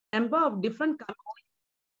member of different committees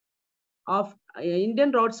of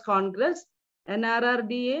Indian Roads Congress,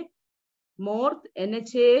 NRRDA, MORTH,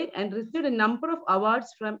 NHA, and received a number of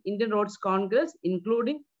awards from Indian Roads Congress,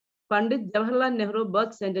 including Pandit Jawaharlal Nehru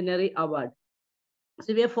Birth Centenary Award.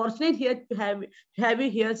 So we are fortunate here to have you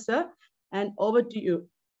here, sir, and over to you.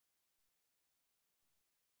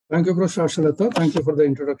 Thank you, Professor Ashalata. Thank you for the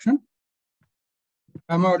introduction.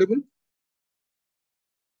 Am I audible?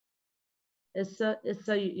 Yes, sir. Yes,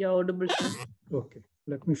 sir. You're audible, sir. Okay.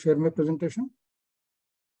 Let me share my presentation.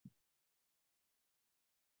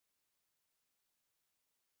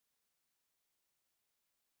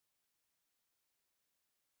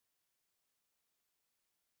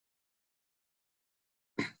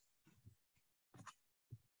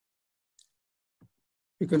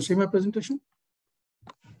 You can see my presentation?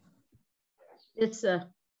 Yes, sir.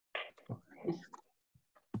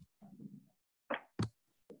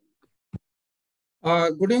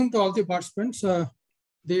 Good evening to all the participants.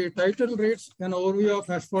 The title reads an overview of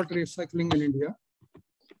asphalt recycling in India.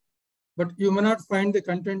 But you may not find the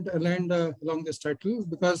content aligned along this title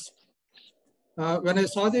because when I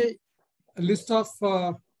saw the list of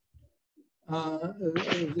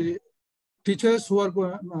the teachers who are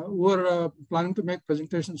planning to make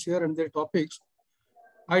presentations here and their topics,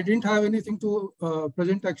 I didn't have anything to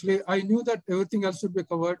present. Actually, I knew that everything else would be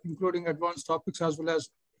covered, including advanced topics as well as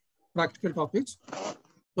practical topics.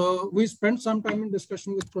 So we spent some time in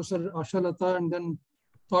discussion with Professor Ashalata and then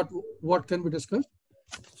thought what can be discussed.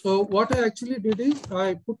 So what I actually did is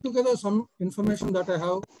I put together some information that I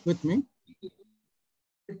have with me.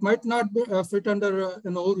 It might not be fit under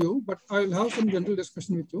an overview, but I will have some general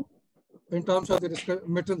discussion with you in terms of the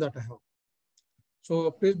material that I have.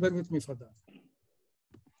 So please bear with me for that.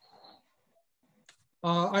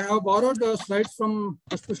 I have borrowed slides from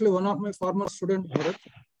especially one of my former students, Bharat,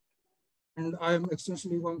 and I am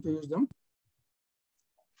extensively going to use them.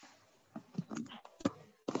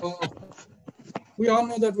 So we all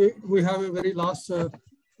know that we have a very vast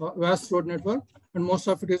road network, and most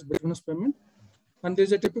of it is bituminous pavement. And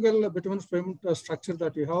there's a typical bituminous pavement structure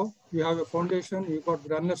that you have. You have a foundation, you've got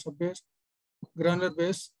granular subbase, granular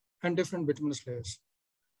base, and different bituminous layers.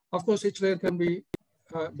 Of course, each layer can be,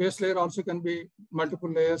 base layer also can be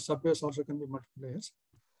multiple layers, subbase also can be multiple layers.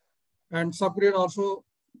 And subgrade also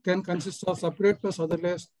can consist of subgrade plus other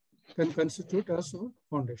layers can constitute as a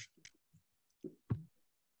foundation.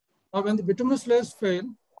 Now, when the bituminous layers fail,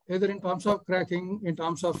 either in terms of cracking, in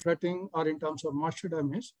terms of fretting, or in terms of moisture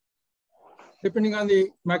damage, depending on the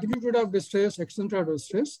magnitude of distress, extent of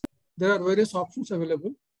distress, there are various options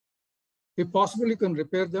available. If possible, you can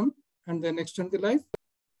repair them and then extend the life.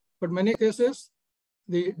 But in many cases,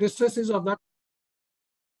 the distress is of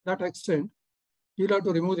that extent, you'll have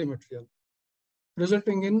to remove the material,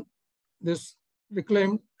 resulting in this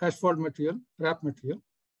reclaimed asphalt material, RAP material.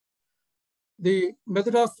 The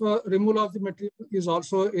method of removal of the material is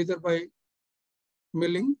also either by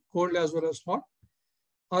milling, cold as well as hot,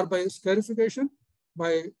 or by scarification,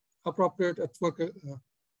 by appropriate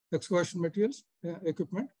excavation materials,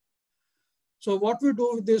 equipment. So what we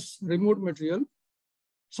do with this removed material,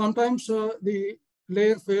 sometimes the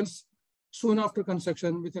layer fails soon after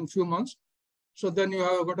construction within few months. So then you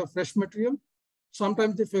have got a fresh material.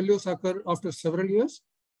 Sometimes the failures occur after several years.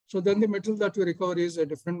 So then the material that you recover is a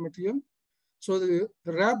different material. So the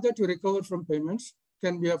RAP that you recover from pavements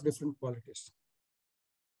can be of different qualities.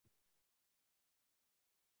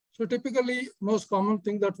 So typically, most common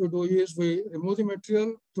thing that we do is we remove the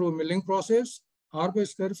material through milling process or by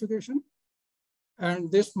scarification.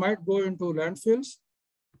 And this might go into landfills.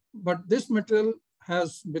 But this material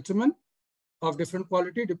has bitumen of different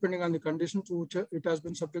quality depending on the conditions to which it has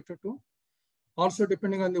been subjected to. Also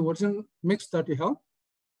depending on the original mix that you have.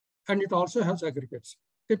 And it also has aggregates.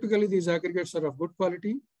 Typically, these aggregates are of good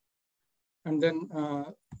quality and then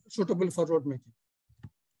suitable for road making.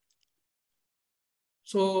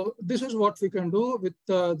 So this is what we can do with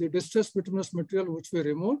the distressed bituminous material which we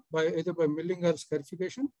remove by either by milling or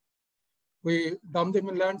scarification. We dump them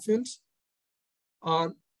in landfills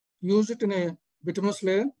or use it in a bituminous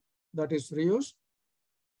layer that is reused.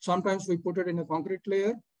 Sometimes we put it in a concrete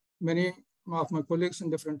layer. Many of my colleagues in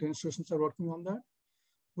different institutions are working on that.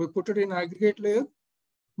 We put it in aggregate layer,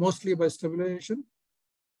 mostly by stabilization.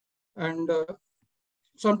 And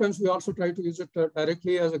sometimes we also try to use it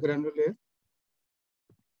directly as a granular layer.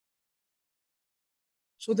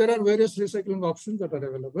 So there are various recycling options that are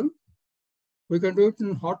available. We can do it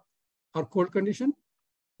in hot or cold condition.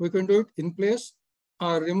 We can do it in place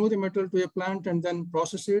or remove the metal to a plant and then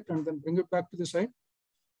process it and then bring it back to the site,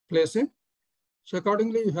 place it. So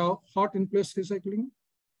accordingly, you have hot in place recycling,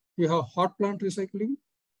 you have hot plant recycling,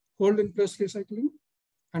 cold in place recycling,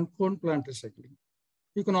 and cone plant recycling.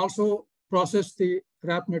 You can also process the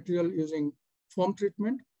wrap material using foam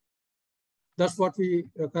treatment. That's what we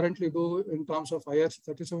currently do in terms of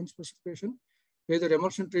IICTE-37 specification, either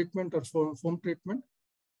emulsion treatment or foam treatment.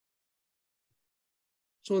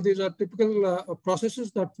 So these are typical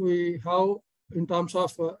processes that we have in terms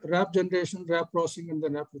of wrap generation, wrap processing, and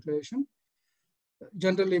then wrap utilization.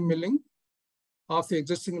 Generally milling of the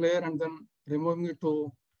existing layer and then removing it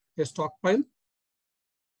to a stockpile.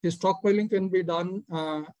 The stockpiling can be done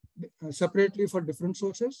separately for different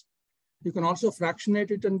sources. You can also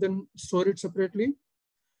fractionate it and then store it separately.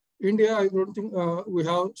 India, I don't think we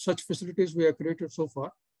have such facilities we have created so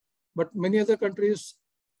far, but many other countries,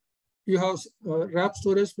 you have wrap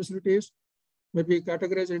storage facilities, maybe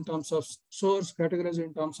categorized in terms of source, categorized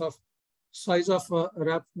in terms of size of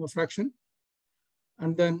wrap fraction.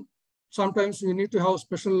 And then sometimes you need to have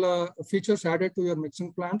special features added to your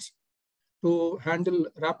mixing plants to handle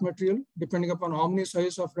wrap material, depending upon how many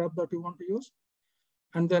size of wrap that you want to use.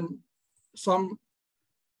 And then some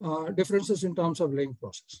differences in terms of laying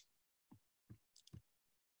process.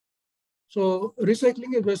 So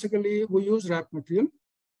recycling is basically, we use wrap material.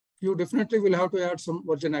 You definitely will have to add some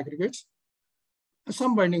virgin aggregates,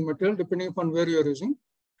 some binding material, depending upon where you're using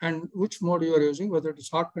and which mode you are using, whether it is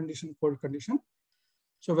hot condition, cold condition.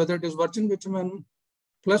 So whether it is virgin bitumen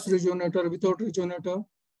plus rejuvenator, without rejuvenator,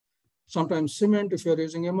 sometimes cement if you're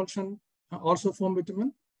using emulsion, also foam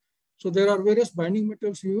bitumen. So there are various binding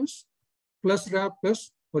materials used, plus wrap,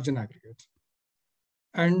 plus virgin aggregates.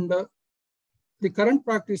 And the current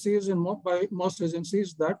practice is by most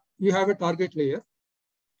agencies that you have a target layer.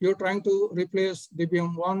 You're trying to replace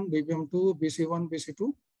DBM1, DBM2, BC1,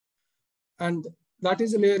 BC2. And that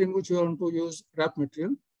is a layer in which you want to use wrap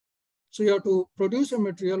material. So you have to produce a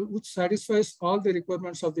material which satisfies all the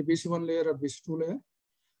requirements of the BC1 layer or BC2 layer,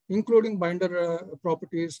 including binder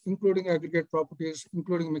properties, including aggregate properties,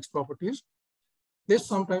 including mixed properties. This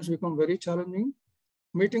sometimes becomes very challenging.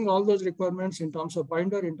 Meeting all those requirements in terms of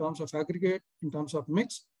binder, in terms of aggregate, in terms of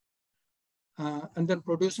mix, and then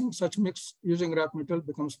producing such mix using wrap material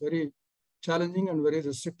becomes very challenging and very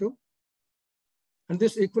restrictive. And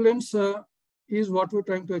this equivalence is what we're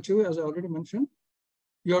trying to achieve, as I already mentioned.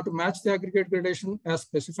 You have to match the aggregate gradation as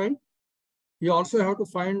specified. You also have to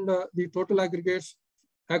find the total aggregates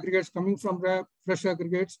coming from wrap, fresh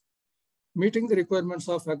aggregates, meeting the requirements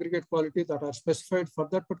of aggregate quality that are specified for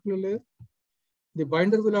that particular layer. The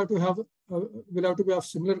binder will have to be of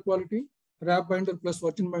similar quality, wrap binder plus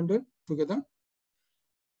virgin binder together.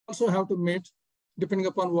 Also have to meet, depending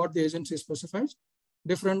upon what the agency specifies,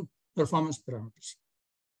 different performance parameters.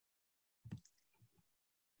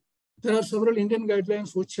 There are several Indian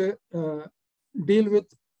guidelines which deal with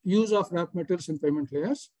use of wrap materials in pavement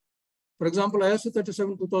layers. For example,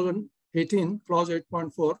 IICTE-37 2018, clause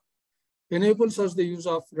 8.4, enables us the use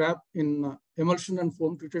of wrap in emulsion and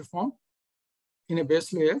foam treated form in a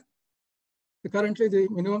base layer. Currently, the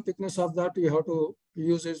minimum thickness of that you have to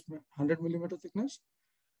use is 100 millimeter thickness.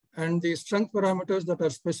 And the strength parameters that are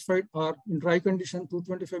specified are in dry condition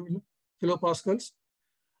 225 kilopascals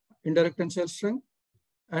in direct tensile strength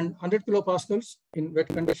and 100 kilopascals in wet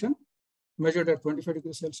condition measured at 25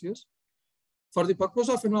 degrees Celsius. For the purpose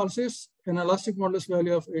of analysis, an elastic modulus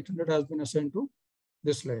value of 800 has been assigned to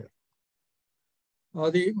this layer.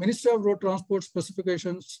 The Ministry of Road Transport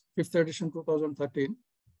Specifications, 5th edition 2013.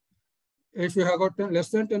 If you have got less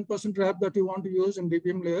than 10% wrap that you want to use in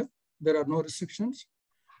DBM layer, there are no restrictions.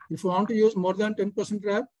 If you want to use more than 10%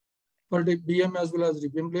 wrap for the BM as well as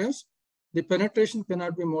DBM layers, the penetration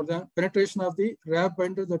cannot be more than, penetration of the wrap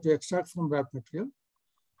binder that you extract from wrap material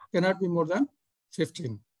cannot be more than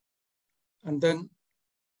 15. And then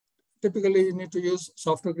typically you need to use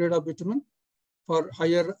softer grade of bitumen for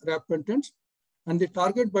higher wrap contents. And the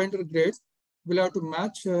target binder grade will have to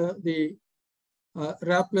match the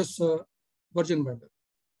wrapless virgin binder.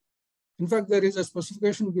 In fact, there is a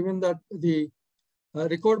specification given that the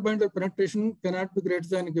record binder penetration cannot be greater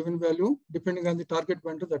than a given value depending on the target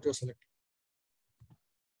binder that you're selecting.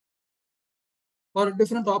 For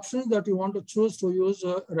different options that you want to choose to use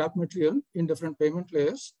wrap material in different pavement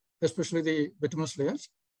layers, especially the bituminous layers,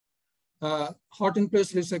 hot in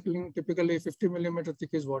place recycling, typically 50 millimeter thick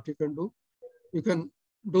is what you can do. You can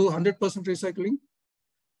do 100% recycling.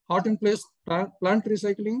 Hot in place plant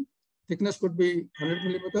recycling, thickness could be 100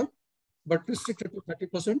 millimeter, but restricted to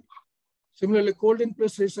 30%. Similarly, cold in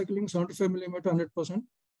place recycling, 75 millimeter, 100%.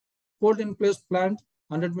 Cold in place plant,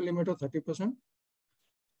 100 millimeter, 30%.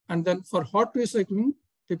 And then for hot recycling,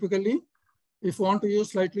 typically, if you want to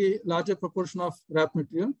use slightly larger proportion of wrap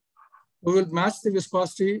material, we will match the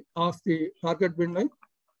viscosity of the target bin line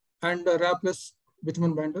and wrapless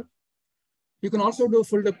bitumen binder. You can also do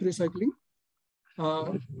full depth recycling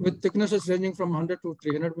with thicknesses ranging from 100 to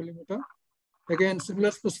 300 millimeter. Again,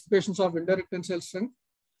 similar specifications of indirect tensile strength,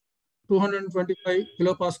 225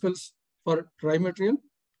 kilopascals for dry material,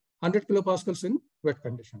 100 kilopascals in wet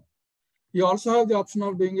condition. You also have the option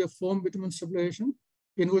of doing a foam bitumen stabilization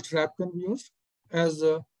in which wrap can be used as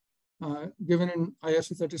given in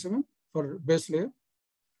IRC 37 for base layer.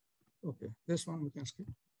 Okay, this one we can skip.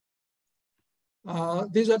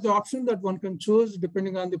 These are the options that one can choose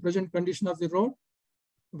depending on the present condition of the road,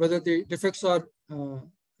 whether the defects are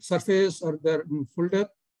surface or they're in full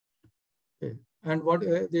depth, okay, and what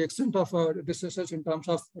the extent of distresses in terms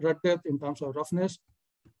of rut depth, in terms of roughness,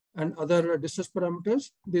 and other distress parameters.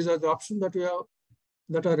 These are the options that we have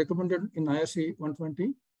that are recommended in IRC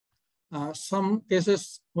 120. Some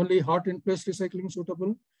cases only hot in place recycling is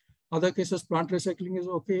suitable. Other cases plant recycling is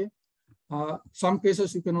okay. Some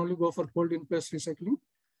cases you can only go for cold in place recycling.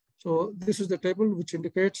 So this is the table which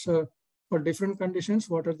indicates for different conditions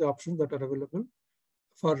what are the options that are available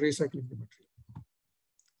for recycling the material.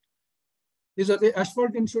 These are the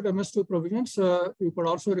Asphalt Institute MS2 provisions. You could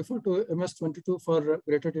also refer to MS22 for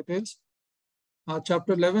greater details.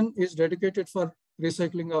 Chapter 11 is dedicated for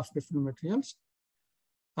recycling of different materials.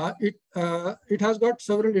 It has got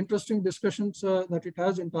several interesting discussions that it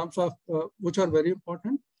has in terms of which are very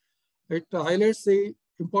important. It highlights the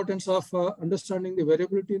importance of understanding the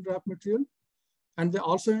variability in wrap material, and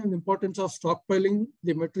also the importance of stockpiling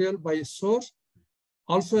the material by source,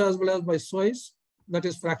 also as well as by size, that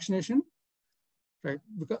is fractionation. Right.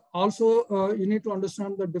 Because also you need to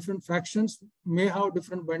understand that different fractions may have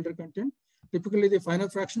different binder content. Typically, the finer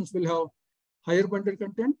fractions will have higher binder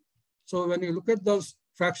content. So when you look at those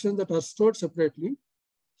fractions that are stored separately,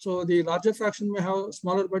 so the larger fraction may have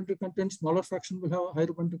smaller binder content, smaller fraction will have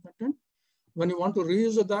higher binder content. When you want to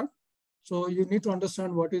reuse that, so you need to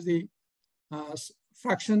understand what is the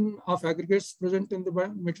fraction of aggregates present in the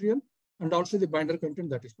material and also the binder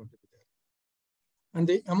content that is going to be there. And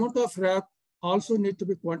the amount of wrap also need to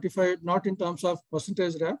be quantified, not in terms of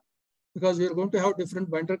percentage wrap, because we are going to have different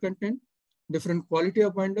binder content, different quality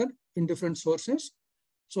of binder in different sources.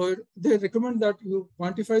 So they recommend that you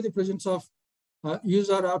quantify the presence of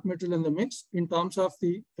user wrap material in the mix in terms of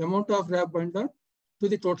the amount of wrap binder to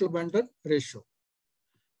the total binder ratio.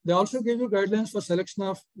 They also give you guidelines for selection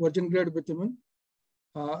of virgin grade bitumen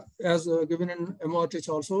as given in MORTH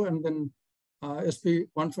also, and then SP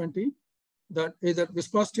 120, that either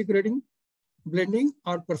viscosity grading, blending,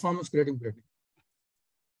 or performance grading blending.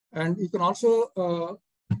 And you can also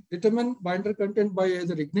determine binder content by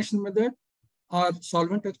either ignition method or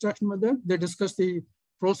solvent extraction method. They discuss the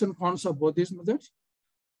pros and cons of both these methods.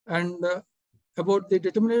 And about the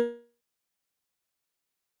determination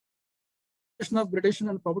of gradation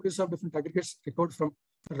and properties of different aggregates recovered from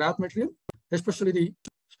wrap material, especially the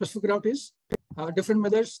specific gravities, different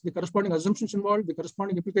methods, the corresponding assumptions involved, the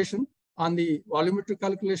corresponding implication on the volumetric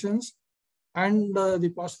calculations, and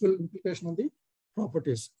the possible implication on the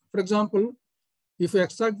properties. For example, if you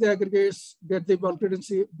extract the aggregates, get the bulk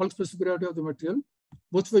density, bulk specific gravity of the material,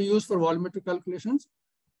 which we use for volumetric calculations,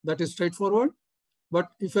 that is straightforward.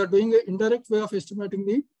 But if you are doing an indirect way of estimating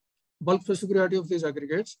the bulk specific gravity of these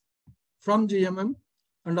aggregates from GMM,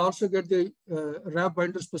 and also get the wrap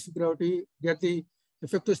binder specific gravity, get the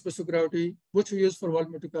effective specific gravity, which we use for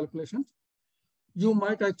volumetric calculations, you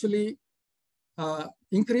might actually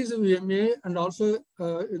increase the VMA, and also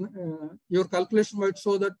your calculation might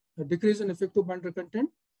show that a decrease in effective binder content,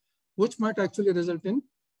 which might actually result in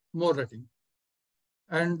more rutting.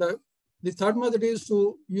 And the third method is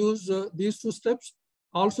to use these two steps,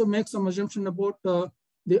 also make some assumption about the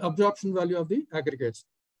absorption value of the aggregates,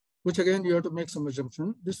 which again, you have to make some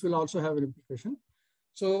assumption. This will also have an implication.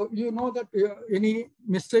 So you know that any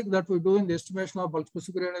mistake that we do in the estimation of bulk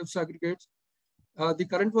specific gravity of aggregates, the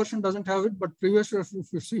current version doesn't have it, but previous version,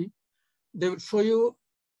 if you see, they will show you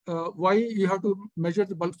why you have to measure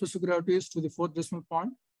the bulk specific gravities to the 4th decimal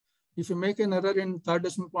point. If you make an error in 3rd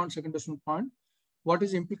decimal point, 2nd decimal point, what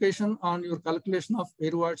is the implication on your calculation of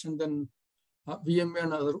air voids and then VMA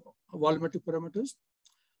and other volumetric parameters.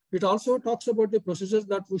 It also talks about the procedures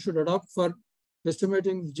that we should adopt for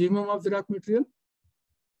estimating the GMM of the wrap material,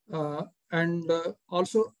 and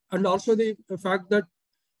also the fact that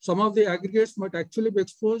some of the aggregates might actually be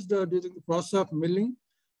exposed during the process of milling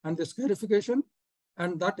and the scarification,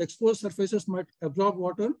 and that exposed surfaces might absorb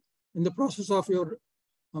water in the process of your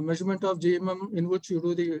measurement of GMM, in which you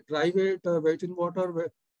do the dry weight, weight in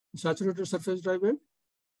water, saturated surface dry weight.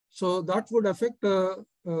 So that would affect,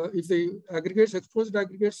 if the aggregates, exposed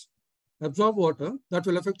aggregates absorb water, that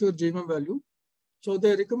will affect your GMM value. So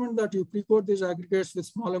they recommend that you pre-coat these aggregates with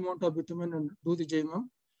small amount of bitumen and do the JMM.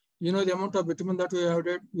 You know the amount of bitumen that we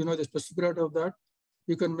added, you know the specific rate of that.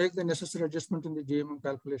 You can make the necessary adjustment in the JMM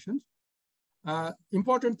calculations.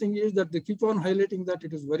 Important thing is that they keep on highlighting that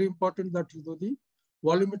it is very important that you do the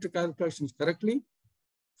volumetric calculations correctly.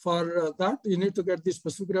 For that, you need to get the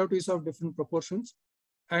specific gravities of different proportions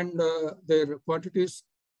and their quantities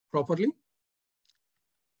properly.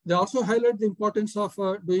 They also highlight the importance of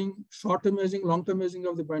doing short-term aging, long-term aging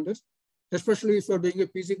of the binders, especially if you're doing a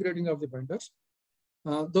PG grading of the binders.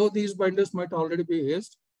 Though these binders might already be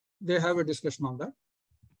aged, they have a discussion on that.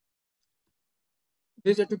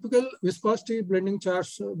 There is a typical viscosity blending chart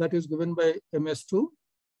that is given by MS2,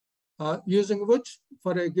 using which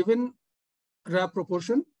for a given wrap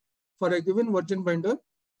proportion, for a given virgin binder,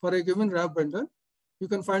 for a given wrap binder, you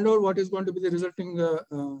can find out what is going to be the resulting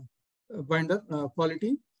binder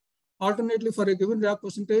quality. Alternately, for a given wrap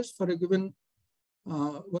percentage, for a given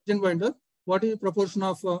virgin binder, what is the proportion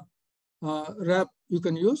of wrap you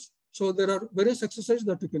can use. So there are various exercises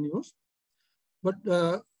that you can use, but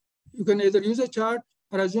you can either use a chart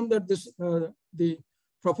or assume that this the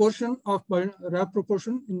proportion of wrap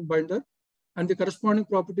proportion in binder and the corresponding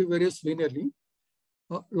property varies linearly.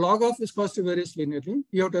 Log of viscosity varies linearly.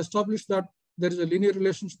 You have to establish that there is a linear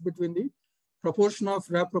relationship between the proportion of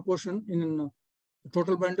wrap proportion in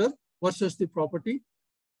total binder versus the property.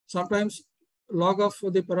 Sometimes log of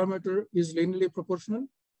the parameter is linearly proportional.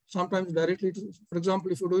 Sometimes directly, for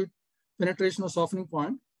example, if you do it penetration or softening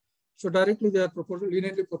point, so directly they are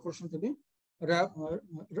linearly proportional to the wrap,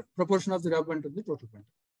 proportion of the wrap binder to the total binder.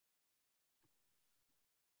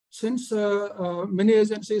 Since many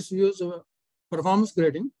agencies use performance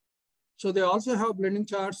grading, so they also have blending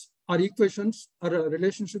charts or equations or a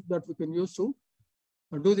relationship that we can use to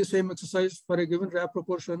do the same exercise for a given wrap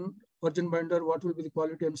proportion, virgin binder, what will be the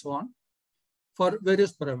quality and so on for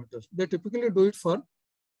various parameters. They typically do it for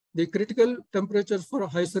the critical temperatures for a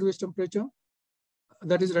high service temperature,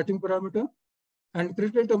 that is rating parameter, and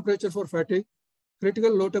critical temperature for fatigue,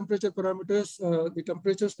 critical low temperature parameters, the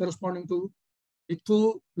temperatures corresponding to the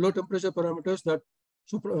two low temperature parameters that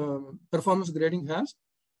performance grading has.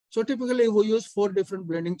 So typically we use 4 different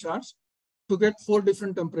blending charts to get 4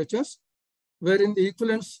 different temperatures, wherein the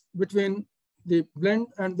equivalence between the blend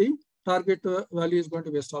and the target value is going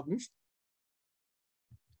to be established.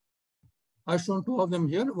 I've shown 2 of them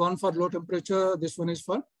here, one for low temperature, this one is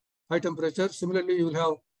for high temperature. Similarly, you will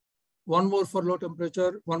have one more for low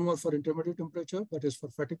temperature, one more for intermediate temperature, that is for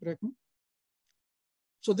fatigue cracking.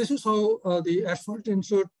 So this is how the Asphalt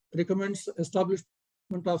Institute recommends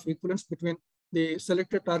establishment of equivalence between the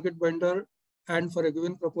selected target binder and for a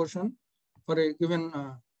given proportion, for a given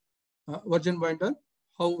virgin binder,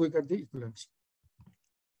 how we get the equivalence.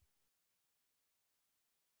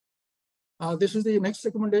 This is the next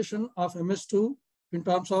recommendation of MS2 in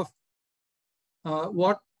terms of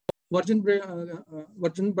what virgin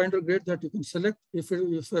binder grade that you can select. If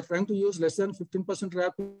you're trying to use less than 15%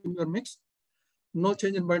 wrap in your mix, no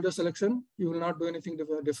change in binder selection, you will not do anything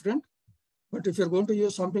different. But if you're going to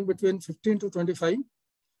use something between 15 to 25,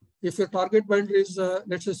 if your target binder is,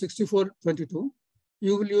 let's say 6422,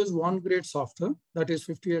 you will use 1 grade softer, that is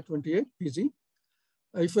 5828 PG.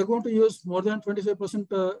 If you're going to use more than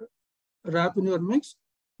 25% wrap in your mix,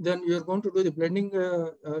 then you're going to do the blending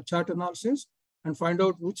chart analysis and find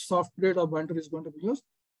out which soft grade of binder is going to be used.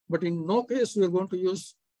 But in no case, we're going to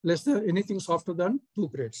use less than anything softer than 2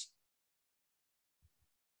 grades.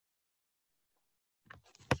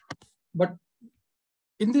 But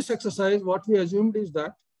in this exercise, what we assumed is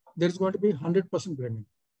that there is going to be 100% blending.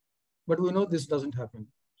 But we know this doesn't happen.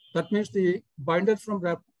 That means the binder from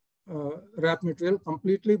wrap material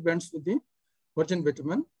completely blends with the virgin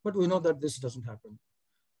bitumen, but we know that this doesn't happen.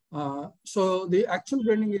 So the actual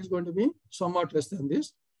blending is going to be somewhat less than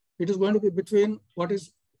this. It is going to be between what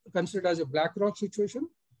is considered as a black rock situation.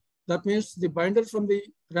 That means the binder from the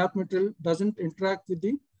wrap material doesn't interact with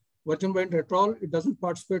the virgin binder at all. It doesn't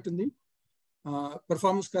participate in the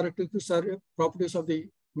performance characteristics or properties of the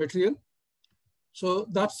material. So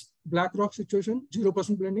that's black rock situation,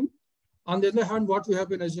 0% blending. On the other hand, what we have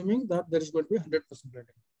been assuming that there is going to be 100%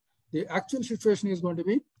 blending. The actual situation is going to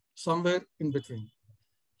be somewhere in between.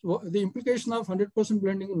 So the implication of 100%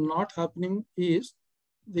 blending not happening is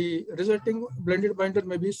the resulting blended binder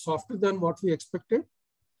may be softer than what we expected.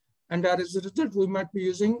 And as a result, we might be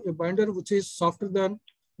using a binder which is softer than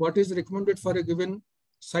what is recommended for a given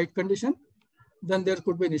site condition. Then there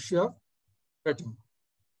could be an issue of rutting.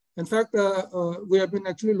 In fact, we have been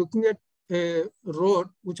actually looking at a road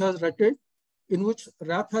which has rutted, in which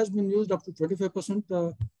wrap has been used up to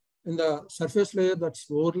 25% in the surface layer, that's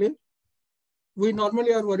overlay. we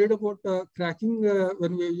normally are worried about cracking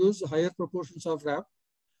when we use higher proportions of RAP,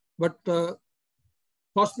 but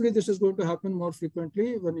possibly this is going to happen more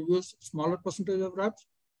frequently when you use smaller percentage of RAPs,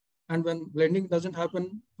 and when blending doesn't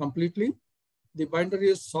happen completely, the binder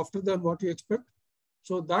is softer than what you expect.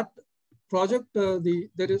 So that project,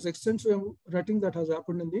 there is extensive wetting that has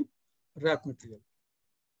happened in the RAP material.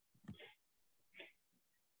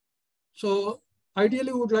 So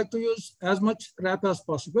ideally, we would like to use as much RAP as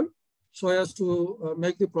possible so as to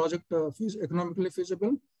make the project economically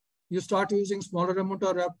feasible. You start using smaller amount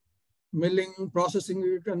of RAP, milling, processing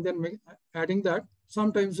it, and then adding that.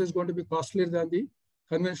 Sometimes it's going to be costlier than the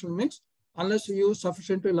conventional mix unless you use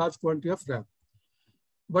sufficiently large quantity of RAP.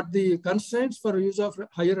 But the constraints for use of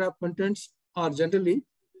higher RAP contents are generally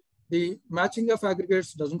the matching of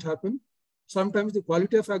aggregates doesn't happen. Sometimes the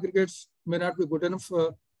quality of aggregates may not be good enough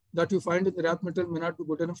that you find in the RAP material may not be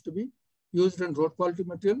good enough to be used in road quality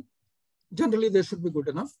material. Generally, they should be good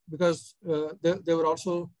enough because they were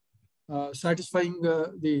also satisfying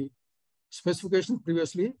the specification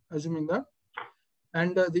previously, assuming that.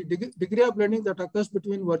 And the degree of blending that occurs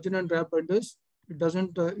between virgin and RAP binders,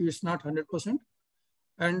 it's not 100%.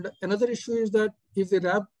 And another issue is that if the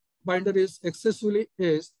RAP binder is excessively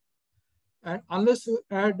aged, and unless you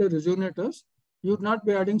add the resonators, you would not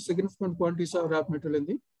be adding significant quantities of RAP metal in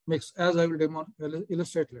the mix, as I will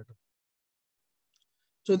illustrate later.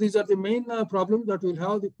 So these are the main problems that we'll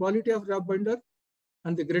have: the quality of RAP binder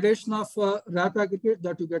and the gradation of RAP aggregate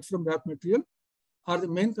that you get from RAP material are the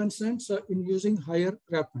main concerns in using higher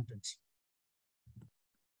RAP contents.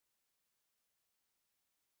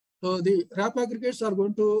 So the RAP aggregates are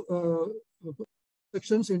going to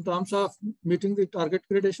sections in terms of meeting the target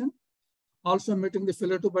gradation, also meeting the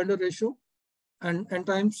filler to binder ratio, and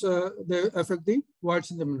times they affect the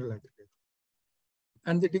voids in the mineral aggregate.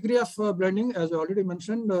 And the degree of blending, as I already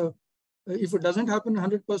mentioned, if it doesn't happen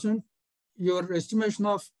 100%, your estimation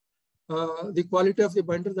of the quality of the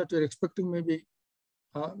binder that you're expecting may be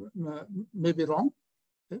wrong.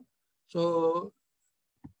 Okay? So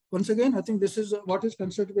once again, I think this is what is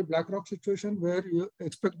considered to be a black rock situation where you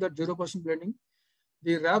expect that 0% blending.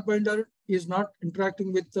 The RAP binder is not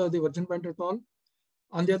interacting with the virgin binder at all.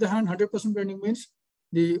 On the other hand, 100% blending means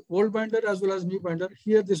the old binder as well as new binder.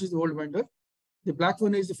 Here, this is the old binder. The black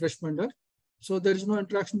one is the fresh binder. So there is no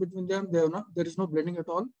interaction between them. There is no blending at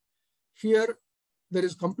all. Here, there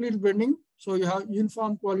is complete blending. So you have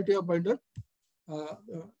uniform quality of binder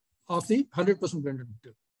of the 100% blended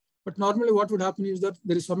material. But normally what would happen is that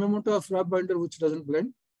there is some amount of RAP binder which doesn't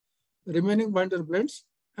blend. The remaining binder blends,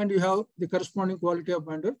 and you have the corresponding quality of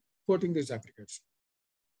binder coating these aggregates.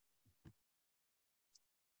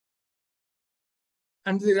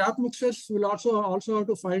 And the RAP mixers will also have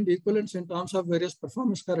to find equivalents in terms of various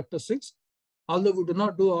performance characteristics. Although we do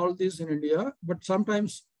not do all these in India, but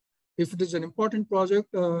sometimes if it is an important project,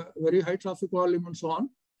 very high traffic volume and so on,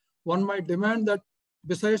 one might demand that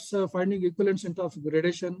besides finding equivalents in terms of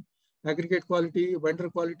gradation, aggregate quality, binder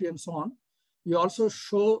quality, and so on, you also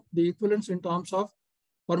show the equivalents in terms of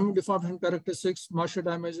permanent deformation characteristics, moisture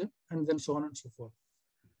damage, and then so on and so forth.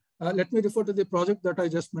 Let me refer to the project that I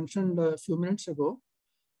just mentioned a few minutes ago,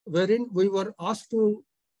 wherein we were asked to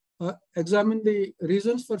examine the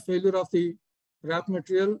reasons for failure of the RAP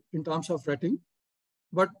material in terms of wetting.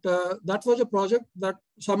 But that was a project that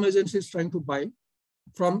some agency is trying to buy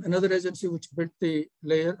from another agency which built the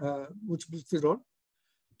layer, which built the road.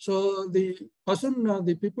 So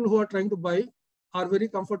the people who are trying to buy are very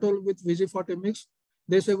comfortable with VG40 mix.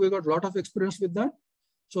 They say we got a lot of experience with that.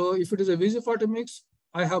 So if it is a VG40 mix,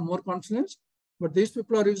 I have more confidence. But these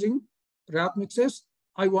people are using RAP mixes.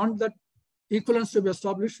 I want that equivalence to be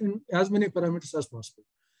established in as many parameters as possible.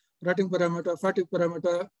 Wetting parameter, fatigue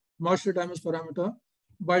parameter, moisture damage parameter,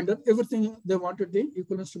 binder, everything they wanted the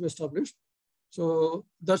equivalence to be established. So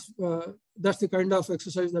that's the kind of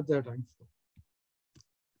exercise that they're trying for.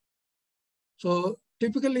 So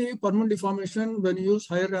typically permanent deformation, when you use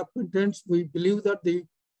higher RAP contents, we believe that the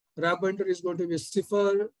RAP binder is going to be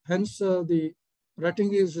stiffer. Hence, the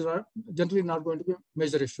wetting is generally not going to be a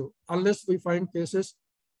major issue, unless we find cases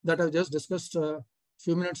that I just discussed a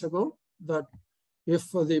few minutes ago, that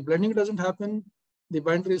if the blending doesn't happen, the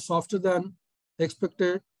binder is softer than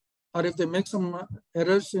expected, or if they make some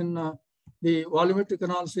errors in the volumetric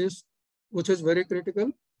analysis, which is very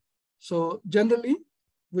critical. So generally,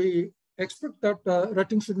 we expect that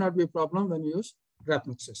wetting should not be a problem when you use RAP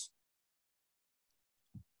mixes.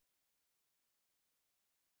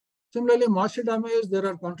 Similarly, moisture damage, there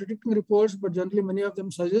are contradicting reports, but generally many of them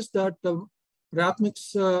suggest that RAP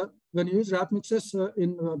mix, when you use RAP mixes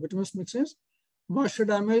in bituminous mixes, moisture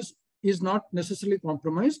damage is not necessarily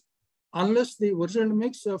compromised. unless the original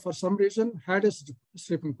mix for some reason had a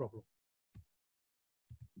stripping problem.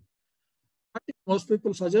 I think most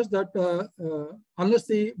people suggest that unless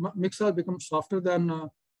the mixer becomes softer than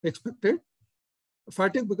expected,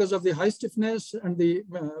 fatigue because of the high stiffness and the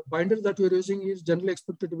binder that we're using is generally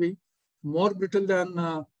expected to be more brittle than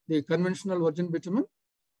the conventional virgin bitumen.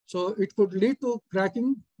 So it could lead to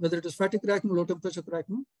cracking, whether it is fatigue cracking, low temperature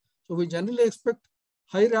cracking. So we generally expect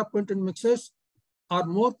high wrap content mixers are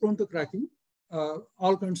more prone to cracking,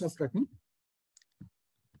 all kinds of cracking.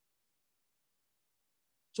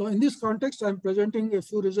 So in this context, I'm presenting a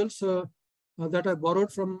few results that I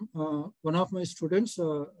borrowed from one of my students,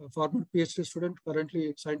 a former PhD student,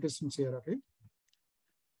 currently scientist in CRRA.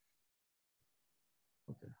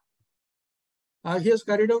 Okay. He has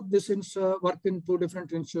carried out this work in 2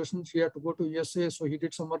 different institutions. He had to go to USA, so he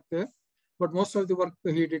did some work there. But most of the work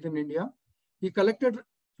he did in India. He collected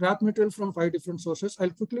wrap material from 5 different sources.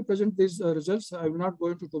 I'll quickly present these results. I will not go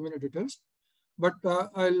into too many details, but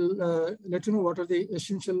I'll let you know what are the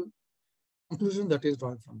essential conclusions that is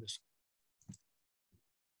drawn from this.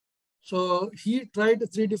 So he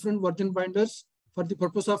tried 3 different virgin binders for the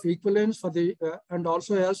purpose of equivalence for the and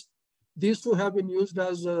also as these 2 have been used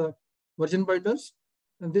as virgin binders,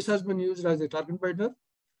 and this has been used as a target binder.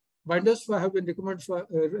 Binders have been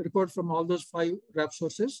recovered from all those 5 wrap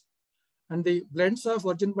sources, and the blends of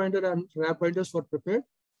virgin binder and wrap binders were prepared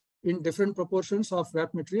in different proportions of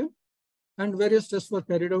wrap material, and various tests were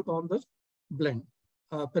carried out on the blend,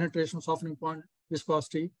 penetration, softening point,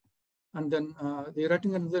 viscosity, and then the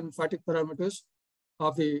rating and then fatigue parameters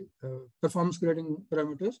of the performance grading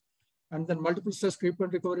parameters, and then multiple stress creep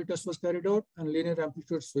and recovery test was carried out, and linear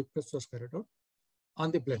amplitude sweep test was carried out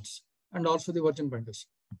on the blends and also the virgin binders.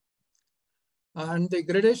 And the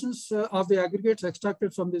gradations of the aggregates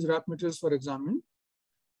extracted from these wrap materials were examined.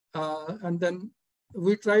 And then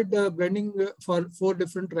we tried blending for 4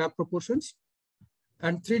 different wrap proportions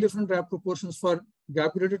and 3 different wrap proportions for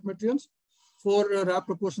gap graded materials, 4 wrap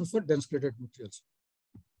proportions for dense graded materials.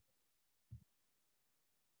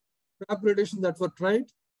 Wrap gradation that were tried,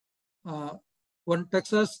 one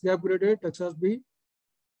Texas gap graded, Texas B,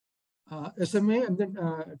 SMA, and then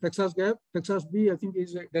Texas gap. Texas B, I think,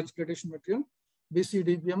 is a dense gradation material, BC,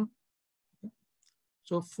 DBM.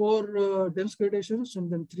 So 4 dense gradations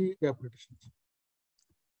and then 3 gap gradations.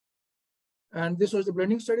 And this was the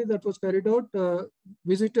blending study that was carried out.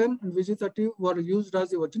 VZ10 and VZ30 were used as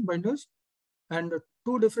the virgin binders, and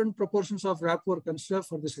 2 different proportions of wrap were considered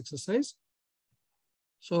for this exercise.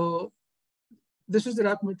 So this is the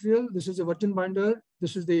wrap material. This is a virgin binder.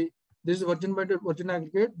 This is the virgin binder, virgin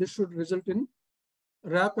aggregate. This should result in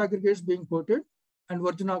wrap aggregates being coated and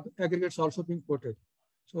virgin aggregates also being coated.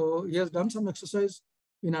 So he has done some exercise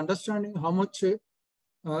in understanding how much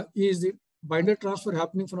is the binder transfer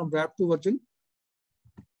happening from wrap to virgin.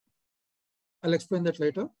 I'll explain that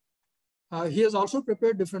later. He has also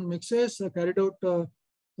prepared different mixes, carried out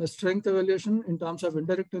a strength evaluation in terms of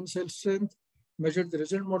indirect tensile strength, measured the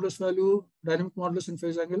result modulus value, dynamic modulus and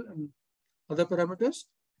phase angle, and other parameters.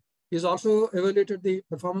 He has also evaluated the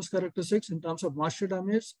performance characteristics in terms of moisture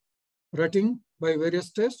damage, rutting by various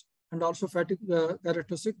tests, and also fatigue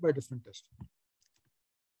characteristic by different tests.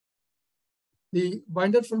 The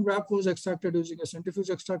binder from wrap was extracted using a centrifuge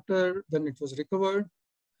extractor, then it was recovered.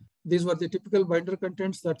 These were the typical binder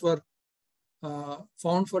contents that were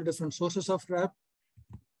found for different sources of wrap.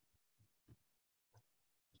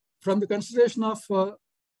 From the consideration of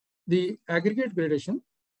the aggregate gradation,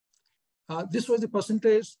 this was the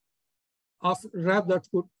percentage of wrap that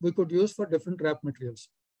we could use for different wrap materials.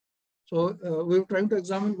 So we were trying to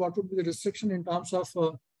examine what would be the restriction in terms of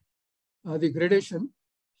the gradation.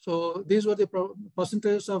 So these were the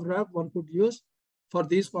percentages of wrap one could use for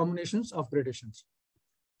these combinations of gradations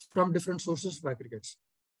from different sources of aggregates.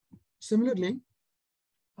 Similarly,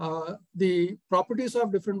 the properties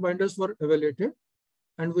of different binders were evaluated,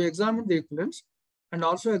 and we examined the equivalence and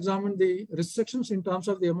also examined the restrictions in terms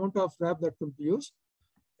of the amount of wrap that could be used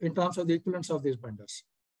in terms of the equivalence of these binders.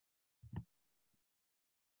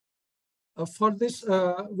 For this,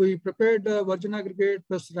 we prepared virgin aggregate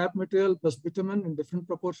plus wrap material plus bitumen in different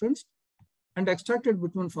proportions and extracted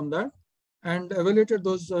bitumen from that and evaluated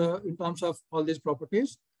those in terms of all these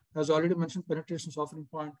properties. As already mentioned, penetration, softening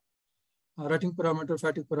point, rating parameter,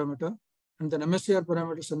 fatigue parameter, and then MSCR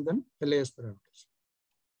parameters, and then LAS parameters.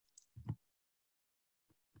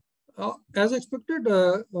 As expected,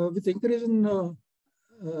 with increase in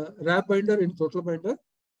wrap binder in total binder,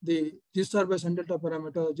 the G star by sun delta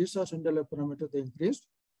parameter, G star sun delta parameter, they increased.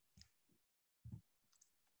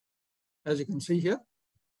 As you can see here,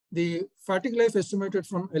 the fatigue life estimated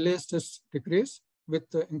from LAS test decreased, with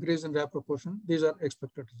the increase in RAP proportion. These are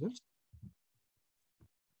expected results.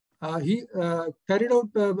 He carried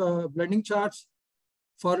out blending charts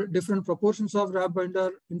for different proportions of RAP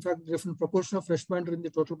binder, in fact, different proportion of fresh binder in the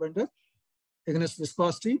total binder against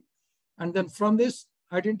viscosity. And then from this,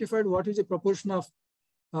 identified what is the proportion of,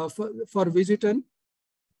 for VG10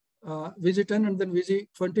 and then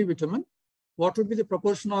VG20 bitumen, what would be the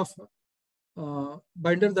proportion of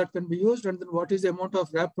binder that can be used, and then what is the amount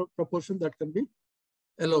of RAP proportion that can be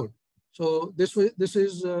allowed. So this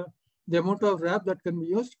is the amount of RAP that can be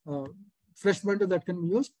used, fresh binder that can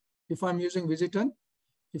be used if I'm using VG10.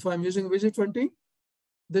 If I'm using VG20,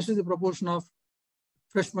 this is the proportion of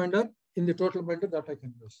fresh binder in the total binder that I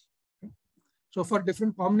can use. Okay. So for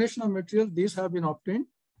different combination of materials, these have been obtained.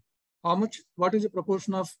 What is the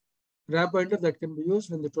proportion of RAP binder that can be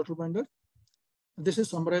used in the total binder? This is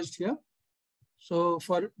summarized here. So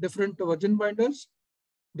for different virgin binders,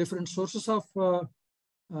 different sources of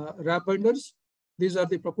RAP binders, these are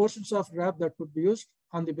the proportions of RAP that could be used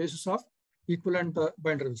on the basis of equivalent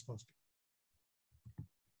binder viscosity.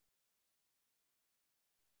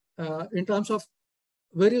 In terms of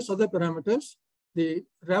various other parameters, the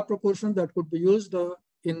RAP proportion that could be used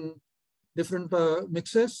in different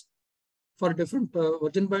mixes for different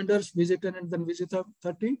virgin binders, VG10 and then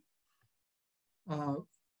VG30.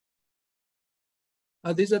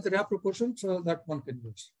 These are the RAP proportions that one can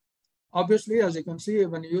use. Obviously, as you can see,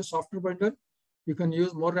 when you use softer binder, you can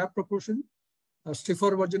use more RAP proportion. A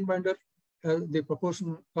stiffer virgin binder, the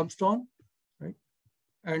proportion comes down, right?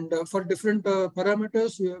 And for different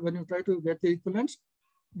parameters, when you try to get the equivalence,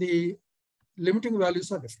 the limiting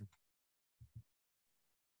values are different.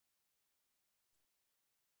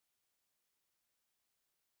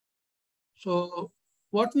 So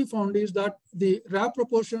what we found is that the RAP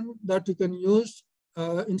proportion that you can use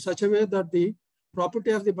in such a way that the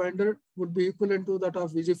property of the binder would be equivalent to that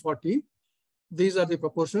of VG40. These are the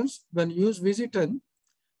proportions. When you use VG10,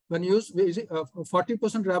 when you use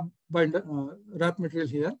 40% RAP binder, RAP material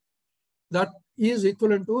here, that is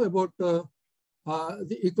equivalent to about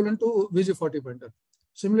equivalent to VG40 binder.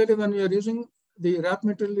 Similarly, when you are using the RAP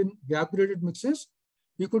material in gap-graded mixes,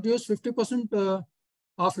 you could use 50%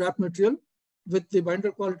 of RAP material with the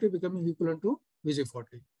binder quality becoming equivalent to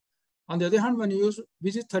VG40. On the other hand, when you use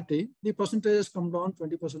VG30, the percentages come down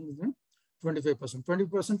 20% and 25%.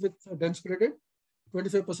 20% with dense graded,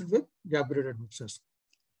 25% with gap graded mixes.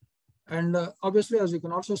 And obviously, as you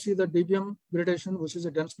can also see, the DBM gradation, which is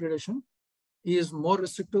a dense gradation, is more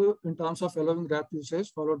restrictive in terms of allowing RAP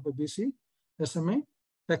usage, followed by BC, SMA,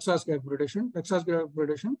 Texas gap gradation. Texas gap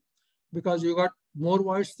gradation, because you got more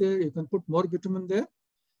voids there, you can put more bitumen there.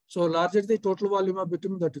 So larger the total volume of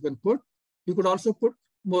bitumen that you can put, you could also put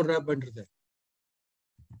more RAP binder there.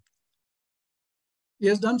 He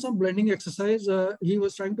has done some blending exercise. He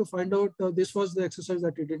was trying to find out, this was the exercise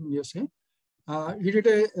that he did in USA. He did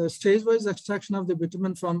a stage-wise extraction of the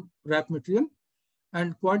bitumen from RAP material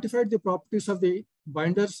and quantified the properties of the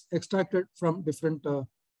binders extracted from different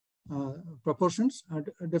proportions and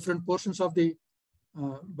different portions of the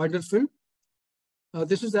binder film.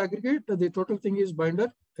 This is the aggregate. The total thing is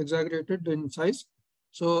binder exaggerated in size.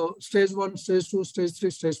 So stage 1, stage 2, stage 3,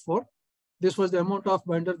 stage 4. This was the amount of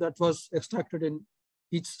binder that was extracted in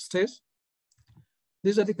each stage.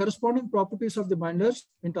 These are the corresponding properties of the binders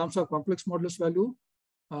in terms of complex modulus value.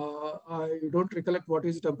 I don't recollect what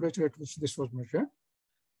is the temperature at which this was measured,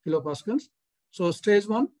 kilopascals. So stage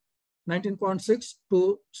 1, 19.6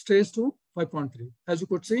 to stage 2, 5.3. As you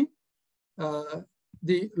could see,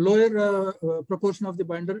 the lower proportion of the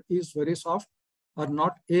binder is very soft or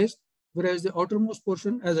not aged, whereas the outermost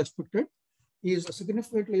portion, as expected, is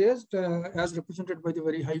significantly aged, as represented by the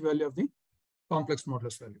very high value of the complex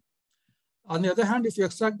modulus value. On the other hand, if you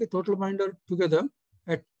extract the total binder together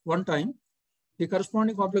at one time, the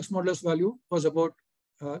corresponding complex modulus value was about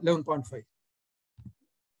 11.5.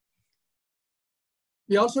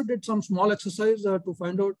 We also did some small exercise to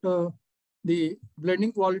find out the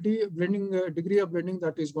blending quality, degree of blending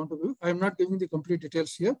that is going to be. I am not giving the complete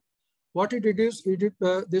details here. What he did is he did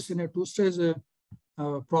this in a two-stage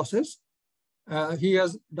process. He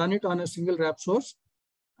has done it on a single RAP source.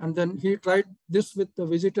 And then he tried this with the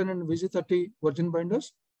VG10 and VG30 virgin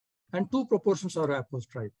binders, and 2 proportions of RAP was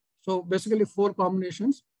tried. So basically 4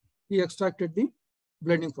 combinations, he extracted the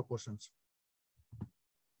blending proportions.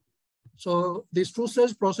 So this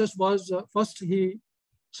two-stage process was, first he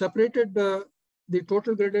separated the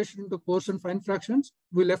total gradation into coarse and fine fractions.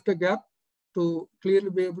 We left a gap to clearly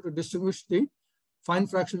be able to distinguish the fine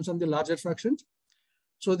fractions and the larger fractions.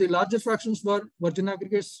 So the larger fractions were virgin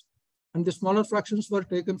aggregates, and the smaller fractions were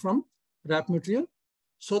taken from RAP material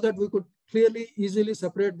so that we could clearly, easily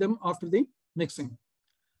separate them after the mixing.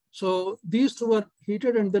 So these two were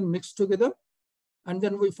heated and then mixed together. And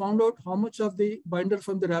then we found out how much of the binder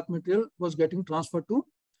from the wrap material was getting transferred to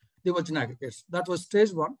the virgin aggregates. That was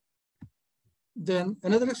stage one. Then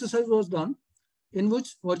another exercise was done in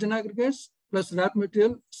which virgin aggregates plus wrap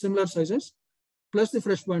material, similar sizes, plus the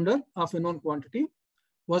fresh binder of a known quantity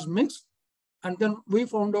was mixed. And then we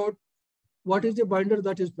found out what is the binder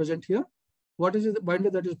that is present here, what is the binder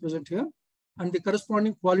that is present here, and the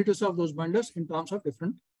corresponding qualities of those binders in terms of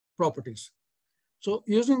different properties. So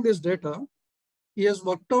using this data, he has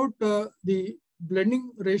worked out the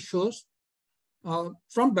blending ratios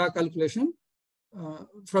from back calculation.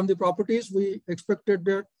 From the properties, we expected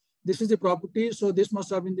that this is the property, so this must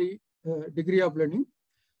have been the degree of blending.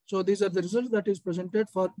 So these are the results that is presented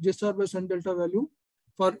for G star by sun delta value.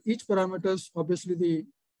 For each parameters, obviously the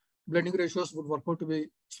blending ratios would work out to be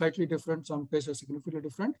slightly different, some cases significantly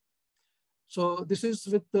different. So this is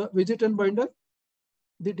with the VG10 binder.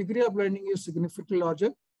 The degree of blending is significantly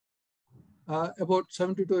larger, about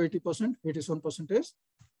 70 to 80%, 87%.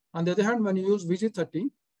 On the other hand, when you use VG30,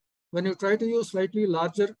 when you try to use slightly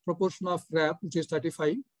larger proportion of wrap, which is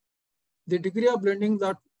 35, the degree of blending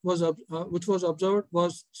that was which was observed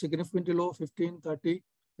was significantly low, 15, 30,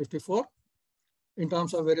 54 in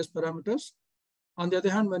terms of various parameters. On the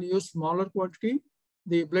other hand, when you use smaller quantity,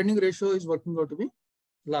 the blending ratio is working out to be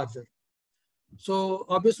larger. So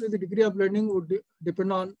obviously the degree of blending would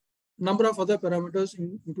depend on number of other parameters,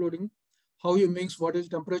 including how you mix, what is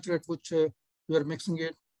temperature at which you are mixing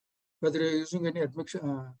it, whether you're using any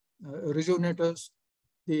admixture, rejuvenators,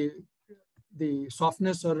 the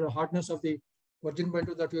softness or hardness of the virgin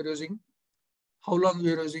binder that you're using, how long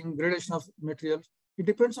you're using, gradation of materials. It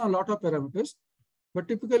depends on a lot of parameters, but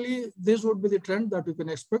typically this would be the trend that you can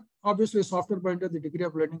expect. Obviously, softer binder, the degree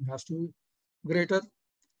of blending has to be greater.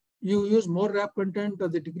 You use more wrap content,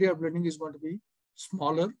 the degree of blending is going to be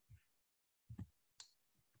smaller.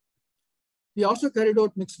 We also carried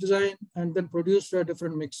out mix design and then produced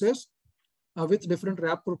different mixes with different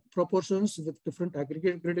wrap proportions, with different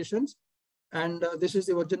aggregate gradations. And this is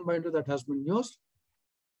the virgin binder that has been used.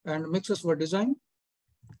 And mixes were designed.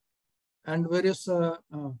 And various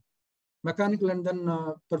mechanical and then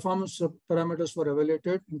performance parameters were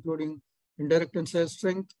evaluated, including indirect tensile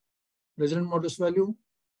strength, resonant modulus value,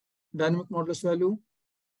 dynamic modulus value,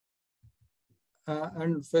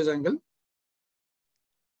 and phase angle.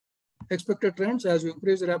 Expected trends: as you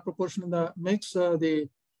increase the wrap proportion in the mix, the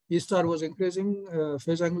E star was increasing,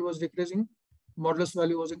 phase angle was decreasing, modulus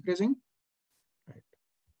value was increasing. Right.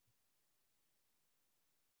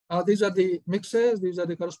 These are the mixes. These are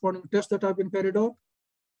the corresponding tests that have been carried out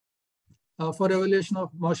for evaluation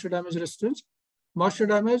of moisture damage resistance. Moisture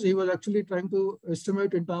damage, he was actually trying to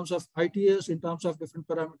estimate in terms of ITS, in terms of different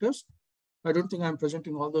parameters. I don't think I'm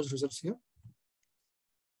presenting all those results here.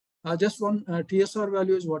 Just one TSR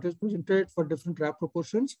value is what is presented for different wrap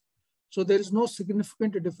proportions. So there is no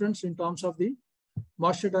significant difference in terms of the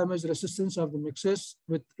moisture damage resistance of the mixes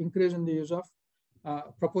with increase in the use of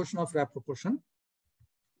proportion of wrap proportion.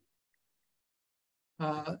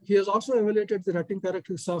 He has also evaluated the rutting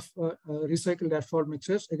characteristics of recycled asphalt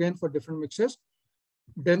mixes, again for different mixes,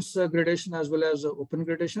 dense gradation as well as open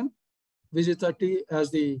gradation, VG30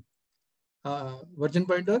 as the virgin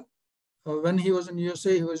binder. When he was in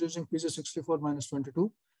USA, he was using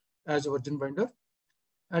PG64-22 as a virgin binder,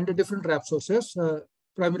 and the different wrap sources.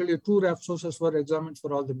 Primarily 2 wrap sources were examined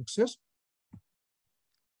for all the mixes.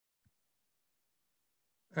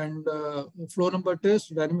 And flow number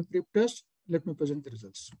test, dynamic creep test. Let me present the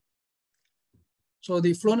results. So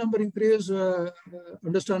the flow number increase,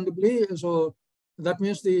 understandably, so that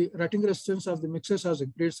means the rutting resistance of the mixes has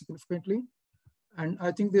increased significantly. And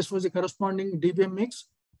I think this was the corresponding DBM mix,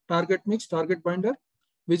 target binder,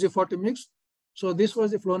 VG40 mix. So this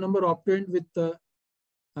was the flow number obtained with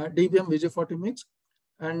DBM VG40 mix.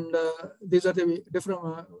 And these are the different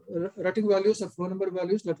rutting values or flow number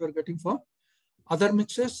values that we're getting for other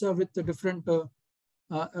mixes with the different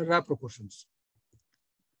wrap proportions.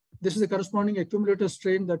 This is the corresponding accumulator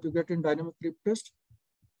strain that you get in dynamic creep test.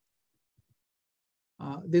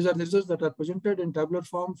 These are the results that are presented in tabular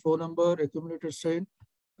form, flow number, accumulator strain.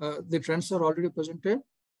 The trends are already presented.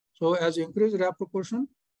 So as you increase the wrap proportion,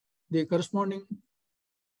 the corresponding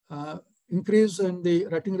increase in the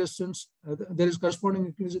rutting resistance, there is corresponding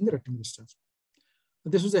increase in the rutting resistance.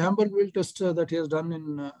 This is the Hamburg wheel test that he has done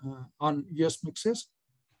in on US mixes.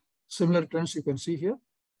 Similar trends you can see here.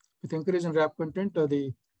 With increase in wrap content,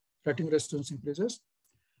 the rutting resistance increases.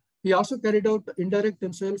 He also carried out indirect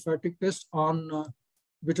tensile fatigue test on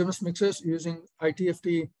bituminous mixes using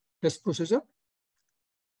ITFT test procedure.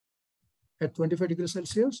 at 25 degrees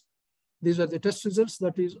Celsius. These are the test results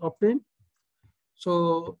that is obtained.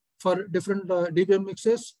 So for different DBM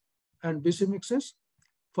mixes and BC mixes,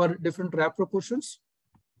 for different RAP proportions.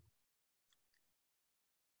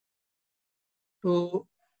 So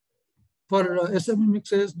for SME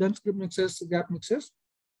mixes, dense grip mixes, gap mixes.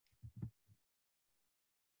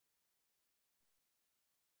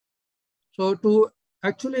 So to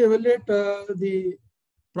actually evaluate the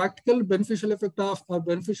practical beneficial effect of or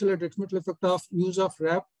beneficial or detrimental effect of use of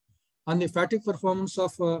RAP on the fatigue performance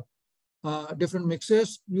of different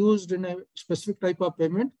mixes used in a specific type of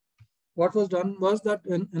pavement, what was done was that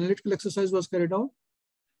an analytical exercise was carried out.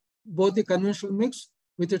 Both the conventional mix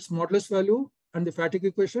with its modulus value and the fatigue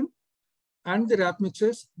equation and the RAP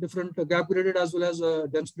mixes, different gap graded as well as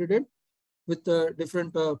dense graded with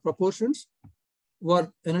different proportions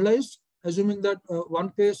were analyzed, assuming that one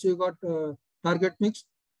case you got target mix,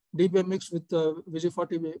 DBM mix with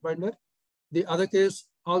VG40 binder. The other case,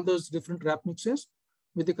 all those different RAP mixes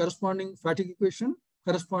with the corresponding fatigue equation,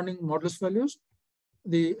 corresponding modulus values.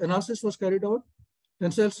 The analysis was carried out,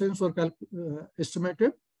 tensile strengths were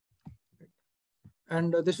estimated.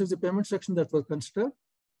 And this is the pavement section that was considered.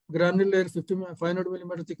 Granular layer 500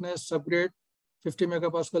 millimeter thickness, subgrade 50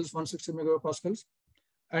 megapascals, 160 megapascals,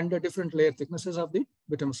 and the different layer thicknesses of the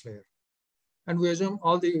bituminous layer. And we assume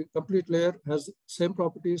all the complete layer has same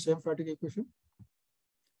properties, same fatigue equation.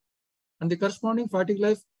 And the corresponding fatigue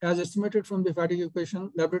life as estimated from the fatigue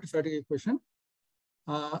equation, laboratory fatigue equation,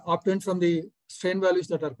 obtained from the strain values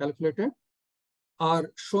that are calculated,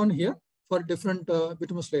 are shown here for different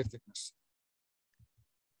bituminous layer thickness.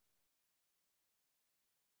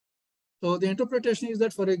 So the interpretation is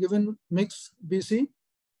that for a given mix BC,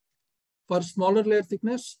 for smaller layer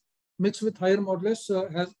thickness, mix with higher modulus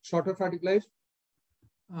has shorter fatigue life.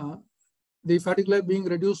 The fatigue life being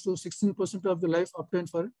reduced to 16% of the life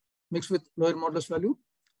obtained for mix with lower modulus value.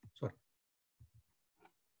 Sorry.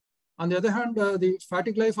 On the other hand, the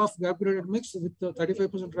fatigue life of gap graded mix with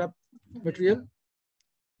 35% RAP material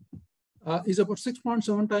is about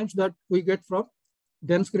 6.7 times that we get from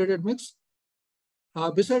dense graded mix.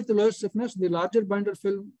 Besides the lower stiffness, the larger binder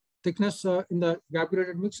film thickness in the gap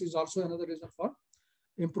graded mix is also another reason for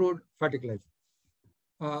improved fatigue life.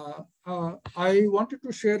 I wanted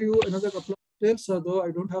to share you another couple of details, though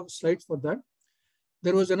I don't have slides for that.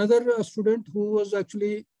 There was another student who was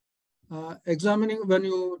actually examining, when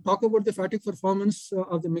you talk about the fatigue performance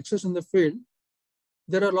of the mixes in the field,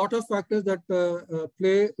 there are a lot of factors that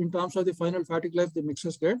play in terms of the final fatigue life the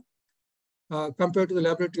mixes get. Compared to the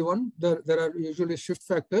laboratory one, there are usually shift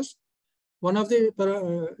factors. One of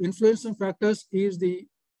the influencing factors is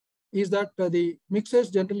that the mixes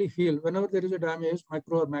generally heal whenever there is a damage,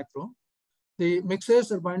 micro or macro. The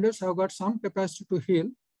mixes or binders have got some capacity to heal,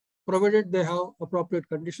 provided they have appropriate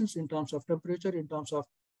conditions in terms of temperature, in terms of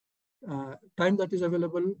time that is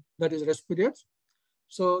available, that is rest periods.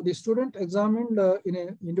 So the student examined in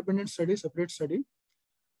an independent study, separate study,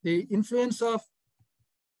 the influence of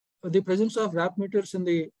the presence of RAP meters in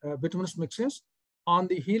the bituminous mixes on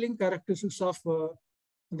the healing characteristics of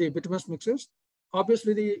the bituminous mixes.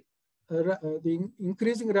 Obviously, the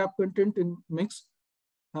increasing RAP content in mix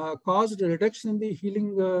caused a reduction in the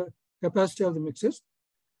healing capacity of the mixes,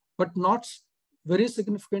 but not very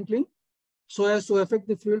significantly, so as to affect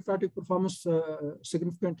the fuel fatigue performance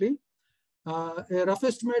significantly. A rough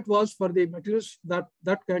estimate was for the materials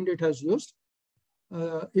that candidate has used.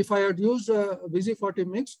 If I had used a VG40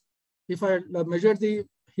 mix, if I had measured the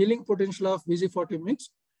healing potential of VG40 mix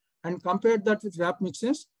and compared that with RAP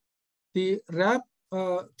mixes, the RAP,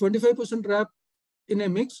 25% RAP in a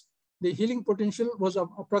mix, the healing potential was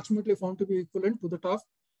approximately found to be equivalent to that of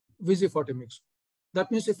VG40 mix.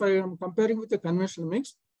 That means if I am comparing with a conventional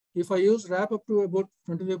mix, if I use RAP up to about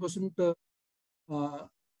 25%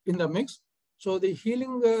 in the mix, so the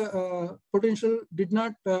healing potential did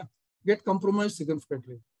not get compromised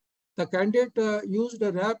significantly. The candidate used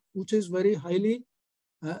a RAP which is very highly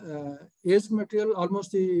aged material,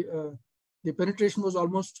 almost the penetration was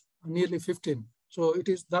almost nearly 15. So it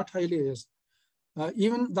is that highly aged.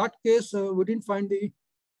 Even that case, we didn't find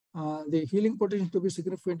the healing potential to be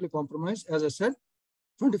significantly compromised. As I said,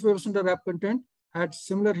 25% of RAP content had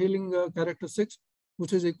similar healing characteristics,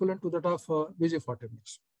 which is equivalent to that of VG40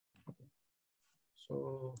 mix. Okay.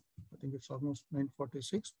 So I think it's almost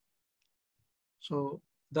 9:46. So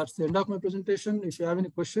that's the end of my presentation. If you have any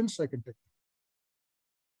questions, I can take.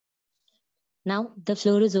 Now the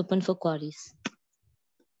floor is open for queries.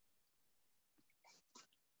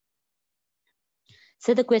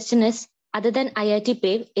 So the question is, other than IIT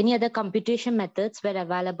PAVE, any other computation methods were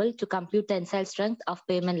available to compute tensile strength of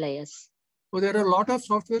pavement layers? So there are a lot of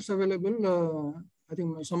softwares available. I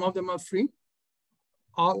think some of them are free.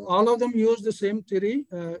 All of them use the same theory,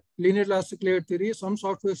 linear elastic layer theory. Some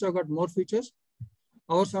softwares have got more features.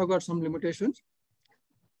 Ours have got some limitations.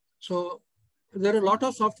 So there are a lot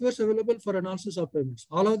of softwares available for analysis of pavements.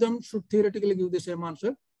 All of them should theoretically give the same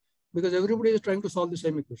answer because everybody is trying to solve the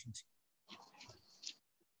same equations.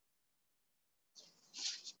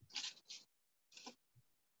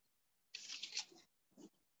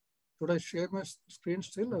 Should I share my screen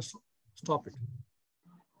still or stop it?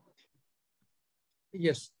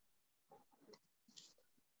 Yes.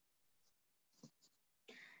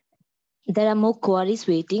 There are more queries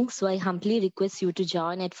waiting, so I humbly request you to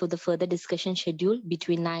join it for the further discussion schedule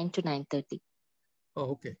between 9 to 9:30.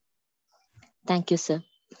 Oh, okay. Thank you, sir.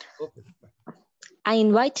 Okay. I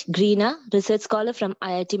invite Greena, research scholar from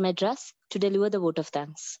IIT Madras, to deliver the vote of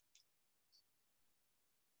thanks.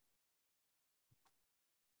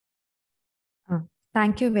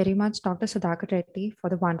 Thank you very much, Dr. Sudhakar Reddy, for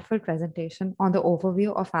the wonderful presentation on the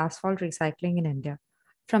overview of asphalt recycling in India.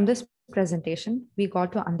 From this presentation, we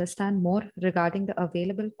got to understand more regarding the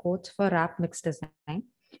available codes for RAP mix design,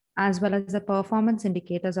 as well as the performance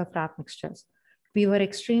indicators of RAP mixtures. We were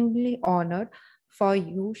extremely honored for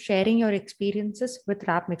you sharing your experiences with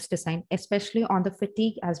RAP mix design, especially on the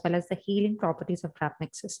fatigue as well as the healing properties of RAP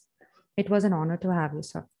mixes. It was an honor to have you,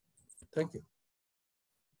 sir. Thank you.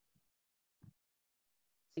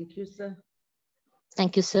 Thank you, sir.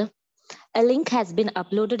 Thank you, sir. A link has been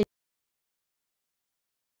uploaded.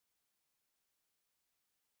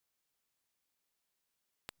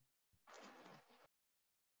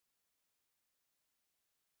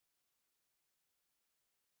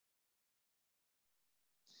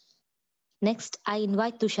 Next, I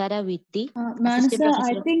invite Tushara Vitti. Manasa,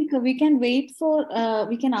 I think we can wait for,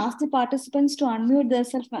 we can ask the participants to unmute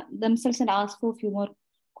themselves and ask for a few more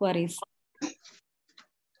queries.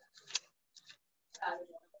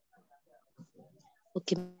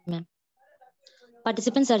 Okay, ma'am.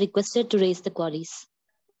 Participants are requested to raise the queries.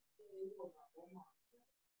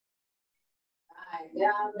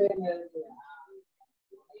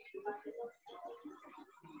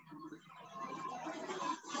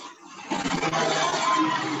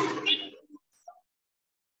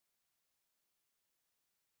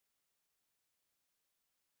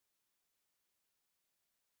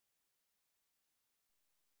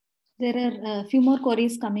 There are a few more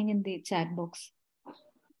queries coming in the chat box.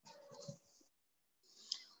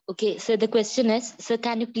 Okay, so the question is, sir,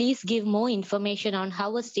 can you please give more information on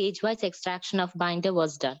how a stage-wise extraction of binder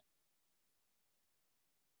was done?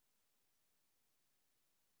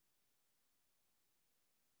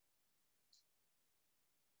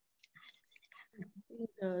 I think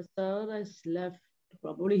sir has left.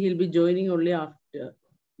 Probably he'll be joining only after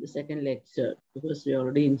the second lecture because we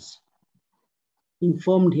already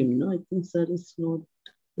informed him. No, I think sir is not.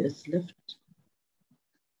 He has left.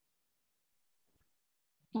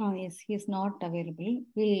 Oh yes, he is not available.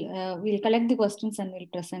 We'll collect the questions and we'll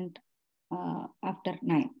present after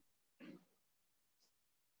 9.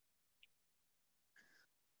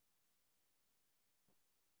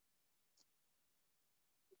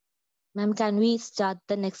 Ma'am, can we start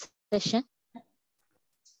the next session?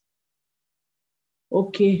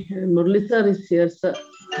 Okay, Murali sir is here, sir.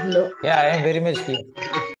 Hello. Yeah, I am very much here.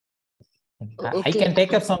 Okay. I can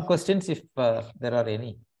take up some questions if there are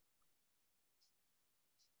any.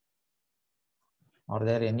 Are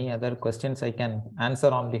there any other questions I can answer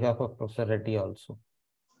on behalf of Professor Reddy also?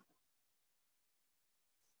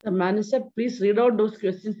 Manager, please read out those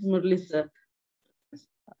questions, Murali sir.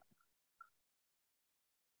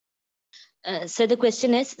 So the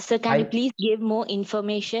question is, sir, can you please give more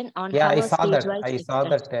information on how I saw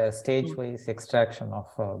that stage-wise extraction of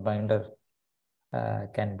binder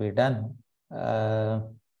can be done.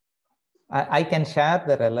 I can share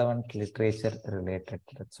the relevant literature related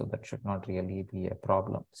to that, so that should not really be a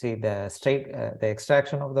problem. See, the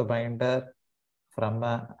extraction of the binder from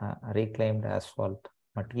a reclaimed asphalt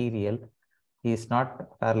material is not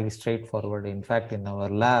fairly straightforward. In fact, in our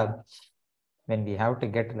lab, when we have to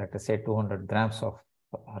get, let us say, 200 grams of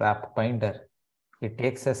RAP binder, it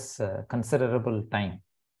takes us considerable time,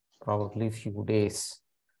 probably a few days.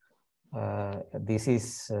 This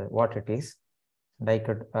is what it is. And I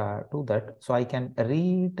could do that. So I can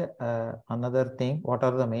read another thing. What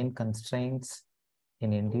are the main constraints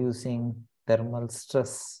in inducing thermal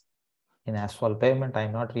stress in asphalt pavement?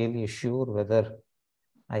 I'm not really sure whether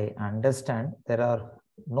I understand. There are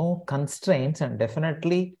no constraints, and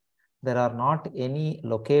definitely there are not any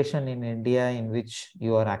location in India in which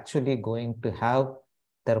you are actually going to have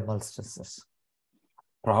thermal stresses.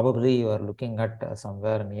 Probably you are looking at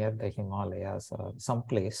somewhere near the Himalayas or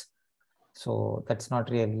someplace. So that's not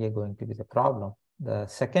really going to be the problem. The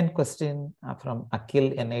second question from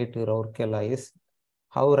Akhil NIT Rourkela is,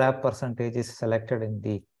 how wrap percentage is selected in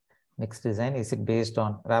the mix design? Is it based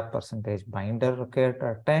on wrap percentage binder required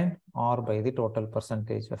at time or by the total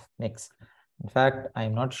percentage of mix? In fact,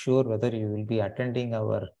 I'm not sure whether you will be attending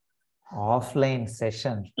our offline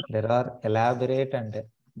session. There are elaborate and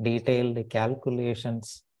detailed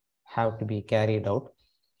calculations have to be carried out.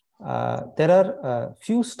 There are a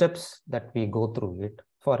few steps that we go through it.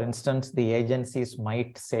 For instance, the agencies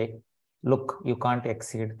might say, look, you can't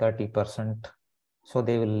exceed 30%. So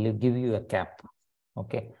they will give you a cap.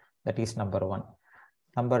 Okay, that is number one.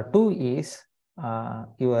 Number two is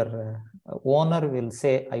your owner will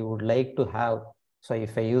say, I would like to have, so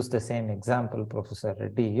if I use the same example Professor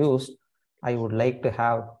Reddy used, I would like to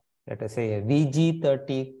have, let us say, a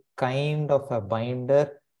VG30 kind of a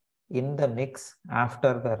binder in the mix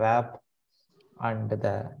after the wrap and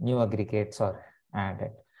the new aggregates are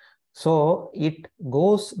added. So it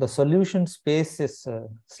goes, the solution space is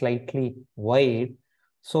slightly wide.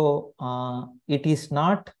 So it is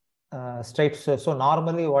not straight. So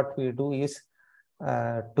normally what we do is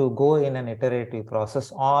to go in an iterative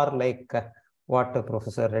process, or like what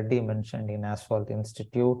Professor Reddy mentioned in Asphalt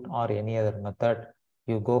Institute or any other method,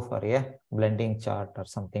 you go for a blending chart or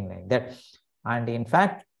something like that. And in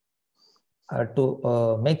fact,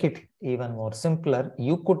 to make it even more simpler,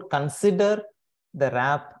 you could consider the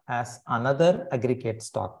wrap as another aggregate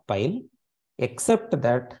stockpile, except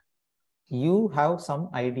that you have some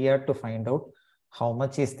idea to find out how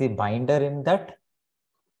much is the binder in that.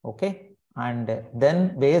 Okay. And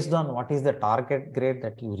then based on what is the target grade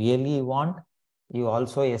that you really want, you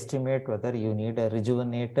also estimate whether you need a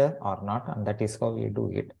rejuvenator or not. And that is how we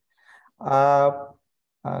do it. Kavita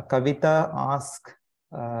asked,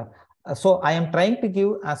 so I am trying to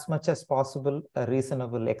give as much as possible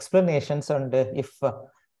reasonable explanations, and if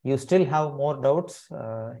you still have more doubts,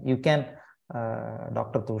 you can,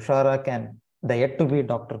 Dr. Tushara can, the yet to be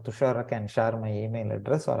Dr. Tushara can share my email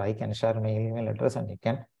address, or I can share my email address, and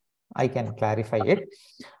I can clarify it.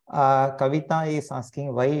 Kavita is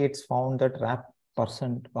asking why it's found that wrap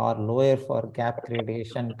percent are lower for gap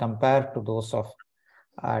gradation compared to those of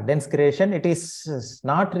dense gradation. It is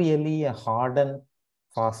not really a hard and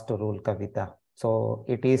fast rule, Kavita. So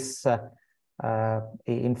it is,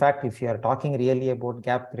 in fact, if you are talking really about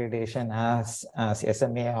gap gradation as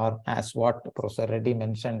SMA, or as what Professor Reddy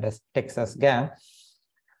mentioned as Texas gap,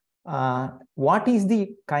 what is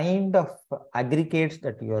the kind of aggregates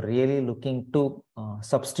that you are really looking to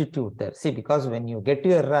substitute there? See, because when you get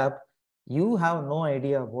your wrap, you have no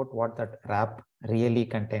idea about what that wrap really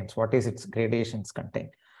contains, what is its gradations contain.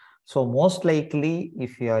 So most likely,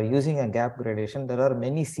 if you are using a gap gradation, there are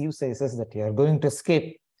many sieve sizes that you are going to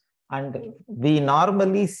skip. And we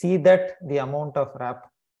normally see that the amount of wrap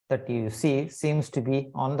that you see seems to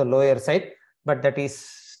be on the lower side, but that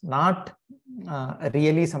is not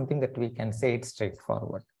really something that we can say it's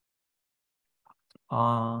straightforward.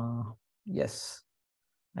 Yes,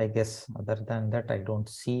 I guess other than that, I don't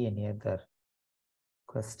see any other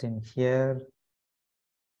question here.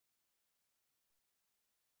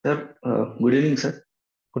 Sir, good evening, sir.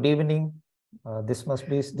 Good evening. This is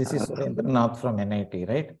Surendranath from NIT,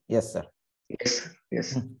 right? Yes, sir. Yes,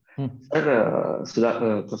 yes.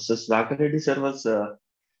 Sir, Professor Sudhakar Reddy sir was,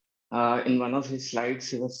 in one of his slides,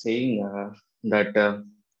 he was saying that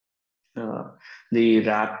the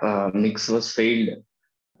wrap mix was failed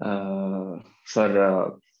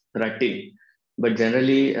for rutting. But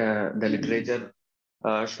generally, the literature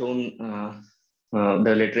shown,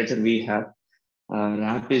 the literature we have,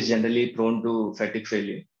 wrap is generally prone to fatigue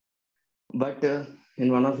failure. But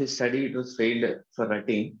in one of his study, it was failed for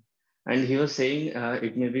rutting, and he was saying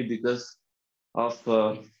it may be because of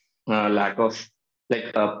lack of,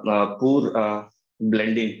 like, poor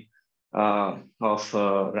blending of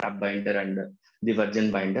wrap binder and the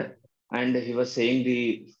virgin binder. And he was saying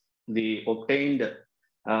the obtained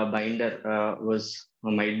binder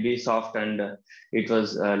might be soft, and it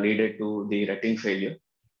was leaded to the rutting failure.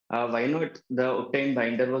 Why not the obtained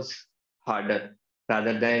binder was harder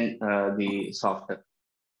rather than the softer?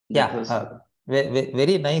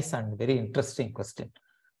 Very nice and very interesting question.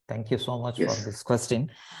 Thank you so much for this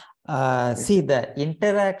question. See, the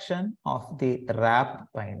interaction of the wrap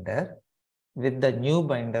binder with the new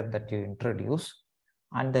binder that you introduce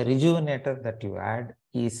and the rejuvenator that you add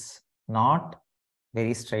is not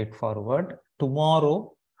very straightforward.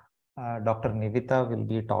 Tomorrow, Dr. Nivita will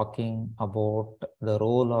be talking about the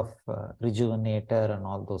role of rejuvenator and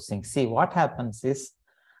all those things. See, what happens is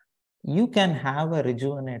you can have a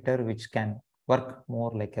rejuvenator which can work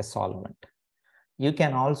more like a solvent. You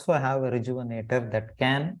can also have a rejuvenator that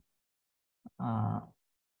can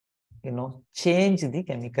change the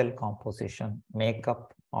chemical composition,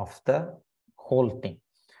 makeup of the whole thing.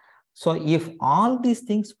 So if all these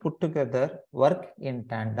things put together work in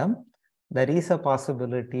tandem, there is a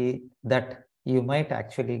possibility that you might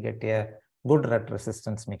actually get a good rut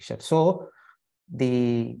resistance mixture. So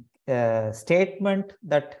the statement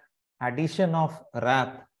that addition of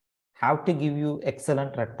RAP have to give you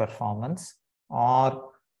excellent rut performance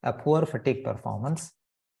or a poor fatigue performance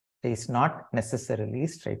is not necessarily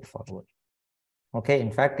straightforward. Okay,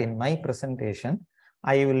 in fact, in my presentation,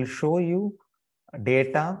 I will show you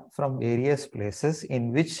data from various places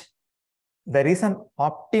in which there is an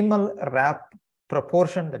optimal RAP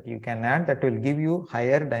proportion that you can add that will give you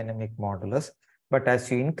higher dynamic modulus. But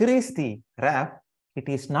as you increase the RAP, it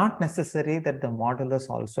is not necessary that the modulus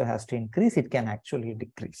also has to increase. It can actually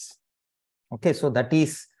decrease. Okay, so that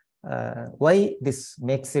is why this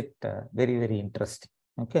makes it very, very interesting.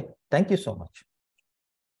 Okay, thank you so much.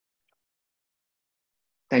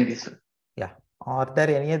 Thank you, sir. Yeah, are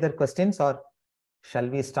there any other questions or shall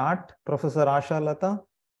we start, Professor Asha Lata?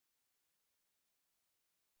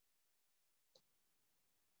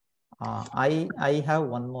 I have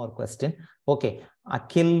one more question. Okay,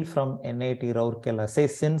 Akhil from NIT Rourkela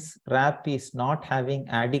says, since RAP is not having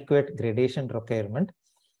adequate gradation requirement,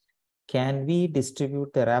 can we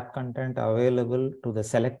distribute the RAP content available to the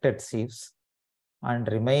selected sieves and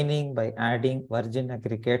remaining by adding virgin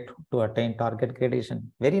aggregate to attain target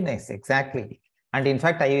gradation? Very nice, exactly. And in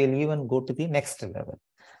fact, I will even go to the next level.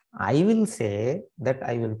 I will say that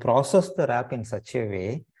I will process the RAP in such a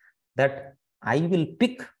way that I will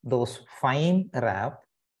pick those fine RAP.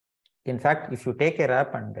 In fact, if you take a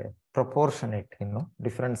RAP and proportion it,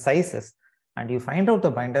 different sizes, and you find out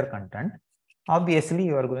the binder content, obviously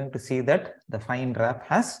you are going to see that the fine RAP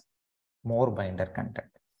has more binder content.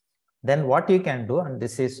 Then what you can do, and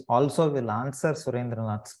this is also will answer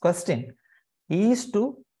Surendranath's question, is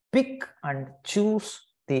to pick and choose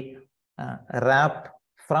the RAP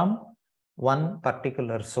from one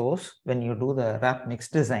particular source when you do the RAP mix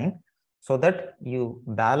design, so that you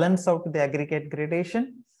balance out the aggregate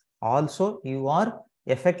gradation. Also, you are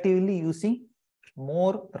effectively using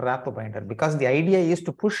more RAP binder, because the idea is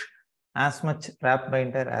to push as much RAP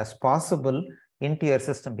binder as possible into your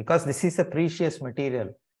system, because this is a precious material.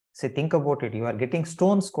 So think about it, you are getting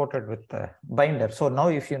stones coated with the binder. So now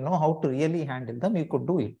if you know how to really handle them, you could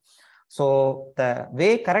do it. So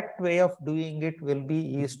the correct way of doing it will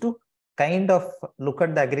be is to kind of look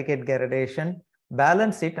at the aggregate gradation,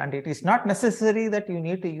 balance it, and it is not necessary that you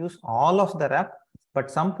need to use all of the RAP,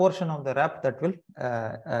 but some portion of the RAP that will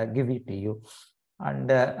give it to you.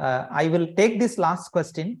 And I will take this last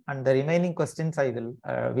question, and the remaining questions we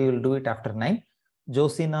will do it after 9.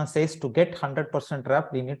 Josina says, to get 100%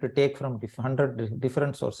 RAP, we need to take from 100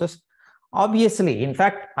 different sources. Obviously, in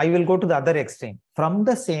fact, I will go to the other extreme. From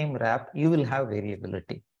the same RAP, you will have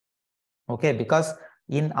variability. Okay, because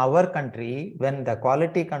in our country, when the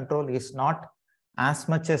quality control is not as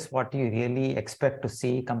much as what you really expect to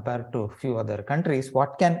see compared to a few other countries,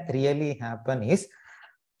 what can really happen is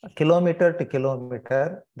kilometer to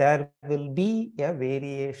kilometer, there will be a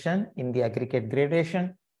variation in the aggregate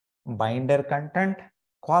gradation, binder content,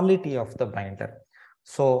 quality of the binder.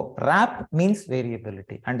 So RAP means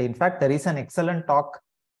variability. And in fact, there is an excellent talk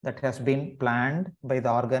that has been planned by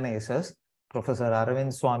the organizers, Professor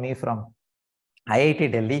Arvind Swami from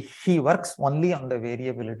IIT Delhi. He works only on the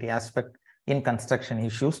variability aspect in construction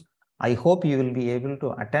issues. I hope you will be able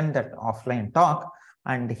to attend that offline talk,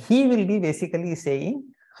 and he will be basically saying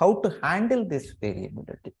how to handle this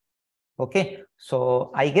variability. Okay,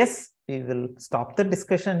 so I guess we will stop the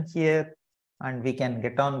discussion here and we can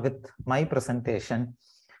get on with my presentation.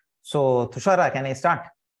 So Tushara, can I start?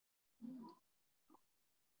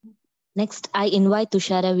 Next, I invite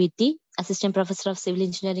Tushara Vitti, Assistant Professor of Civil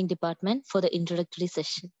Engineering Department, for the introductory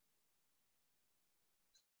session.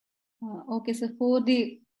 Okay, so for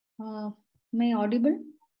the, may I audible?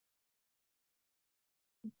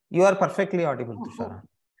 You are perfectly audible, Tushara.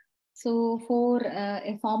 So for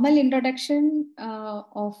a formal introduction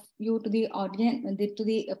of you to the audience, to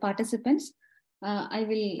the participants, I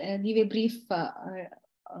will give a brief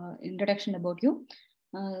introduction about you.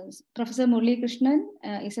 Professor Murali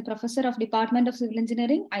Krishnan is a professor of Department of Civil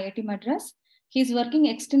Engineering, IIT Madras. He is working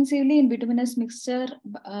extensively in bituminous mixture,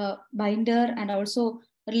 binder, and also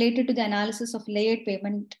related to the analysis of layered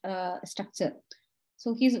pavement structure.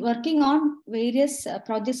 So he's working on various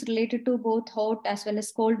projects related to both hot as well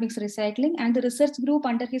as cold mix recycling, and the research group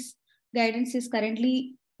under his guidance is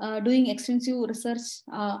currently doing extensive research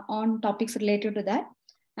on topics related to that.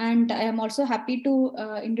 And I am also happy to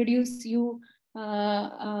introduce you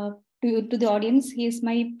to the audience. He is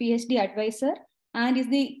my PhD advisor and is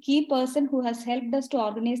the key person who has helped us to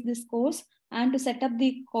organize this course and to set up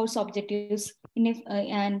the course objectives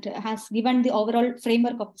and has given the overall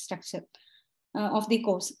framework of the structure of the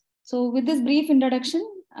course. So with this brief introduction,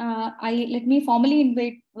 let me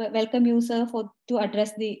formally welcome you, sir, to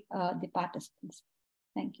address the participants.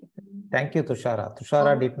 Thank you. Thank you, Tushara.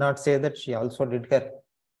 Tushara did not say that she also did her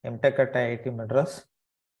MTech at IIT Madras.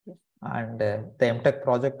 Yes. And the MTech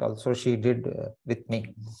project also she did with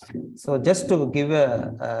me. So just to give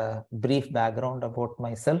a brief background about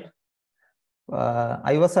myself,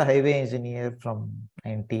 I was a highway engineer from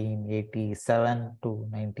 1987 to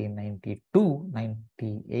 1992,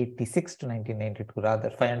 1986 to 1992, rather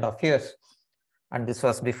 5.5 years. And this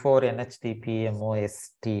was before NHDP,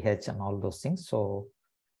 MOSTH and all those things. So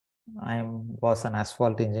I was an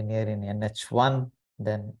asphalt engineer in NH1,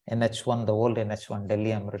 then NH1, the old NH1,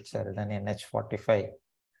 Delhi Amritsar, then NH45,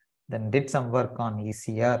 then did some work on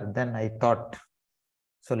ECR. Then I thought,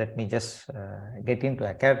 so let me just get into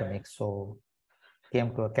academics. So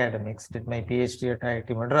came to academics, did my PhD at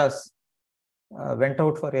IIT Madras, went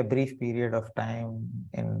out for a brief period of time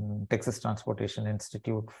in Texas Transportation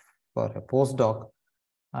Institute for a postdoc.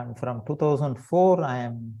 And from 2004, I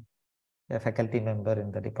am a faculty member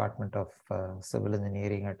in the Department of Civil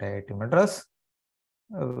Engineering at IIT Madras.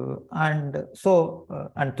 And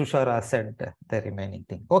Tushara said the remaining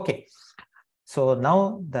thing. Okay. So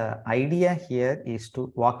now the idea here is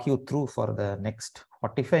to walk you through for the next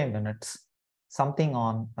 45 minutes something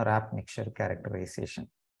on wrap mixture characterization.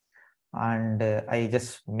 And I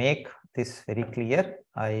just make this very clear.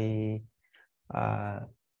 I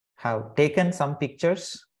have taken some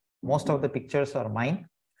pictures. Most of the pictures are mine.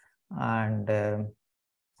 And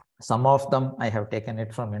some of them I have taken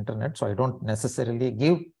it from internet. So I don't necessarily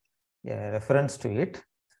give a reference to it.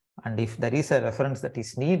 And if there is a reference that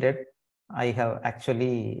is needed, I have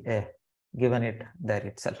actually given it there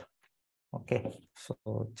itself. Okay,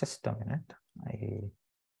 so just a minute. I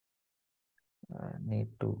need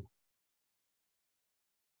to.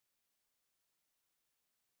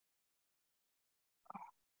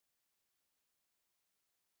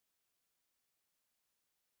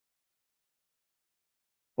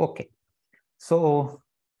 Okay, so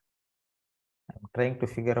I'm trying to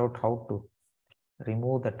figure out how to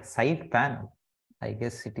remove that side panel. I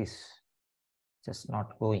guess it is just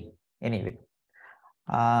not going. Anyway,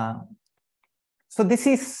 so this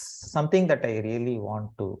is something that I really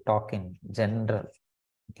want to talk in general,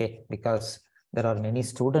 okay, because there are many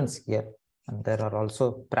students here and there are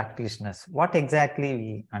also practitioners. What exactly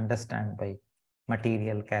we understand by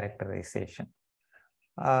material characterization?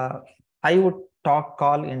 I would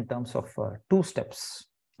call in terms of 2 steps,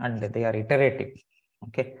 and they are iterative,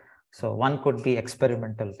 okay. So one could be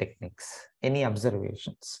experimental techniques, any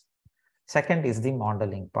observations. Second is the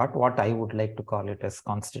modeling part, what I would like to call it as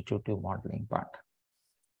constitutive modeling part.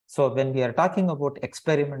 So when we are talking about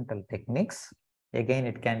experimental techniques, again,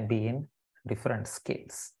 it can be in different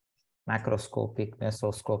scales, macroscopic,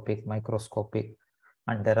 mesoscopic, microscopic,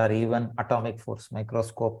 and there are even atomic force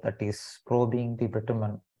microscope that is probing the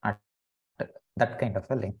bitumen at that kind of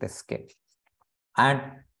a length scale. And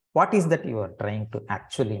what is that you are trying to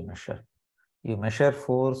actually measure? You measure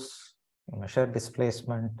force, you measure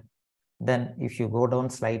displacement. Then if you go down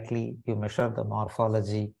slightly, you measure the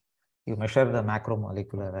morphology, you measure the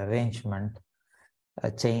macromolecular arrangement,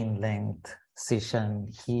 chain length,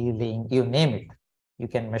 scission, healing, you name it. You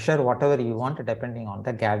can measure whatever you want depending on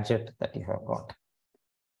the gadget that you have got.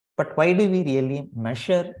 But why do we really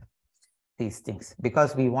measure these things?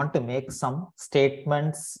 Because we want to make some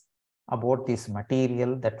statements about this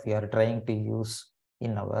material that we are trying to use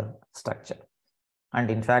in our structure. And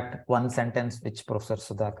in fact, one sentence which Professor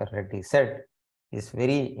Sudhakar Reddy said is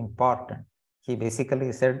very important. He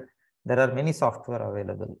basically said, there are many software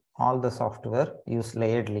available. All the software use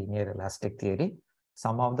layered linear elastic theory.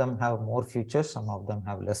 Some of them have more features, some of them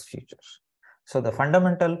have less features. So the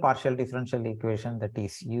fundamental partial differential equation that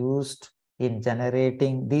is used in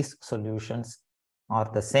generating these solutions are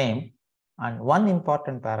the same. And one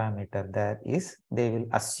important parameter there is they will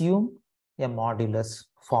assume a modulus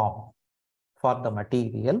form for the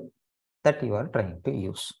material that you are trying to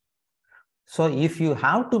use. So if you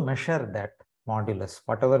have to measure that modulus,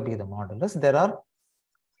 whatever be the modulus, there are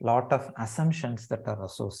a lot of assumptions that are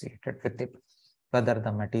associated with it, whether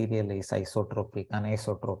the material is isotropic,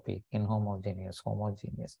 anisotropic, inhomogeneous,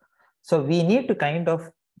 homogeneous. So we need to kind of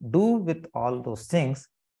do with all those things,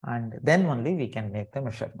 and then only we can make the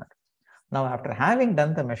measurement. Now, after having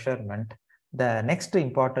done the measurement, the next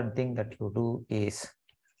important thing that you do is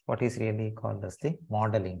what is really called as the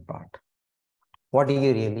modeling part. What do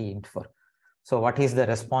you really infer? So what is the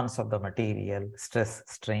response of the material, stress,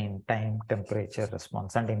 strain, time, temperature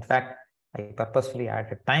response? And in fact, I purposefully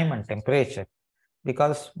added time and temperature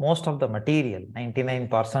because most of the material,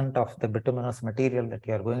 99% of the bituminous material that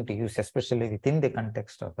you are going to use, especially within the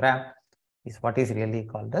context of RAP, is what is really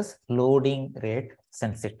called as loading rate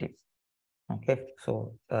sensitive. Okay,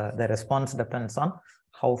 so the response depends on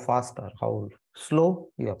how fast or how slow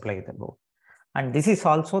you apply the load. And this is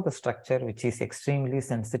also the structure which is extremely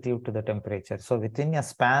sensitive to the temperature. So within a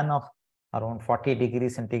span of around 40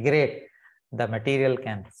 degrees centigrade, the material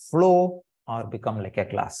can flow or become like a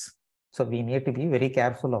glass. So we need to be very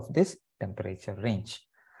careful of this temperature range.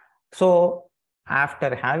 So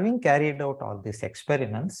after having carried out all these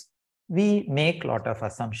experiments, we make a lot of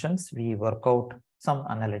assumptions. We work out some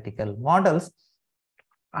analytical models.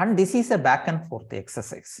 And this is a back and forth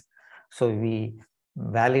exercise. So we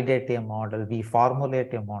validate a model, we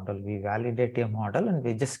formulate a model, we validate a model, and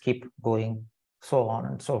we just keep going so on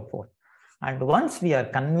and so forth. And once we are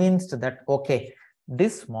convinced that, okay,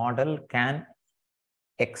 this model can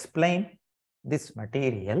explain this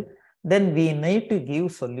material, then we need to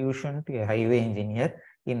give solution to a highway engineer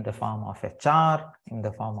in the form of a chart, in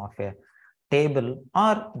the form of a table,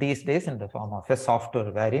 or these days in the form of a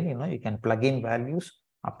software wherein you can plug in values,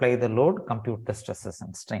 apply the load, compute the stresses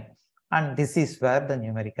and strain. And this is where the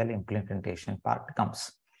numerical implementation part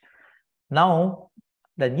comes. Now,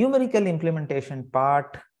 the numerical implementation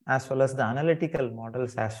part as well as the analytical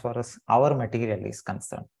models as far as our material is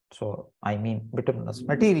concerned. So I mean bituminous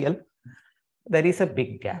material, there is a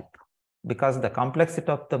big gap because the complexity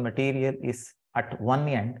of the material is at one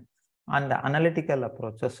end and the analytical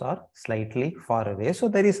approaches are slightly far away. So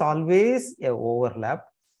there is always an overlap.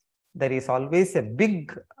 There is always a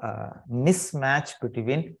big mismatch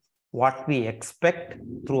between what we expect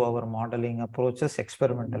through our modeling approaches,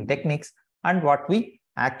 experimental techniques, and what we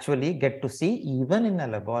actually get to see even in a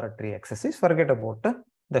laboratory exercise. Forget about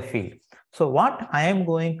the field. So what I am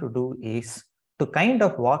going to do is to kind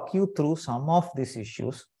of walk you through some of these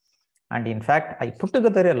issues. And in fact, I put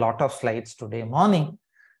together a lot of slides today morning.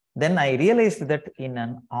 Then I realized that in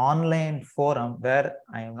an online forum where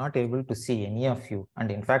I am not able to see any of you,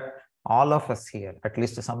 and in fact, all of us here, at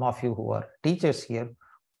least some of you who are teachers here,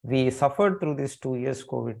 we suffered through this 2 years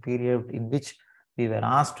COVID period in which we were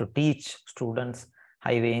asked to teach students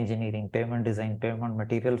highway engineering, pavement design, pavement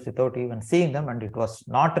materials without even seeing them. And it was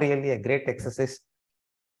not really a great exercise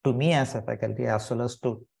to me as a faculty as well as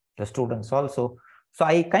to the students also. So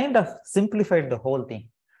I kind of simplified the whole thing.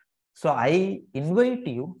 So I invite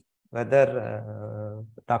you, whether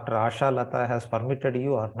Dr. Asha Lata has permitted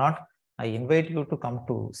you or not, I invite you to come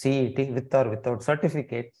to CET with or without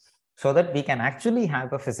certificate so that we can actually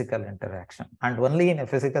have a physical interaction. And only in a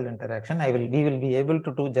physical interaction, we will be able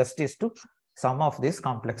to do justice to some of these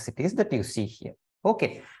complexities that you see here.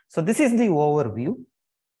 Okay, so this is the overview.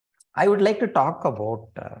 I would like to talk about,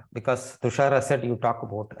 because Tushara said you talk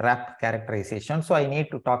about RAP characterization. So I need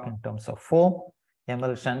to talk in terms of foam,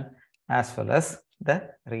 emulsion, as well as the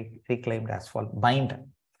reclaimed asphalt binder.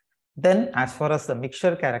 Then as far as the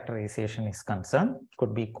mixture characterization is concerned,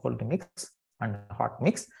 could be cold mix and hot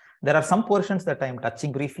mix. There are some portions that I am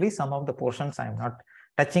touching briefly. Some of the portions I am not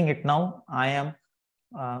touching it now. I am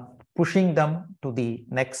pushing them to the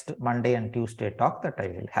next Monday and Tuesday talk that I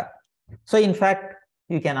will have. So in fact,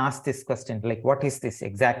 you can ask this question, like what is this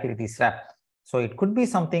exactly, this RAP? So it could be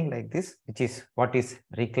something like this, which is what is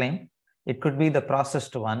reclaimed. It could be the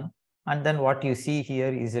processed one. And then what you see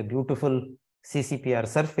here is a beautiful CCPR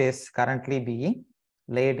surface currently being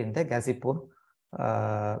laid in the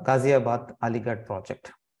Ghaziabad Aligarh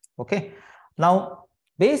project. Okay. Now,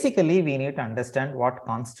 basically, we need to understand what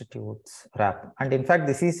constitutes RAP. And in fact,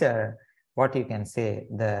 this is what you can say,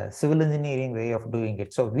 the civil engineering way of doing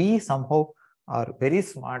it. So we somehow are very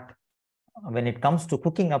smart when it comes to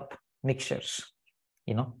cooking up mixtures.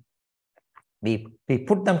 We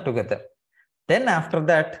put them together. Then after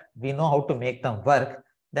that, we know how to make them work.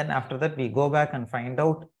 Then after that, we go back and find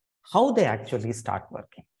out how they actually start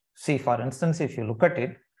working. See, for instance, if you look at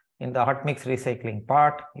it, in the hot mix recycling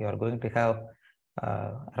part, you are going to have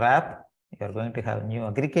RAP, you are going to have new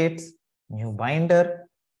aggregates, new binder,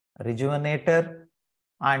 rejuvenator,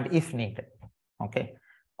 and if needed. Okay.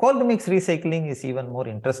 Cold mix recycling is even more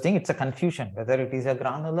interesting. It's a confusion whether it is a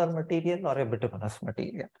granular material or a bituminous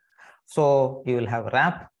material. So you will have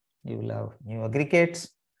RAP, you will have new aggregates,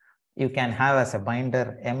 you can have as a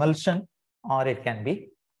binder emulsion, or it can be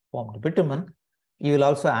formed bitumen. You will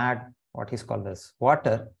also add what is called as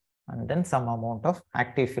water, and then some amount of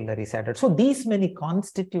active filler is added. So these many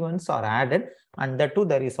constituents are added, and that too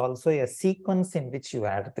there is also a sequence in which you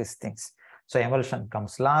add these things. So emulsion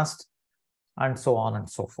comes last, and so on and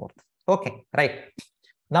so forth. Okay, right.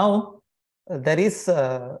 Now, there is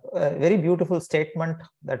a very beautiful statement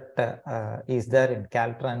that is there in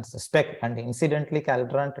Caltrans spec, and incidentally,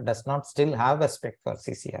 Caltrans does not still have a spec for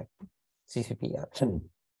CCPR.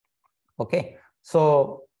 Okay,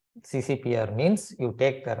 so CCPR means you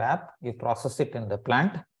take the wrap, you process it in the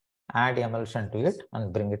plant, add emulsion to it,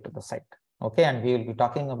 and bring it to the site. Okay, and we will be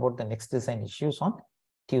talking about the next design issues on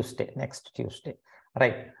next Tuesday.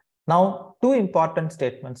 Right. Now, two important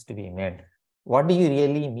statements to be made. What do you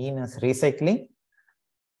really mean as recycling?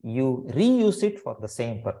 You reuse it for the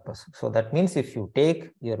same purpose. So that means if you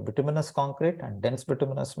take your bituminous concrete and dense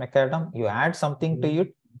bituminous macadam, you add something to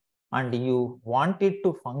it, and you want it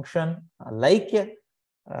to function like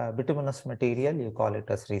a bituminous material, you call it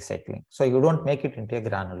as recycling. So you don't make it into a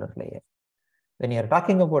granular layer. When you're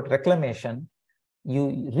talking about reclamation,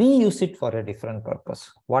 you reuse it for a different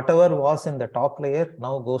purpose. Whatever was in the top layer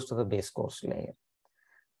now goes to the base course layer.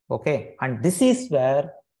 Okay, and this is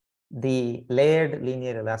where the layered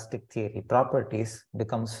linear elastic theory properties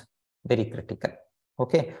becomes very critical.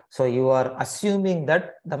 Okay, so you are assuming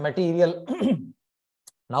that the material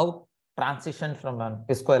now transition from an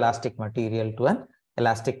viscoelastic material to an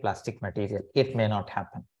elastic plastic material. It may not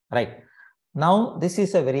happen, right? Now, this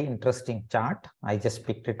is a very interesting chart. I just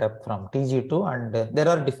picked it up from TG2, and there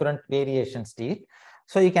are different variations to it.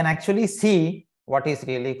 So you can actually see what is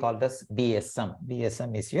really called as BSM.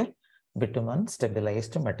 BSM is your bitumen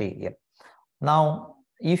stabilized material. Now,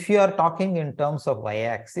 if you are talking in terms of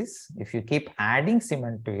y-axis, if you keep adding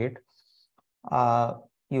cement to it,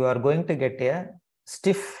 you are going to get a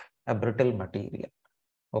stiff, a brittle material.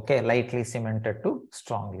 Okay, lightly cemented to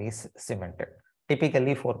strongly cemented.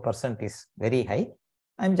 Typically 4% is very high.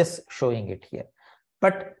 I'm just showing it here.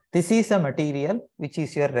 But this is a material which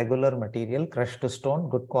is your regular material, crushed stone,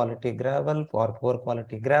 good quality gravel or poor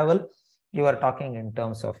quality gravel. You are talking in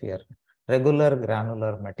terms of your regular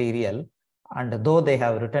granular material. And though they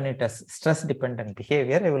have written it as stress dependent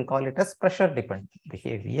behavior, I will call it as pressure dependent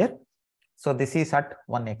behavior. So this is at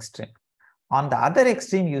one extreme. On the other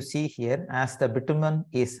extreme, you see here, as the bitumen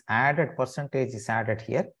is added, percentage is added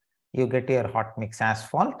here, you get your hot mix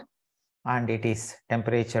asphalt, and it is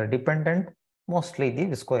temperature dependent, mostly the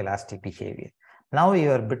viscoelastic behavior. Now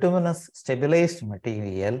your bituminous stabilized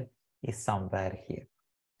material is somewhere here.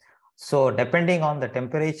 So depending on the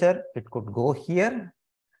temperature, it could go here.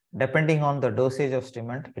 Depending on the dosage of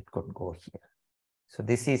cement, it could go here. So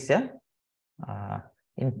this is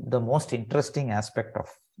the most interesting aspect of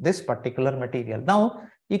this particular material. Now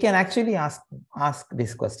you can actually ask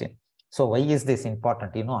this question. So why is this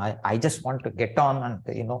important? You know, I just want to get on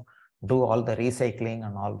and, you know, do all the recycling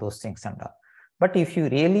and all those things and all. But if you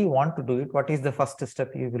really want to do it, what is the first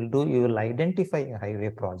step you will do? You will identify a highway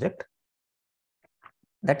project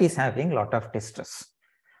that is having a lot of distress.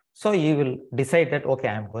 So you will decide that, okay,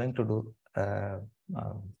 I'm going to do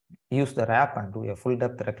use the wrap and do a full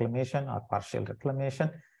depth reclamation or partial reclamation.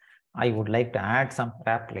 I would like to add some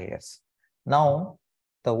wrap layers. Now,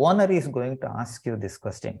 the owner is going to ask you this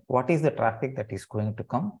question. What is the traffic that is going to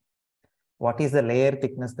come? What is the layer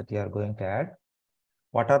thickness that you are going to add?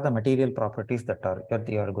 What are the material properties that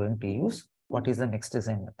you are going to use? What is the next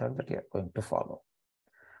design method that you are going to follow?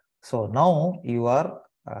 So now you are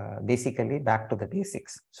basically back to the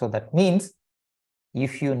basics. So that means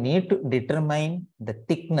if you need to determine the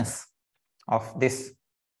thickness of this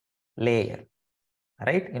layer,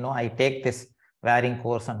 right? You know, I take this wearing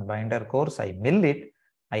course and binder course, I mill it,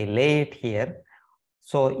 I lay it here.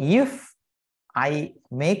 So if I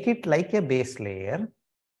make it like a base layer,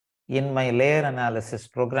 in my layer analysis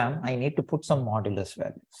program, I need to put some modulus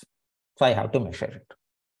values. So I have to measure it,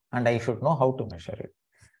 and I should know how to measure it.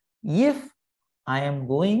 If I am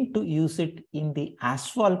going to use it in the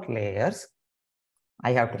asphalt layers,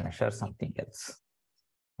 I have to measure something else.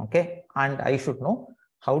 Okay, and I should know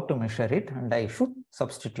how to measure it, and I should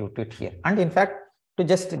substitute it here. And in fact, to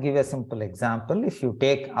just give a simple example, if you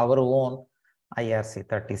take our own IRC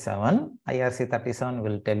 37, IRC 37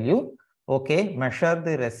 will tell you, okay, measure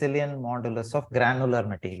the resilient modulus of granular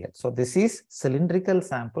material. So this is cylindrical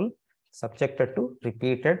sample subjected to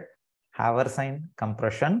repeated Haversine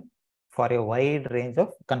compression for a wide range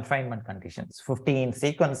of confinement conditions. 15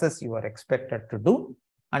 sequences you are expected to do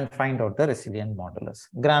and find out the resilient modulus,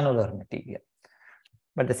 granular material.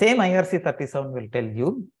 But the same IRC 37 will tell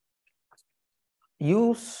you,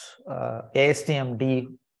 use ASTM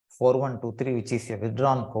D4123, which is a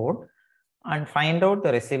withdrawn code, and find out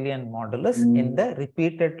the resilient modulus in the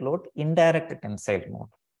repeated load indirect tensile mode.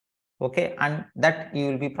 Okay, and that you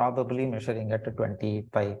will be probably measuring at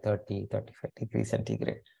 25, 30, 35 degrees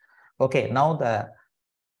centigrade. Okay, now the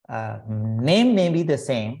name may be the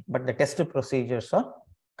same, but the test procedures are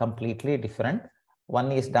completely different.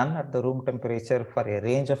 One is done at the room temperature for a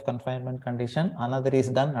range of confinement condition. Another is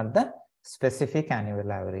done at the specific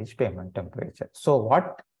annual average pavement temperature. So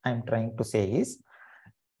what I'm trying to say is,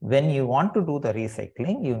 when you want to do the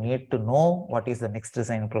recycling, you need to know what is the next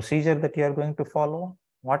design procedure that you are going to follow,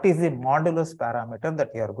 what is the modulus parameter that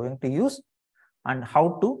you are going to use, and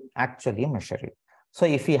how to actually measure it. So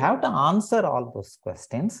if we have to answer all those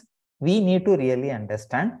questions, we need to really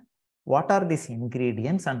understand what are these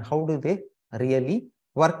ingredients and how do they really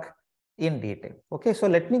work in detail. Okay, so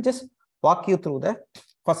let me just walk you through the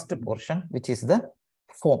first portion, which is the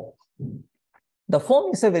foam. The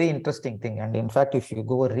foam is a very interesting thing. And in fact, if you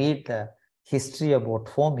go read the history about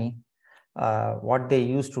foaming, what they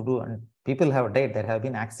used to do, and people have died, there have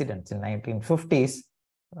been accidents in 1950s.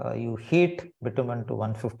 You heat bitumen to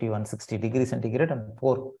 150, 160 degrees centigrade and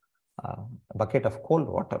pour a bucket of cold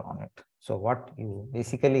water on it. So what you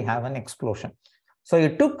basically have an explosion. So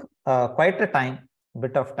it took quite a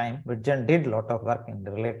bit of time. Vidjan did a lot of work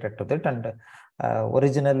related to that. And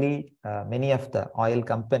originally, many of the oil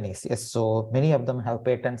companies, yes, so many of them have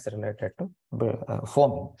patents related to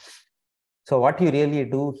foaming. So what you really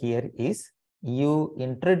do here is you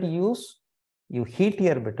heat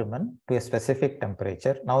your bitumen to a specific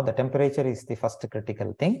temperature. Now the temperature is the first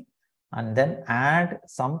critical thing, and then add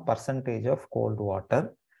some percentage of cold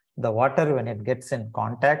water. The water, when it gets in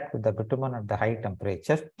contact with the bitumen at the high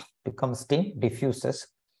temperature, becomes steam, diffuses,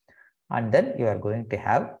 and then you are going to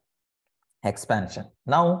have expansion.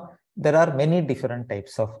 Now, there are many different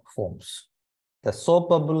types of foams. The soap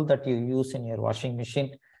bubble that you use in your washing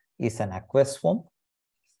machine is an aqueous foam.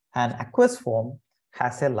 An aqueous foam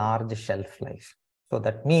has a large shelf life. So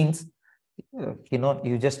that means,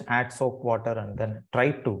 you just add soap water and then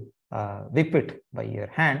try to whip it by your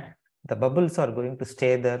hand. The bubbles are going to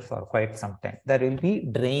stay there for quite some time. There will be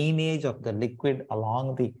drainage of the liquid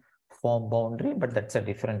along the foam boundary, but that's a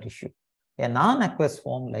different issue. A non-aqueous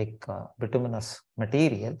foam like bituminous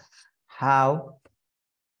material have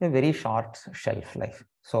a very short shelf life.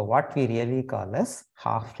 So what we really call as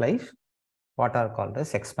half-life, what are called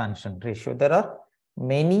as expansion ratio. There are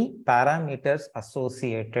many parameters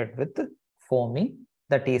associated with foaming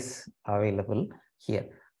that is available here.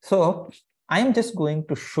 So I am just going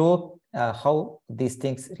to show how these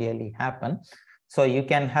things really happen. So you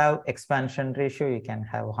can have expansion ratio, you can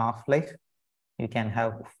have half-life, you can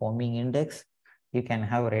have foaming index, you can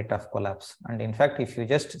have rate of collapse. And in fact, if you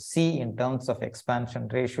just see in terms of expansion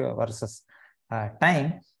ratio versus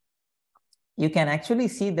time, you can actually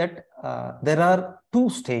see that there are two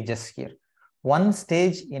stages here. One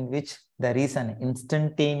stage in which there is an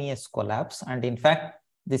instantaneous collapse. And in fact,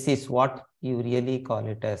 this is what you really call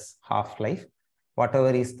it as half-life,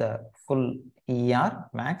 whatever is the full ER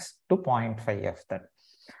max to 0.5 of that.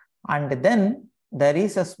 And then there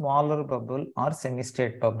is a smaller bubble or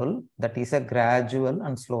semi-state bubble that is a gradual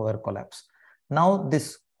and slower collapse. Now,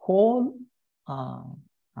 this whole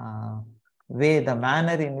way, the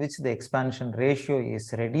manner in which the expansion ratio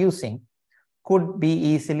is reducing could be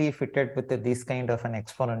easily fitted with this kind of an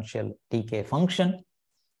exponential decay function.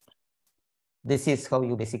 This is how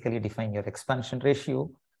you basically define your expansion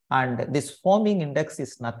ratio. And this foaming index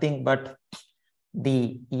is nothing but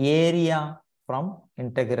the area from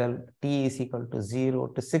integral t is equal to 0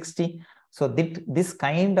 to 60. So this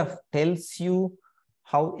kind of tells you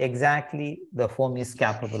how exactly the foam is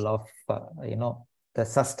capable of, the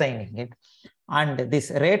sustaining it. And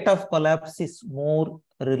this rate of collapse is more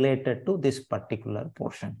related to this particular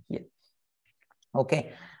portion here.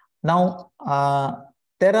 Okay. Now,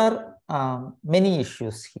 there are many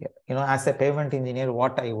issues here. As a pavement engineer,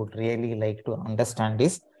 what I would really like to understand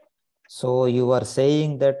is, so you are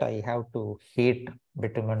saying that I have to heat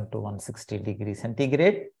bitumen to 160 degrees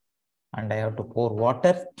centigrade and I have to pour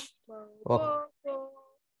water. Okay.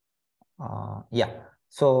 Yeah.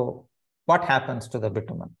 So what happens to the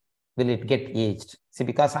bitumen? Will it get aged? See,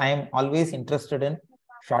 because I am always interested in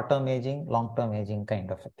short-term aging, long-term aging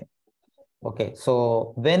kind of a thing. Okay.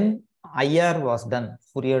 So when IR was done,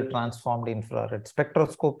 Fourier transformed infrared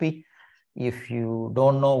spectroscopy, if you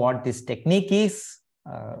don't know what this technique is,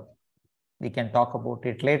 we can talk about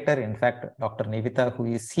it later. In fact, Dr. Nivita, who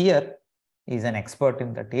is here, is an expert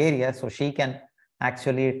in that area. So she can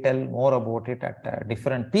actually tell more about it at a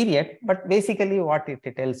different period. But basically what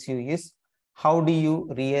it tells you is, how do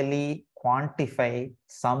you really quantify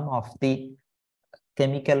some of the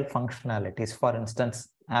chemical functionalities, for instance,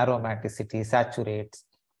 aromaticity, saturates,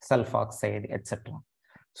 sulfoxide, etc.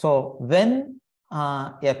 So when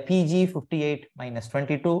a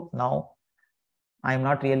Pg58-22, now I'm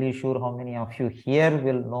not really sure how many of you here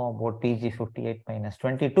will know about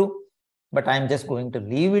Pg58-22, but I'm just going to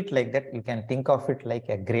leave it like that. You can think of it like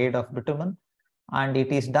a grade of bitumen, and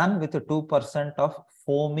it is done with 2% of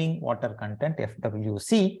foaming water content,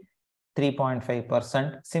 FWC,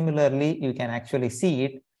 3.5%. Similarly, you can actually see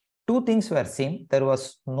it. Two things were seen. There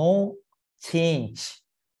was no change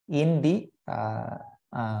in the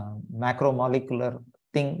macromolecular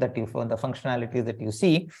thing that you found, the functionalities that you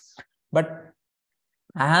see, but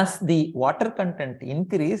as the water content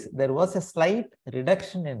increased, there was a slight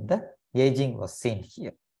reduction in the aging was seen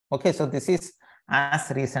here. Okay, so this is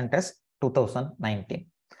as recent as 2019.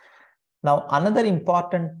 Now, another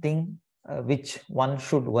important thing which one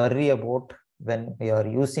should worry about when we are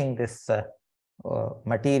using this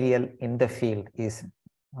material in the field is,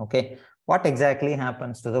 okay, what exactly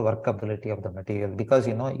happens to the workability of the material? Because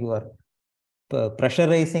you know, you are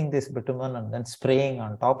pressurizing this bitumen and then spraying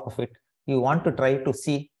on top of it. You want to try to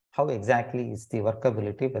see how exactly is the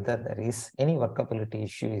workability, whether there is any workability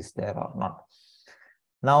issue is there or not.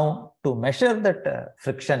 Now, to measure that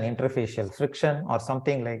friction, interfacial friction or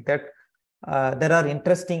something like that, there are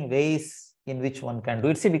interesting ways in which one can do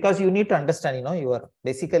it. See, because you need to understand, you know, you are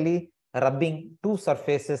basically rubbing two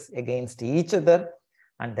surfaces against each other,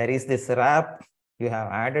 and there is this wrap, you have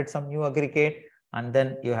added some new aggregate, and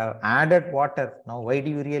then you have added water. Now, why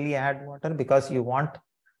do you really add water? Because you want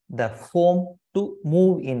the foam to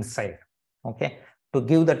move inside, okay, to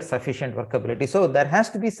give that sufficient workability. So there has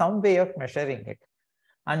to be some way of measuring it.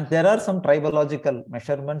 And there are some tribological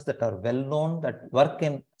measurements that are well known that work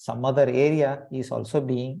in some other area is also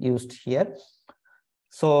being used here.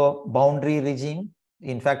 So boundary regime,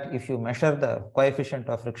 in fact, if you measure the coefficient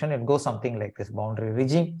of friction, it goes something like this: boundary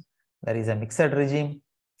regime, there is a mixed regime,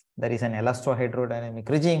 there is an elastohydrodynamic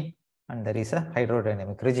regime, and there is a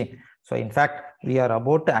hydrodynamic regime. So in fact, we are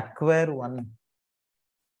about to acquire one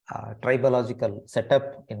tribological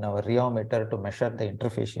setup in our rheometer to measure the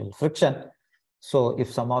interfacial friction. So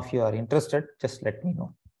if some of you are interested, just let me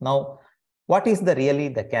know. Now, what is really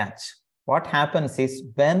the catch? What happens is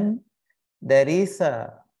when there is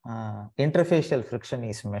a interfacial friction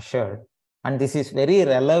is measured, and this is very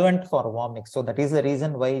relevant for warming. So that is the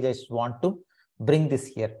reason why I just want to bring this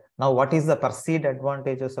here. Now, what is the perceived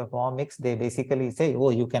advantages of warm mix? They basically say, oh,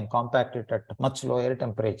 you can compact it at much lower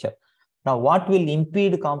temperature. Now, what will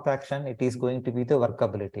impede compaction? It is going to be the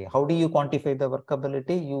workability. How do you quantify the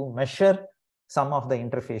workability? You measure some of the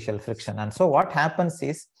interfacial friction. And so what happens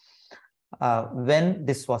is, when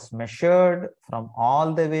this was measured from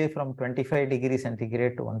all the way from 25 degrees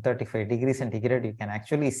centigrade to 135 degrees centigrade, you can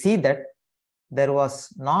actually see that there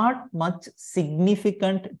was not much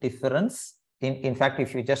significant difference. In fact,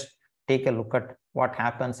 if you just take a look at what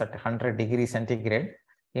happens at 100 degrees centigrade,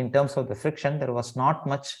 in terms of the friction, there was not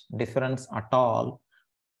much difference at all,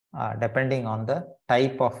 depending on the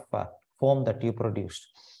type of foam that you produced.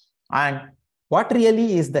 And what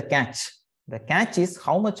really is the catch? The catch is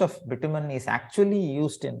how much of bitumen is actually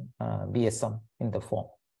used in BSM in the foam.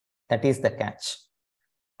 That is the catch.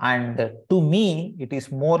 And to me, it is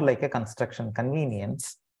more like a construction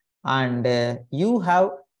convenience. And you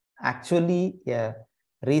have actually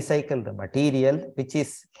recycled material which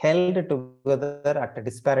is held together at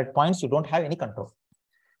disparate points. You don't have any control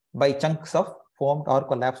by chunks of formed or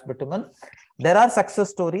collapsed bitumen. There are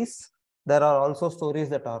success stories. There are also stories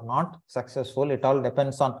that are not successful. It all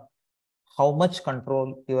depends on how much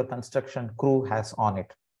control your construction crew has on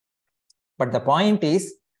it. But the point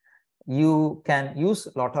is, you can use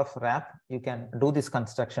a lot of wrap. You can do this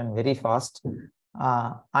construction very fast.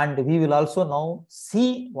 And we will also now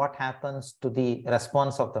see what happens to the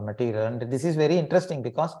response of the material. And this is very interesting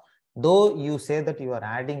because though you say that you are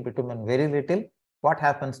adding bitumen very little, what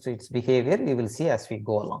happens to its behavior, we will see as we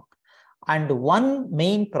go along. And one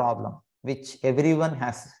main problem which everyone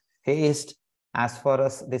has faced as far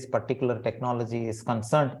as this particular technology is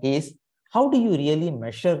concerned is, how do you really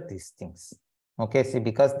measure these things? Okay, see,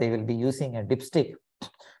 because they will be using a dipstick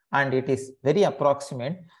and it is very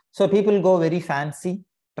approximate. So people go very fancy,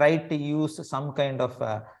 try to use some kind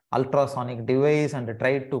of ultrasonic device and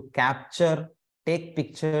try to take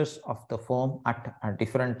pictures of the foam at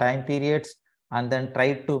different time periods, and then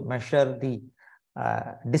try to measure the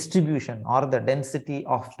distribution or the density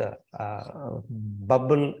of the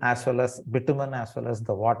bubble as well as bitumen as well as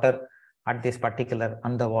the water at this particular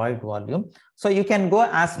undervoid volume. So you can go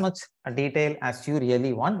as much detail as you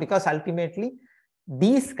really want, because ultimately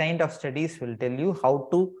these kind of studies will tell you how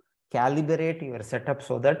to calibrate your setup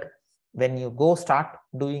so that when you go start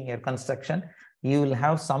doing your construction, you will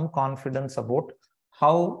have some confidence about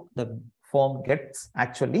how the foam gets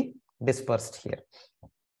actually dispersed here.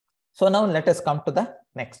 So now let us come to the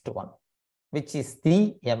next one, which is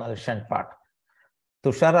the emulsion part.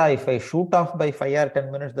 Tushara, if I shoot off by 5 or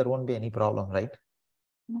 10 minutes, there won't be any problem, right?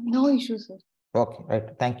 No issue, sir. Okay, right.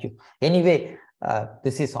 Thank you. Anyway,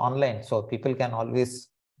 this is online, so people can always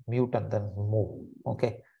mute and then move.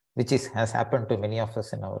 Okay, which has happened to many of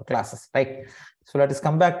us in our classes, right? So let us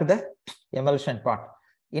come back to the emulsion part.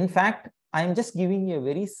 In fact, I am just giving you a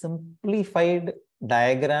very simplified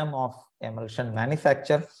diagram of emulsion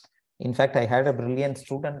manufacture. In fact, I had a brilliant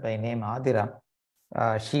student by name Adira.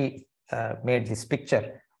 She made this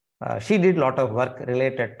picture. She did a lot of work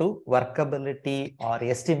related to workability or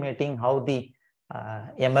estimating how the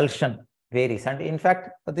emulsion varies. And in fact,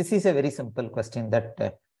 this is a very simple question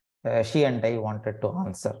that she and I wanted to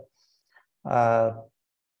answer.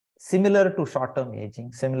 Similar to short-term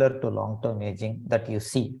aging, similar to long-term aging that you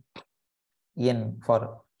see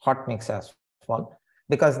for hot mix asphalt,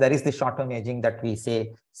 because there is the short-term aging that we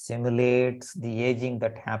say simulates the aging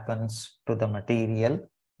that happens to the material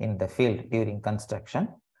in the field during construction.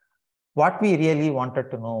 What we really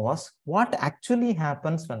wanted to know was what actually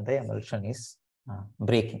happens when the emulsion is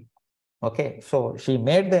breaking. Okay, so she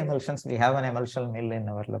made the emulsions. We have an emulsion mill in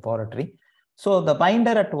our laboratory. So the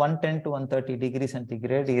binder at 110 to 130 degrees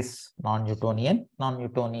centigrade is non-Newtonian.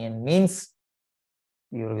 Non-Newtonian means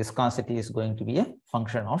your viscosity is going to be a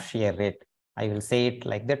function of shear rate. I will say it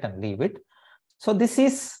like that and leave it. So this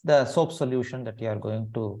is the soap solution that you are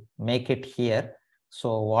going to make it here.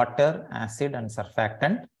 So water, acid and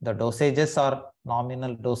surfactant. The dosages are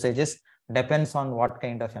nominal dosages, depends on what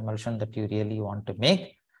kind of emulsion that you really want to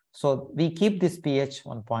make. So we keep this pH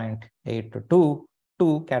 1.8 to 2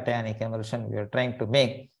 cationic emulsion we are trying to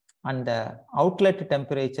make. And the outlet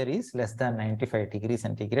temperature is less than 95 degrees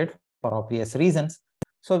centigrade for obvious reasons.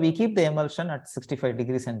 So we keep the emulsion at 65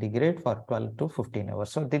 degrees centigrade for 12 to 15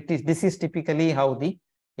 hours. So this is typically how the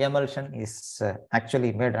emulsion is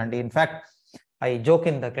actually made. And in fact, I joke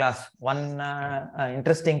in the class, one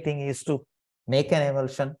interesting thing is to make an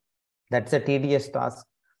emulsion. That's a tedious task.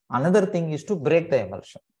 Another thing is to break the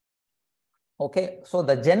emulsion. Okay, so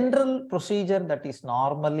the general procedure that is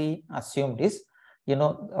normally assumed is,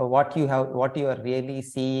 what you are really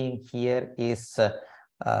seeing here is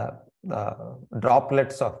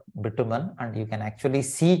droplets of bitumen, and you can actually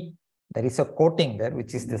see there is a coating there,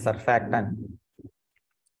 which is the surfactant.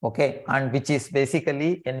 Okay, and which is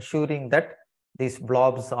basically ensuring that these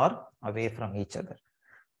blobs are away from each other.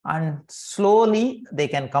 And slowly they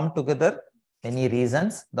can come together. Many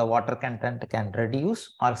reasons, the water content can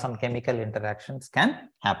reduce or some chemical interactions can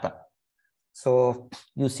happen. So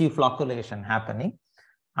you see flocculation happening.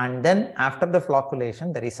 And then after the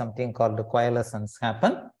flocculation, there is something called the coalescence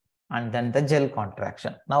happen, and then the gel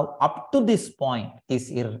contraction. Now up to this point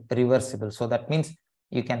is irreversible. So that means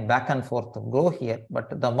you can back and forth go here,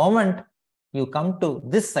 but the moment you come to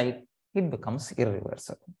this side, it becomes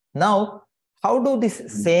irreversible. Now, how do this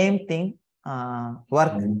same thing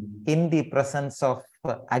work in the presence of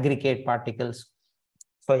aggregate particles?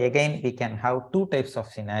 So again, we can have two types of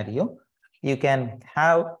scenario. You can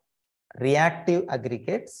have reactive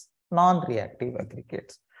aggregates, non-reactive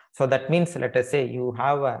aggregates. So that means, let us say you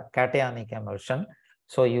have a cationic emulsion.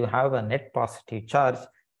 So you have a net positive charge,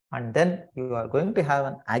 and then you are going to have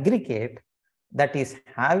an aggregate that is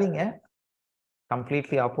having a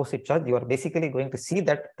completely opposite charge. You are basically going to see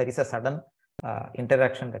that there is a sudden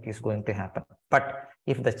interaction that is going to happen. But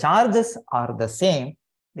if the charges are the same,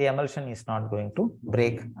 the emulsion is not going to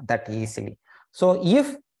break that easily. So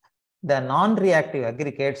if the non-reactive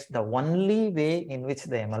aggregates, the only way in which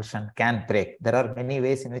the emulsion can break, there are many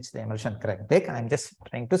ways in which the emulsion can break. I'm just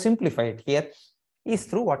trying to simplify it here, is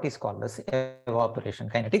through what is called as evaporation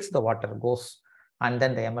kinetics. The water goes and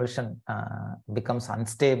then the emulsion becomes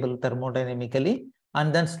unstable thermodynamically,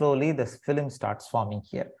 and then slowly the film starts forming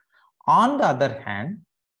here. On the other hand,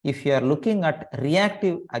 if you are looking at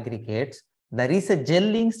reactive aggregates, there is a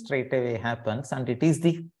gelling straight away happens, and it is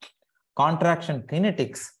the contraction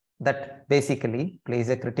kinetics that basically plays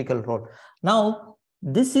a critical role. Now,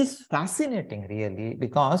 this is fascinating really,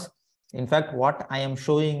 because in fact, what I am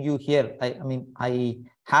showing you here, I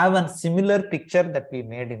have a similar picture that we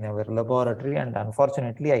made in our laboratory, and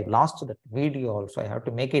unfortunately I lost that video also. I have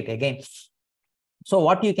to make it again. So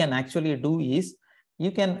what you can actually do is,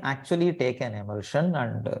 you can actually take an emulsion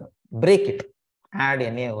and break it, add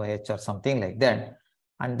NaOH or something like that.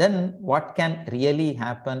 And then what can really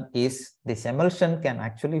happen is this emulsion can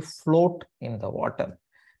actually float in the water.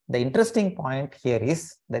 the interesting point here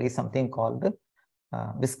is there is something called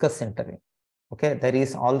viscous sintering. Okay, there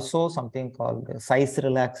is also something called size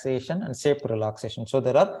relaxation and shape relaxation. So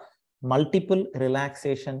there are multiple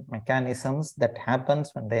relaxation mechanisms that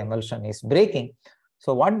happens when the emulsion is breaking.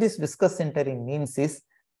 So what this viscous sintering means is,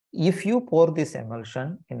 if you pour this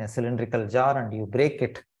emulsion in a cylindrical jar and you break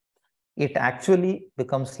it, it actually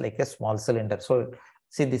becomes like a small cylinder. So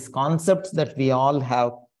see, these concepts that we all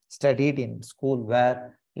have studied in school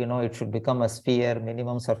where, you know, it should become a sphere,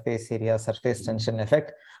 minimum surface area, surface tension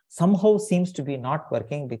effect, somehow seems to be not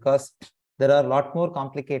working because there are a lot more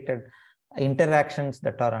complicated interactions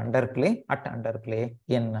that are underplay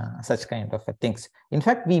in such kind of things. In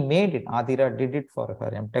fact, we made it. Adira did it for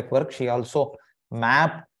her MTech work. She also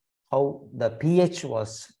mapped how the pH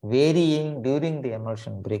was varying during the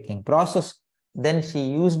emulsion breaking process. Then she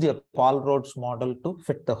used a Paul Rhodes model to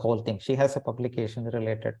fit the whole thing. She has a publication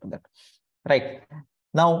related to that. Right.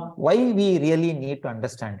 Now, why we really need to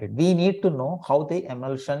understand it? We need to know how the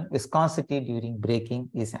emulsion viscosity during breaking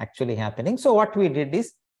is actually happening. So what we did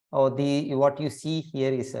is, what you see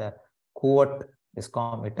here is a quart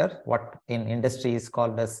viscometer, what in industry is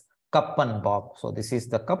called as cup and bob. So this is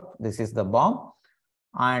the cup, this is the bob.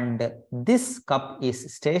 And this cup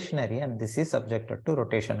is stationary and this is subjected to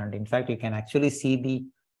rotation. And in fact, you can actually see the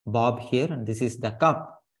bob here, and this is the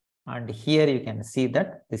cup. And here you can see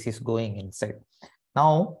that this is going inside.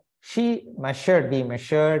 Now, we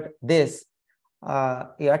measured this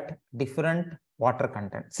at different water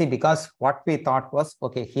content. See, because what we thought was,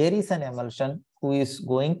 okay, here is an emulsion who is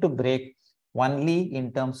going to break only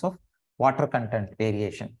in terms of water content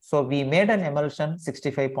variation. So we made an emulsion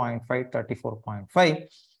 65.5, 34.5,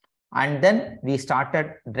 and then we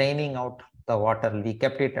started draining out the water. We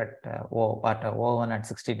kept it at oven at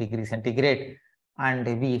 60 degrees centigrade.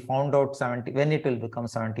 And we found out 70, when it will become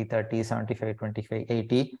 70, 30, 75, 25,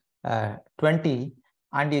 80, 20.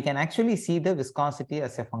 And you can actually see the viscosity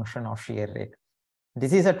as a function of shear rate.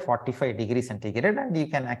 This is at 45 degrees centigrade. And you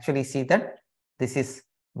can actually see that this is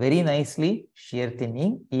very nicely shear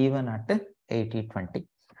thinning even at 80, 20.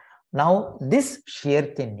 Now, this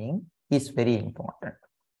shear thinning is very important.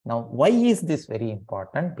 Now, why is this very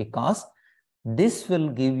important? Because this will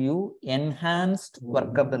give you enhanced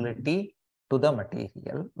workability to the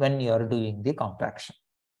material when you are doing the compaction.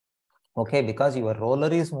 Okay, because your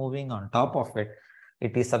roller is moving on top of it,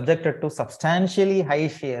 it is subjected to substantially high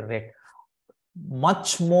shear rate,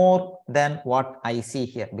 much more than what I see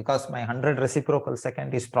here, because my 100 reciprocal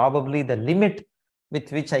second is probably the limit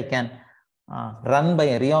with which I can run by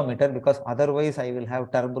a rheometer, because otherwise I will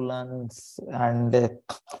have turbulence and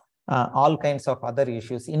all kinds of other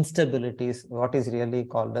issues, instabilities, what is really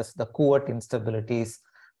called as the Couette instabilities,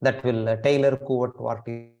 that will Taylor Couette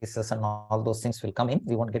vortices and all those things will come in.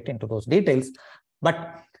 We won't get into those details.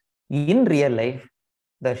 But in real life,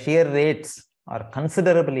 the shear rates are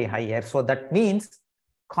considerably higher. So that means,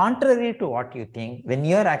 contrary to what you think, when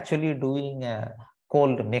you're actually doing a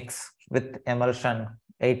cold mix with emulsion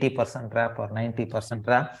 80% wrap or 90%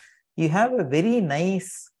 wrap, you have a very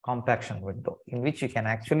nice compaction window in which you can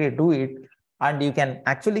actually do it, and you can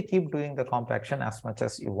actually keep doing the compaction as much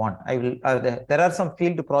as you want. I will. There are some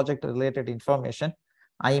field project related information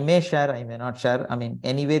I may share, I may not share. I mean,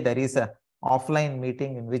 anyway, there is a offline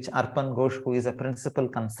meeting in which Arpan Ghosh, who is a principal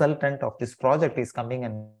consultant of this project, is coming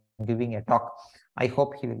and giving a talk. I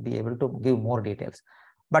hope he will be able to give more details.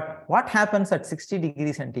 But what happens at 60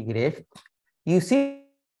 degrees centigrade, you see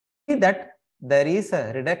that there is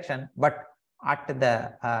a reduction, but at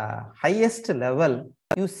the highest level,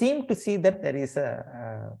 you seem to see that there is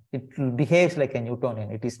it behaves like a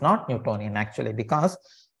Newtonian. It is not Newtonian actually, because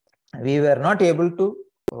we were not able to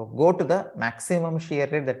go to the maximum shear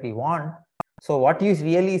rate that we want. So what you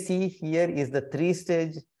really see here is the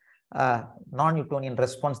three-stage non-Newtonian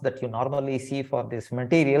response that you normally see for this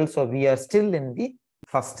material. So we are still in the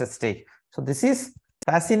first stage. So this is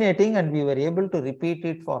fascinating, and we were able to repeat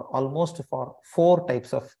it for almost for 4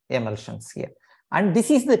 types of emulsions here. And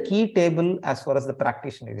this is the key table as far as the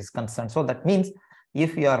practitioner is concerned. So that means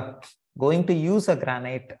if you are going to use a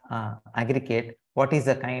granite aggregate, what is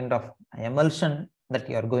the kind of emulsion that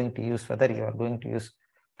you are going to use, whether you are going to use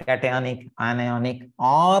cationic, anionic,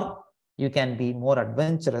 or you can be more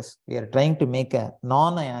adventurous. We are trying to make a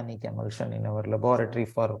non-ionic emulsion in our laboratory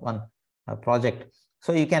for one project.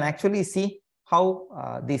 So you can actually see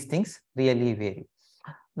how these things really vary.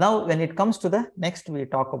 Now, when it comes to the next, we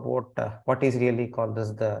talk about what is really called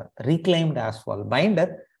as the reclaimed asphalt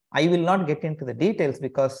binder. I will not get into the details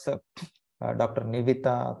because Dr.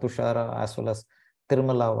 Nivita, Tushara, as well as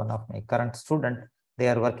Tirumala, one of my current students, They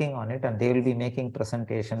are working on it and they will be making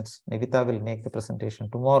presentations. Nivita will make the presentation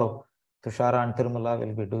tomorrow. Tushara and Tirumala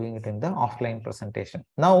will be doing it in the offline presentation.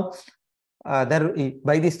 Now,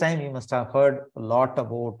 by this time, you must have heard a lot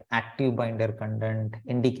about active binder content,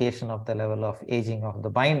 indication of the level of aging of the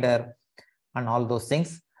binder, and all those things.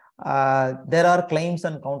 There are claims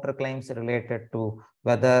and counterclaims related to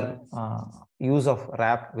whether use of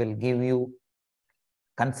RAP will give you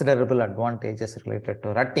considerable advantages related to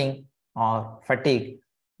rutting or fatigue,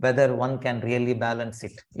 whether one can really balance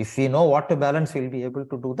it. If we know what to balance, we'll be able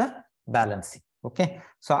to do the balancing. Okay,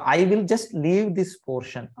 so I will just leave this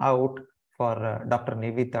portion out for Dr.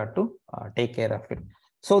 Nivita to take care of it.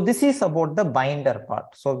 So this is about the binder part.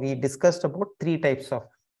 So we discussed about 3 types of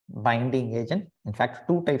binding agent. In fact,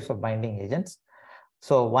 2 types of binding agents.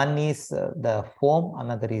 So one is the foam,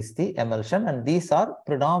 another is the emulsion, and these are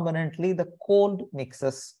predominantly the cold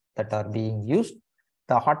mixes that are being used.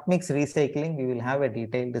 The hot mix recycling, we will have a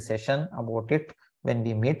detailed session about it when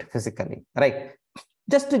we meet physically, right?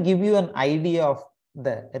 Just to give you an idea of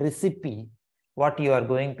the recipe, what you are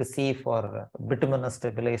going to see for bituminous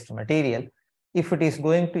stabilized material, if you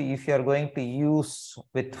are going to use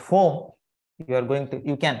with foam,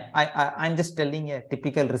 I'm just telling a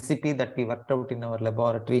typical recipe that we worked out in our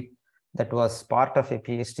laboratory that was part of a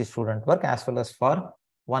PhD student work as well as for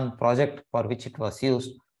one project for which it was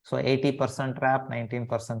used. So 80% RAP,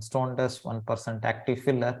 19% stone dust, 1% active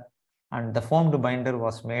filler, and the foamed binder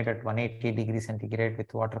was made at 180 degrees centigrade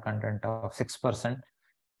with water content of 6%.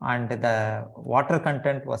 And the water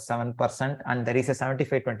content was 7%, and there is a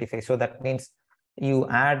 75-25. So that means you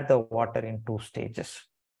add the water in 2 stages.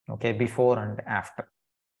 Okay, before and after.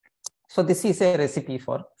 So this is a recipe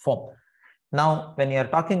for foam. Now, when you are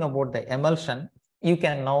talking about the emulsion, you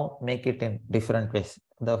can now make it in different ways.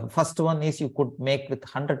 The first one is you could make with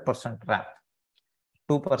 100% RAP,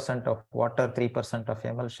 2% of water, 3% of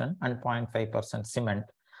emulsion, and 0.5% cement.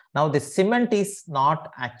 Now, the cement is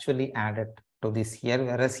not actually added to this here,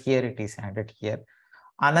 whereas here it is added here.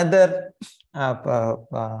 Another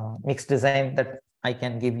mixed design that I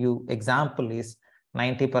can give you example is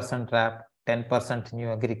 90% RAP, 10%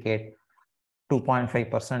 new aggregate,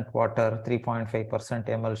 2.5% water, 3.5%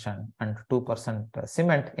 emulsion, and 2%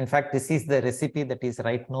 cement. In fact, this is the recipe that is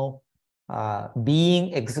right now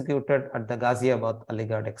being executed at the Ghaziabad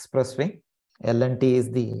Aligarh Expressway. L&T is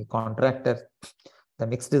the contractor. The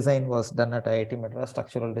mixed design was done at IIT Madras.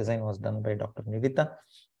 Structural design was done by Dr. Nivita.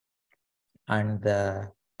 And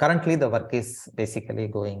currently the work is basically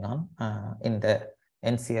going on in the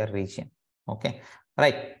NCR region. Okay,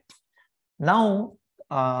 right. Now,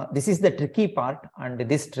 this is the tricky part, and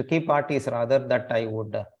this tricky part is rather that I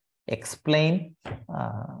would explain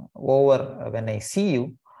over when I see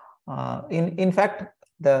you. In fact,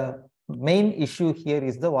 the main issue here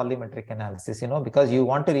is the volumetric analysis, because you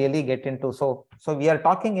want to really get into, so we are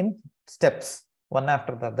talking in steps, one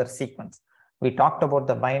after the other sequence. We talked about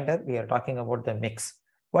the binder, we are talking about the mix.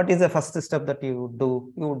 What is the first step that you would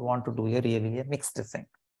do? You would want to do really a mixed design.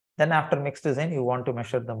 Then after mixed design, you want to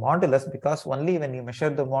measure the modulus, because only when you measure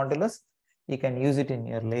the modulus, you can use it in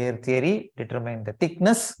your layer theory, determine the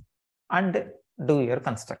thickness, and do your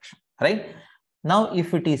construction, right? Now,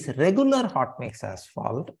 if it is regular hot mix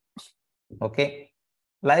asphalt, okay,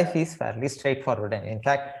 life is fairly straightforward. And in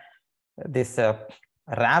fact, this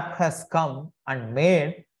RAP has come and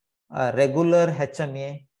made a regular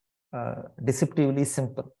HMA deceptively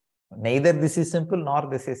simple. Neither this is simple nor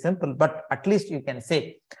this is simple, but at least you can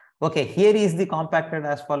say, okay, here is the compacted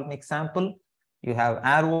asphalt mix sample. You have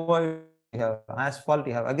air void, you have asphalt,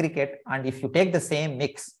 you have aggregate, and if you take the same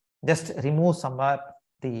mix, just remove somewhere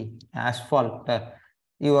the asphalt,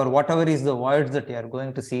 whatever is the voids that you are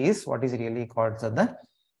going to see is what is really called the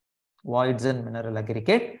voids in mineral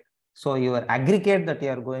aggregate. So your aggregate that you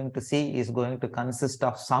are going to see is going to consist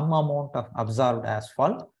of some amount of absorbed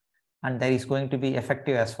asphalt, and there is going to be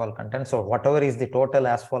effective asphalt content. So whatever is the total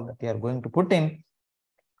asphalt that you are going to put in,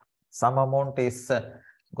 some amount is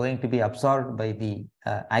going to be absorbed by the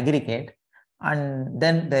aggregate, and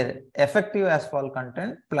then the effective asphalt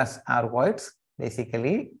content plus air voids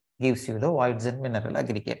basically gives you the voids in mineral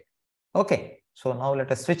aggregate. Okay, so now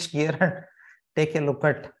let us switch gear and take a look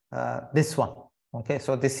at this one. Okay,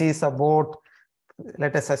 so this is about,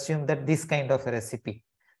 let us assume that this kind of a recipe,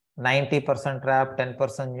 90% RAP,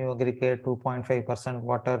 10% new aggregate, 2.5%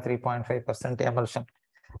 water, 3.5% emulsion.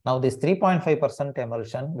 Now this 3.5%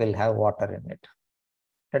 emulsion will have water in it.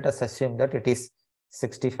 Let us assume that it is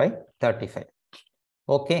 65-35.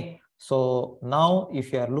 Okay, so now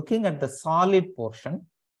if you are looking at the solid portion,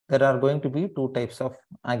 there are going to be 2 types of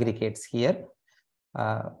aggregates here.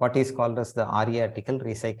 What is called as the RE article,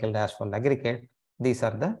 recycled asphalt aggregate. These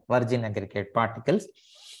are the virgin aggregate particles.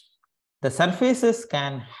 The surfaces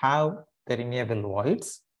can have permeable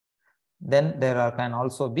voids. Then there can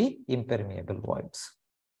also be impermeable voids.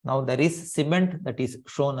 Now there is cement that is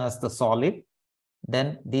shown as the solid.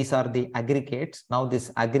 Then these are the aggregates. Now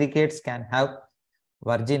these aggregates can have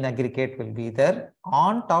virgin aggregate will be there.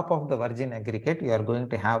 On top of the virgin aggregate, you are going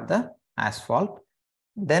to have the asphalt.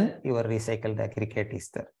 Then your recycled aggregate is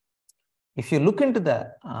there. If you look into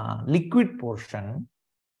the liquid portion,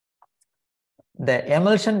 the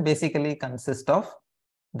emulsion basically consists of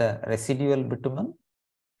the residual bitumen.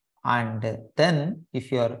 And then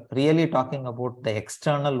if you are really talking about the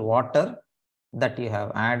external water that you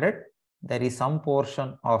have added, there is some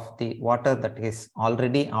portion of the water that is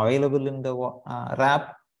already available in the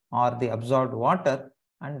wrap or the absorbed water,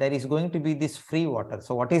 and there is going to be this free water.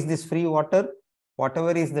 So what is this free water?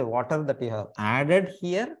 Whatever is the water that you have added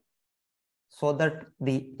here, so that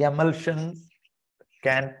the emulsion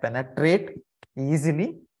can penetrate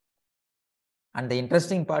easily. And the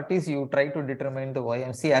interesting part is you try to determine the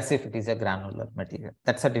YMC as if it is a granular material.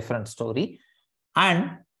 That's a different story.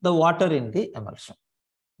 And the water in the emulsion.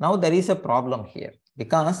 Now there is a problem here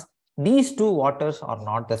because these two waters are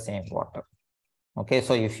not the same water. Okay,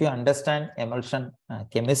 so if you understand emulsion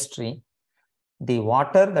chemistry, the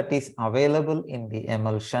water that is available in the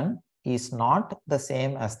emulsion is not the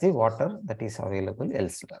same as the water that is available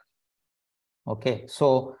elsewhere. Okay,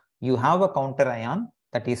 so you have a counter ion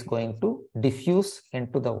that is going to diffuse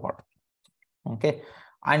into the water. Okay,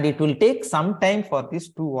 and it will take some time for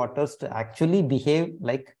these two waters to actually behave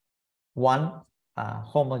like one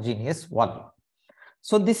homogeneous volume.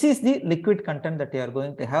 So this is the liquid content that you are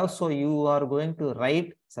going to have. So you are going to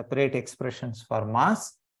write separate expressions for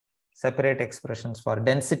mass, separate expressions for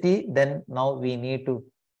density. Then now we need to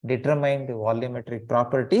determine the volumetric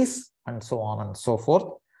properties and so on and so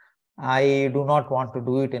forth. I do not want to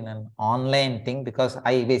do it in an online thing because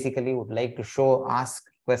I basically would like to show, ask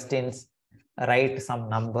questions, write some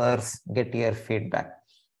numbers, get your feedback.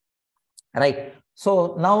 Right.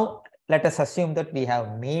 So now let us assume that we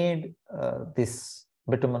have made this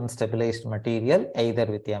bitumen stabilized material either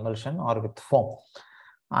with emulsion or with foam.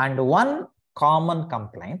 And one common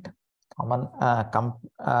complaint,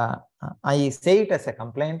 I say it as a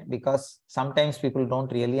complaint because sometimes people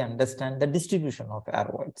don't really understand the distribution of air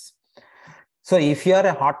voids. So if you are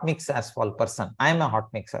a hot mix asphalt person, I am a hot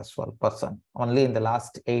mix asphalt person. Only in the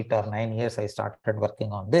last 8 or 9 years, I started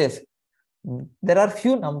working on this. There are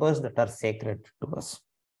few numbers that are sacred to us.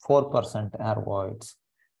 4% air voids,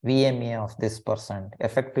 VMA of this percent,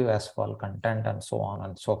 effective asphalt content, and so on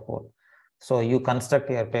and so forth. So you construct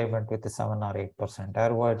your pavement with 7 or 8% air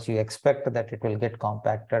voids. You expect that it will get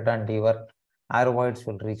compacted and your air voids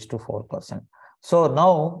will reach to 4%. So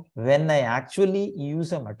now when I actually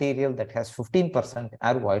use a material that has 15%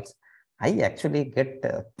 air voids, I actually get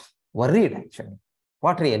worried actually.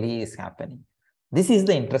 What really is happening? This is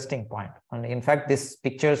the interesting point. And in fact, these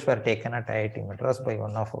pictures were taken at IIT Madras by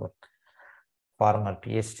one of our former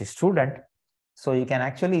PhD student. So you can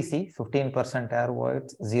actually see 15% air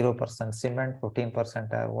voids, 0% cement,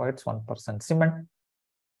 15% air voids, 1% cement,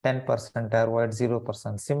 10% air voids,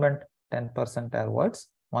 0% cement, 10% air voids,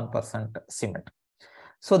 1% cement.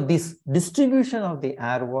 So this distribution of the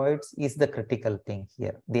air voids is the critical thing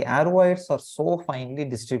here. The air voids are so finely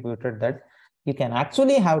distributed that you can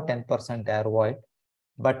actually have 10% air void,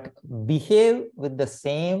 but behave with the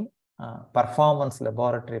same performance,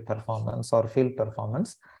 laboratory performance or field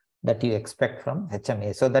performance that you expect from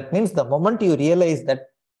HMA. So that means the moment you realize that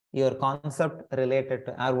your concept related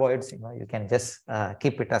to air voids, you can just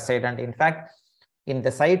keep it aside. And in fact, in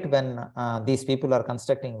the site when these people are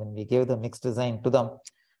constructing, when we gave the mixed design to them,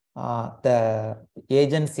 the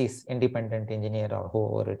agency's independent engineer or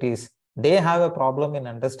whoever it is, they have a problem in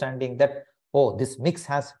understanding that, oh, this mix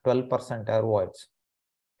has 12% air voids.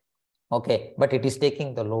 Okay, but it is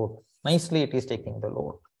taking the load. Nicely, it is taking the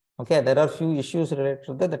load. Okay, there are few issues related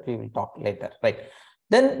to that we will talk later, right?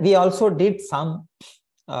 Then we also did some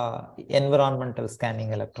environmental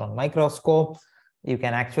scanning electron microscope. You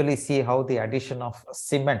can actually see how the addition of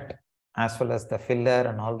cement as well as the filler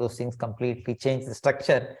and all those things completely change the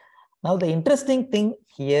structure. Now, the interesting thing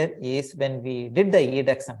here is when we did the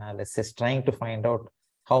EDEX analysis, trying to find out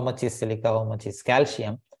how much is silica, how much is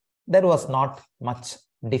calcium, there was not much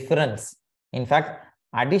difference. In fact,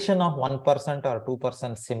 addition of 1% or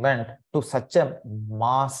 2% cement to such a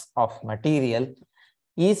mass of material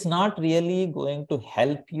is not really going to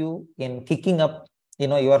help you in kicking up.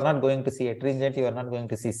 You are not going to see attringent, you are not going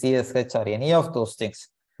to see CSH or any of those things.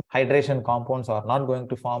 Hydration compounds are not going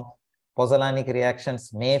to form. Pozzolanic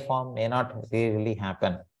reactions may form, may not really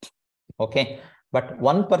happen. Okay. But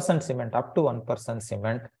 1% cement, up to 1%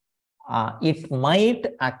 cement, it might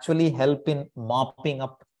actually help in mopping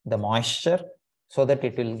up the moisture so that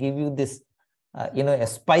it will give you this, a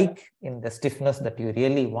spike in the stiffness that you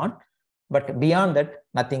really want. But beyond that,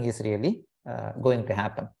 nothing is really going to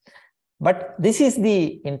happen. But this is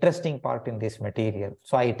the interesting part in this material.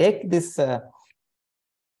 So I take this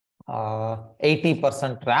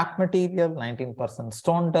 80% wrap material, 19%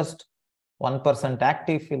 stone dust, 1%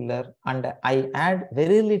 active filler, and I add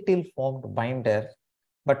very little foamed binder.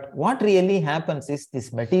 But what really happens is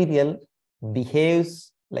this material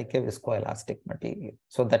behaves like a viscoelastic material.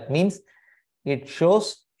 So that means it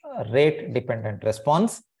shows a rate dependent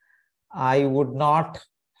response. I would not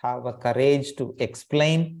have a courage to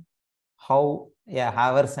explain how a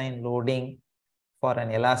Haversine loading for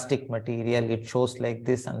an elastic material, it shows like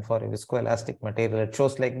this, and for a viscoelastic material, it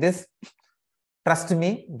shows like this. Trust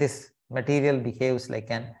me, this material behaves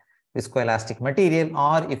like an viscoelastic material.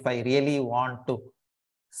 Or if I really want to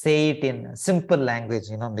say it in simple language,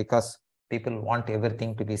 because people want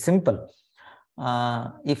everything to be simple.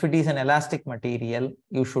 If it is an elastic material,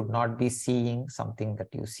 you should not be seeing something that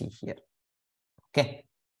you see here. Okay,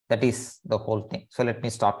 that is the whole thing. So let me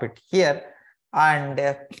stop it here. And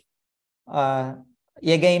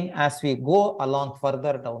again, as we go along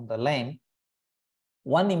further down the line,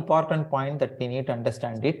 one important point that we need to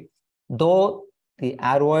understand it, though the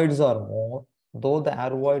aeroids are more, though the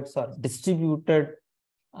aeroids are distributed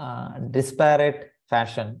disparate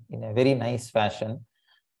fashion, in a very nice fashion,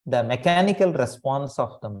 the mechanical response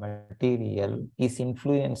of the material is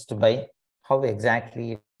influenced by how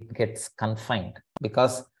exactly it gets confined.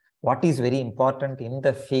 Because what is very important in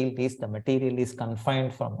the field is the material is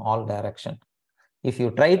confined from all direction. If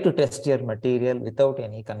you try to test your material without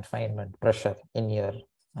any confinement pressure in your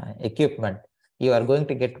equipment, you are going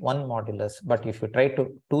to get one modulus. But if you try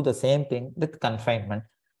to do the same thing with confinement,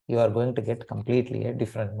 you are going to get completely a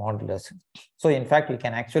different modulus. So in fact, you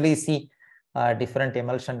can actually see different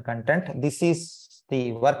emulsion content. This is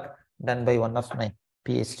the work done by one of my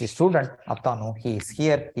PhD student, Atanu. He is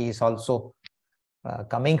here. He is also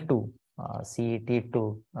coming to CET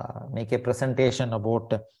to make a presentation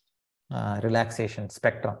about relaxation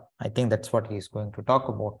spectrum. I think that's what he is going to talk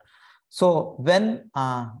about. So when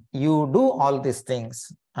you do all these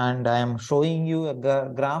things, and I am showing you a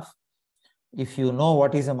graph, if you know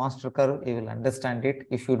what is a master curve, you will understand it.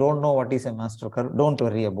 If you don't know what is a master curve, don't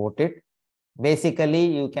worry about it. Basically,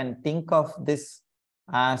 you can think of this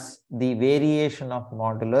as the variation of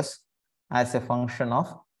modulus as a function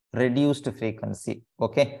of reduced frequency.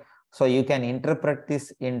 Okay, so you can interpret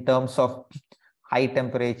this in terms of high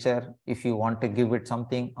temperature if you want to give it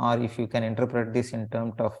something, or if you can interpret this in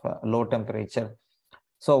terms of low temperature.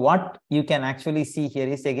 So what you can actually see here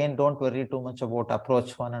is, again, don't worry too much about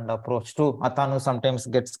approach 1 and approach 2. Atanu sometimes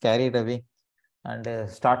gets carried away and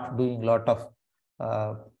start doing a lot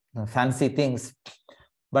of fancy things.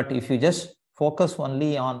 But if you just focus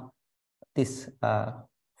only on this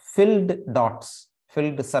filled dots,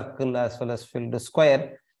 filled circle as well as filled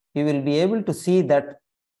square, you will be able to see that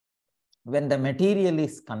when the material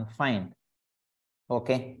is confined,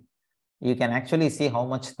 okay, you can actually see how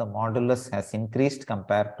much the modulus has increased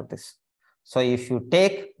compared to this. So if you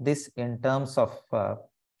take this in terms of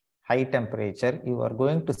high temperature, you are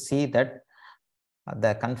going to see that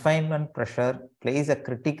the confinement pressure plays a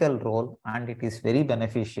critical role, and it is very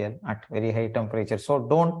beneficial at very high temperature. So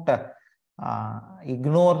don't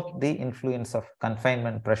ignore the influence of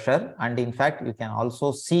confinement pressure. And in fact, you can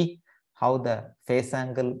also see how the phase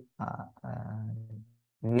angle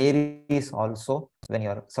varies also when you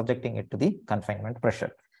are subjecting it to the confinement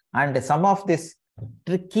pressure. And some of these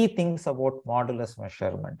tricky things about modulus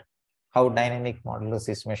measurement, how dynamic modulus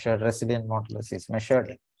is measured, resident modulus is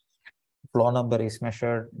measured, flow number is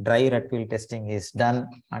measured, dry retwheel testing is done,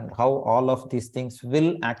 and how all of these things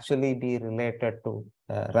will actually be related to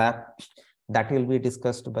RAP, that will be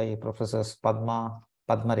discussed by Professors Padma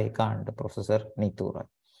Rekha and Professor Neetu Roy.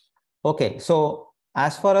 Okay, so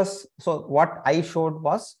as far as, so what I showed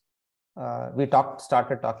was, we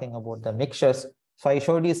started talking about the mixtures. So I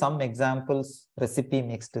showed you some examples, recipe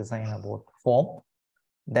mix design about foam.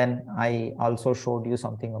 Then I also showed you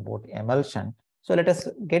something about emulsion. So let us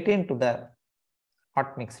get into the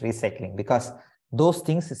hot mix recycling, because those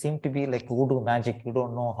things seem to be like voodoo magic. You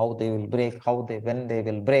don't know how they will break, when they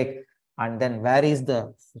will break, and then where is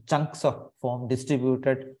the chunks of foam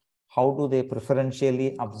distributed, how do they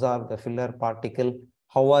preferentially absorb the filler particle,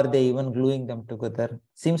 how are they even gluing them together,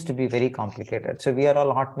 seems to be very complicated. So we are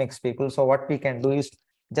all hot mix people. So what we can do is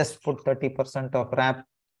just put 30% of wrap.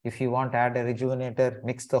 If you want to add a rejuvenator,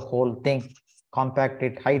 mix the whole thing, compact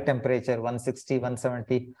it, high temperature, 160,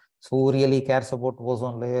 170. So who really cares about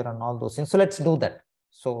ozone layer and all those things? So let's do that.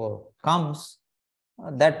 So comes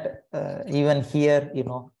that even here,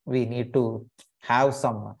 we need to have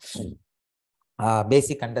some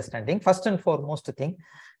basic understanding. First and foremost thing,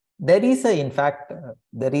 there is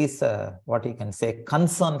what you can say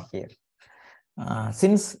concern here.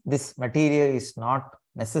 Since this material is not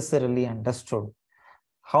necessarily understood,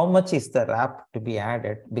 how much is the wrap to be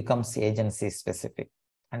added becomes agency specific.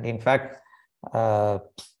 And in fact,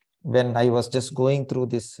 when I was just going through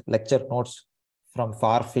this lecture notes from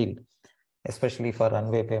far field, especially for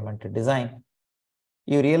runway pavement design,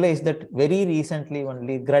 you realize that very recently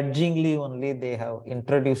only, grudgingly only, they have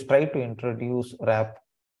tried to introduce wrap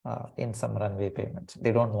in some runway pavements.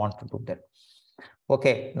 They don't want to do that.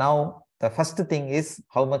 Okay, now the first thing is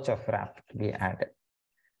how much of wrap to be added.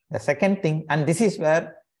 The second thing, and this is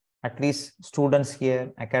where at least students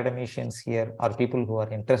here, academicians here, or people who are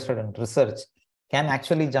interested in research can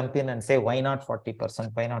actually jump in and say, why not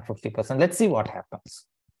 40%, why not 50%? Let's see what happens.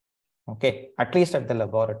 Okay, at least at the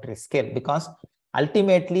laboratory scale, because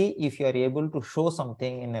ultimately, if you are able to show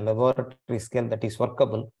something in a laboratory scale that is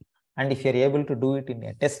workable, and if you are able to do it in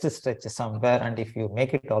a test stretch somewhere, and if you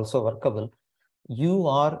make it also workable, you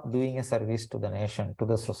are doing a service to the nation, to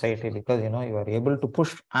the society, because you are able to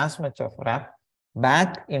push as much of wrap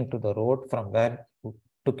back into the road from where you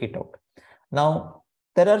took it out. Now,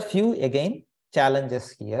 there are few again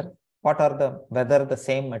challenges here. Whether the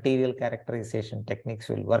same material characterization techniques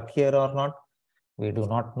will work here or not, we do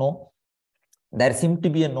not know. There seems to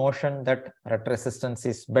be a notion that rut resistance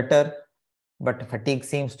is better, but fatigue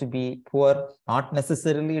seems to be poor. Not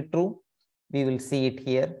necessarily true. We will see it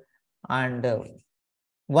here. And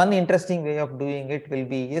one interesting way of doing it will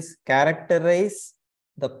be is characterize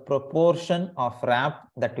the proportion of wrap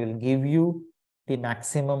that will give you the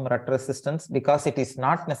maximum rut resistance, because it is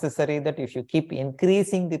not necessary that if you keep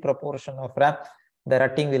increasing the proportion of wrap, the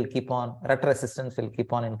rut resistance will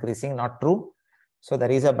keep on increasing. Not true. So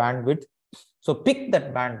there is a bandwidth. So pick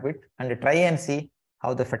that bandwidth and try and see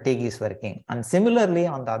how the fatigue is working. And similarly,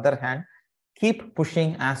 on the other hand, keep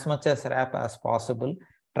pushing as much as wrap as possible.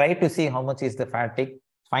 Try to see how much is the fatigue.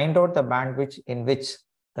 Find out the bandwidth in which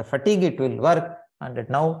the fatigue it will work, and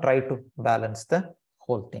now try to balance the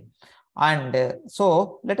whole thing. And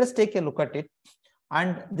so let us take a look at it.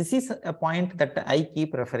 And this is a point that I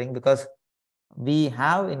keep referring, because we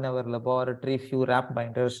have in our laboratory few wrap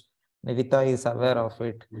binders. Nivita is aware of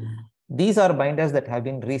it. These are binders that have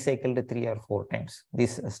been recycled 3 or 4 times.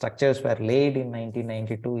 These structures were laid in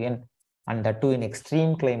 1992 and that too in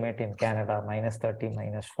extreme climate in Canada, -30,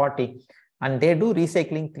 -40. And they do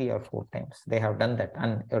recycling 3 or 4 times. They have done that.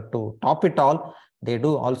 And to top it all, they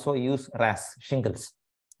do also use RAS shingles,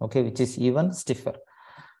 okay, which is even stiffer.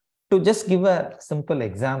 To just give a simple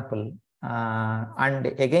example, and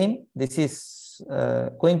again, this is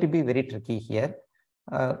going to be very tricky here.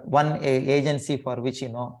 One agency for which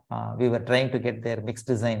we were trying to get their mixed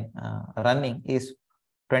design running is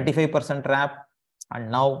 25% wrap,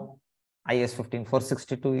 and now IS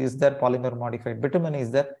 15462 is there, polymer modified bitumen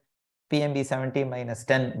is there, PMB 70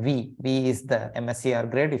 -10 V. V is the MSCR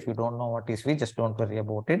grade. If you don't know what is V, just don't worry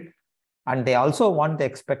about it. And they also want the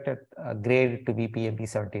expected grade to be PMB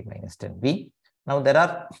 70 -10 V. Now there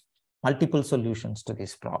are multiple solutions to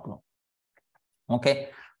this problem. Okay.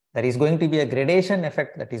 There is going to be a gradation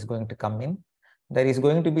effect that is going to come in. There is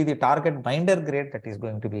going to be the target binder grade that is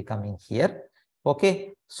going to be coming here.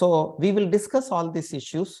 Okay, so we will discuss all these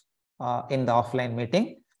issues in the offline meeting.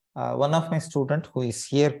 One of my students who is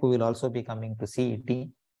here, who will also be coming to CET,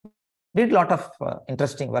 did a lot of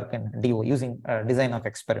interesting work in DO using design of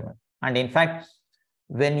experiment. And in fact,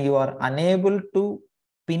 when you are unable to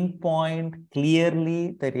pinpoint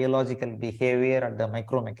clearly the rheological behavior at the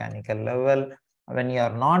micromechanical level, when you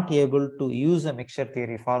are not able to use a mixture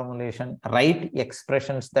theory formulation, write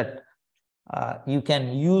expressions that you can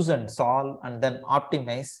use and solve and then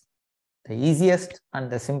optimize, the easiest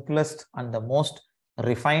and the simplest and the most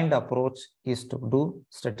refined approach is to do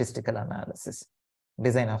statistical analysis,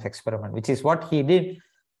 design of experiment, which is what he did.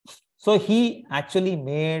 So he actually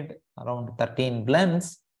made around 13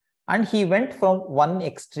 blends, and he went from one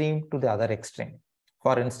extreme to the other extreme.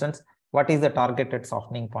 For instance, what is the targeted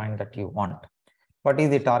softening point that you want? What is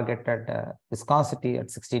the targeted viscosity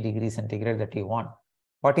at 60 degrees centigrade that you want?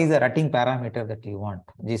 What is the rutting parameter that you want?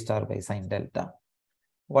 G star by sine delta.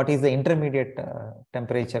 What is the intermediate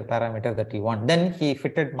temperature parameter that you want? Then he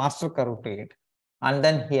fitted master curve to it. And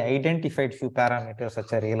then he identified few parameters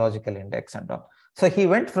such as rheological index and all. So he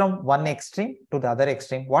went from one extreme to the other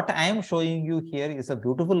extreme. What I am showing you here is a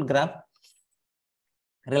beautiful graph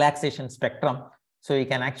relaxation spectrum. So you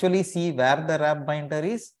can actually see where the wrap binder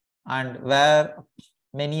is and where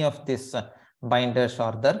many of these binders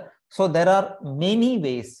are there. So there are many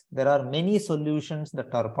ways, there are many solutions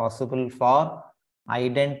that are possible for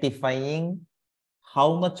identifying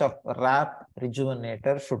how much of wrap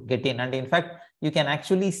rejuvenator should get in. And in fact, you can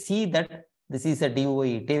actually see that this is a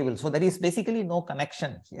DOE table. So there is basically no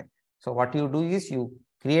connection here. So what you do is you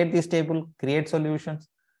create this table, create solutions,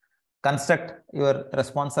 construct your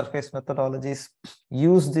response surface methodologies,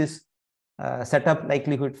 use this, set up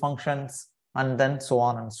likelihood functions, and then so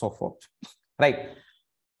on and so forth. Right.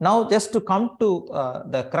 Now, just to come to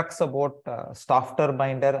the crux about softer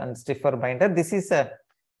binder and stiffer binder, this is a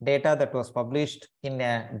data that was published in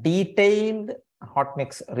a detailed hot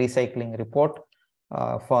mix recycling report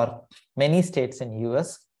for many states in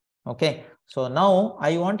US. Okay, so now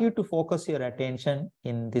I want you to focus your attention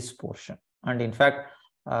in this portion. And in fact,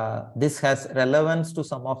 this has relevance to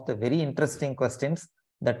some of the very interesting questions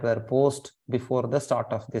that were posed before the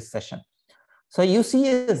start of this session. So you see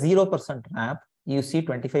a 0% wrap, you see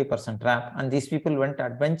 25% wrap, and these people went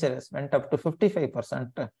adventurous, went up to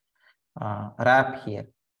 55% wrap here.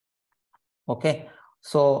 Okay,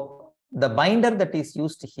 so the binder that is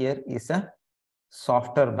used here is a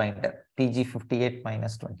softer binder, PG58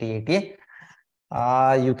 minus 28A.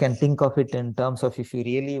 You can think of it in terms of, if you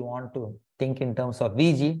really want to think in terms of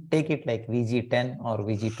VG, take it like VG10 or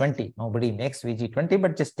VG20. Nobody makes VG20,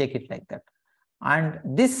 but just take it like that. And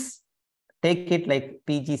this, take it like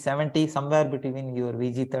PG70, somewhere between your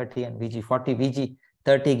VG30 and VG40.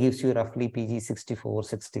 VG30 gives you roughly PG64,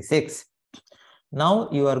 66. Now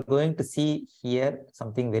you are going to see here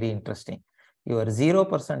something very interesting. Your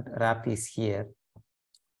 0% wrap is here,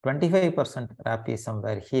 25% wrap is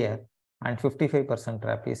somewhere here, and 55%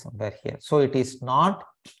 wrap is somewhere here. So it is not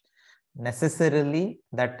necessarily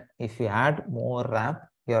that if you add more wrap,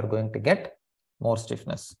 you are going to get more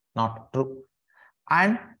stiffness. Not true.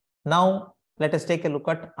 And now let us take a look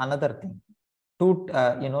at another thing.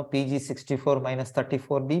 PG64 minus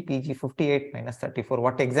 34B, PG58 minus 34.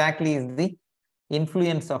 What exactly is the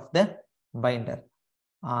influence of the binder?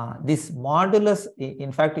 This modulus,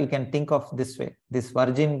 in fact, you can think of this way. This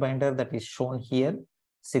virgin binder that is shown here,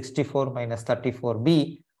 64 minus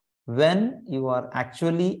 34B, when you are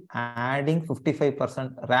actually adding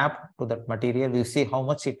 55% wrap to that material, you see how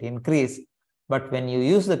much it increases. But when you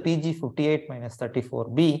use the PG58 minus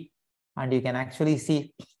 34B, and you can actually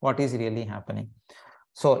see what is really happening.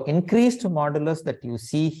 So increased modulus that you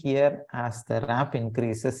see here as the wrap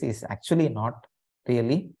increases is actually not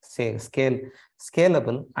really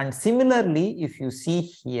scalable. And similarly, if you see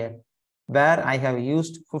here where I have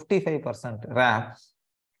used 55% wrap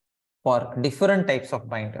for different types of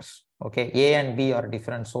binders, okay, A and B are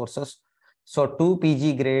different sources. So 2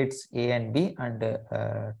 PG grades A and B, and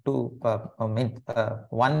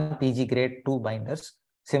 1 PG grade 2 binders.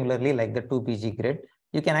 Similarly, like the 2 PG grade,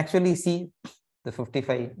 you can actually see the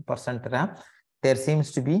 55% wrap. There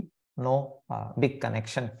seems to be no big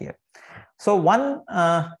connection here. So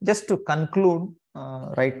just to conclude,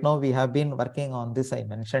 right now we have been working on this, I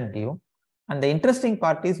mentioned you. And the interesting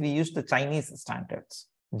part is we used the Chinese standards,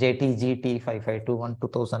 JT-GT 5521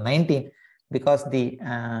 2019, because the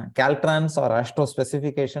Caltrans or Astro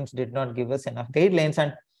specifications did not give us enough guidelines.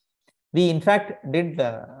 And we in fact did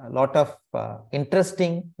a lot of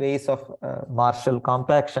interesting ways of Marshall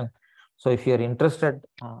compaction. So if you're interested,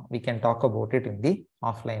 we can talk about it in the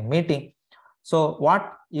offline meeting. So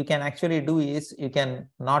what you can actually do is you can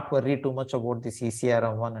not worry too much about this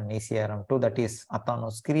ECRM1 and ECRM2, that is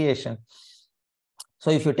Athanos creation.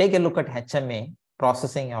 So if you take a look at HMA,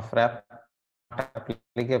 processing of wrap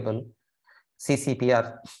applicable,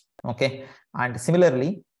 CCPR, okay, and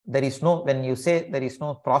similarly, there is no, when you say there is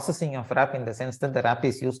no processing of wrap in the sense that the wrap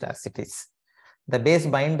is used as it is. The base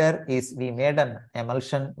binder is, we made an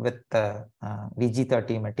emulsion with the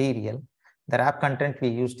VG30 material. The wrap content we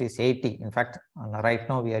used is 80. In fact, right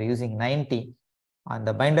now we are using 90, and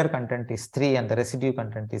the binder content is 3, and the residue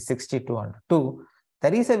content is 62 and 2.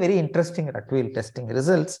 There is a very interesting Rutwheel testing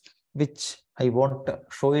results, which I won't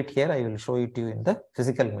show it here. I will show it to you in the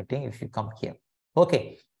physical meeting if you come here.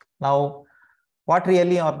 Okay. Now, what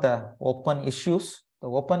really are the open issues? The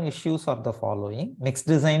open issues are the following: mixed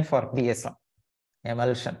design for DSM,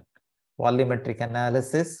 emulsion, volumetric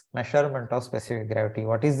analysis, measurement of specific gravity.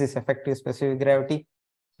 What is this effective specific gravity?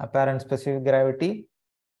 Apparent specific gravity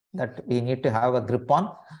that we need to have a grip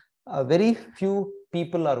on. Very few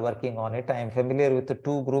people are working on it. I am familiar with the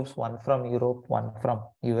 2 groups, one from Europe, one from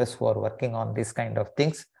US, who are working on these kind of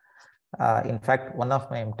things. In fact, one of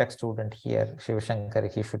my MTech student here,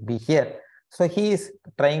 Shivashankar, he should be here. So he is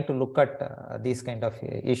trying to look at these kind of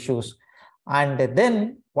issues. And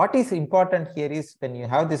then what is important here is when you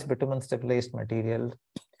have this bitumen stabilized material,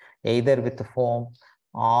 either with foam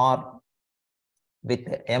or with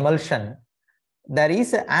emulsion, there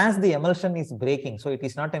is, as the emulsion is breaking, so it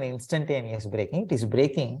is not an instantaneous breaking, it is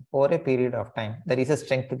breaking over a period of time. There is a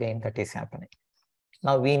strength gain that is happening.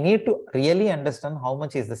 Now we need to really understand how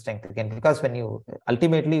much is the strength gain, because when you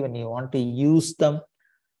ultimately, when you want to use them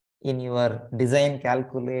in your design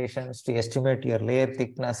calculations to estimate your layer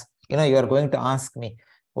thickness, you are going to ask me,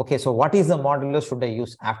 okay, so what is the modulus should I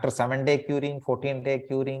use after 7-day curing, 14-day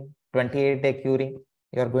curing, 28-day curing?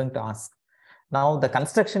 You are going to ask. Now the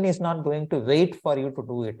construction is not going to wait for you to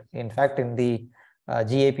do it. In fact, in the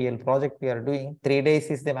GAPL project we are doing, 3 days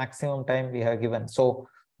is the maximum time we have given. So,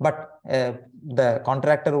 but the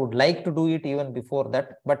contractor would like to do it even before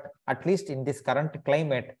that. But at least in this current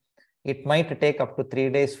climate, it might take up to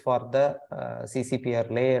 3 days for the CCPR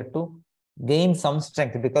layer to gain some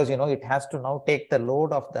strength, because it has to now take the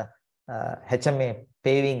load of the HMA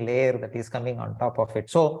paving layer that is coming on top of it.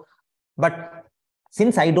 So, but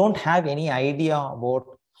since I don't have any idea about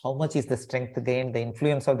how much is the strength gain, the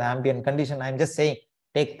influence of the ambient condition, I'm just saying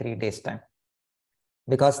take 3 days time,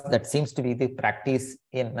 because that seems to be the practice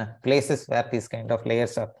in places where these kind of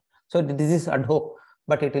layers are. So this is ad hoc,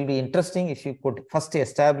 but it will be interesting if you could first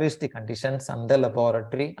establish the conditions on the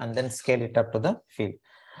laboratory and then scale it up to the field.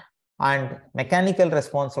 And mechanical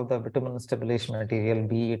response of the bitumen stabilization material,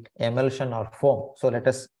 be it emulsion or foam. So let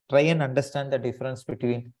us try and understand the difference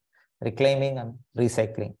between reclaiming and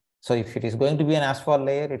recycling. So if it is going to be an asphalt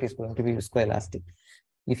layer, it is going to be viscoelastic.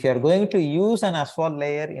 If you are going to use an asphalt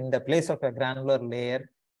layer in the place of a granular layer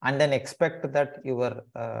and then expect that your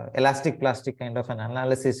elastic plastic kind of an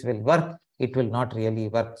analysis will work, it will not really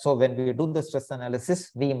work. So when we do the stress analysis,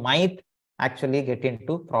 we might actually get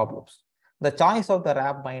into problems. The choice of the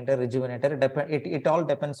wrap binder, rejuvenator, it all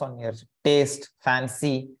depends on your taste,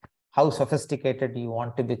 fancy, how sophisticated you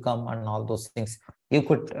want to become, and all those things. You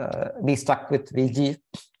could be stuck with VG,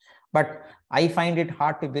 but I find it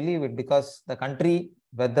hard to believe it, because the country,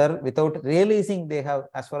 whether without realizing they have,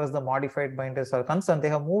 as far as the modified binders are concerned, they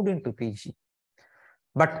have moved into PG,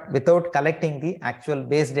 but without collecting the actual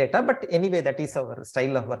base data. But anyway, that is our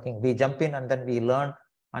style of working. We jump in and then we learn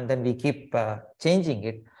and then we keep changing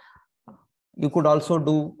it. You could also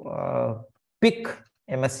do pick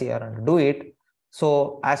MSCR and do it.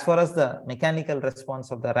 So as far as the mechanical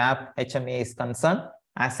response of the wrap HMA is concerned,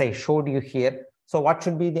 as I showed you here, so what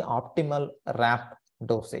should be the optimal wrap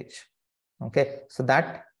dosage? Okay, so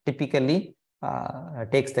that typically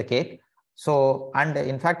takes the cake. So, and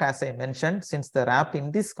in fact, as I mentioned, since the wrap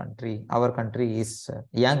in this country, our country is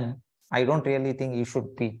young, I don't really think you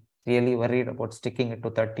should be really worried about sticking it to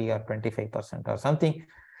 30 or 25% or something.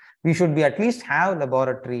 We should be at least have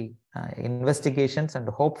laboratory investigations, and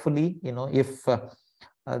hopefully, if the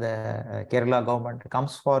Kerala government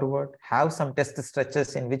comes forward, have some test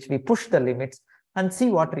stretches in which we push the limits and see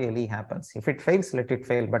what really happens. If it fails, let it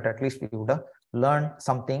fail, but at least we would have learned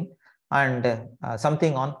something, and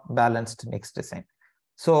something on balanced mix design.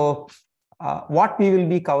 So what we will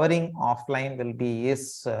be covering offline will be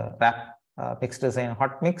is wrap mix design,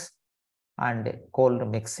 hot mix, and cold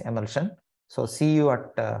mix emulsion. So see you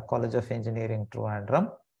at College of Engineering,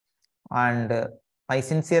 Trivandrum. And my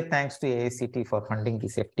sincere thanks to AICTE for funding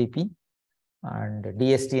this FDP, and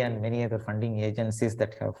DST and many other funding agencies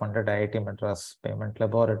that have funded IIT Madras Pavement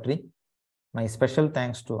Laboratory. My special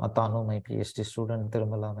thanks to Atanu, my PhD student,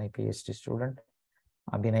 Tirumala, my PhD student,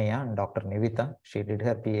 Abhinaya, and Dr. Nivita. She did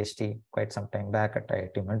her PhD quite some time back at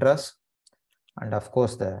IIT Madras. And of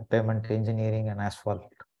course, the Pavement Engineering and Asphalt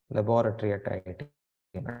Laboratory at IIT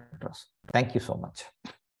Madras. Thank you so much.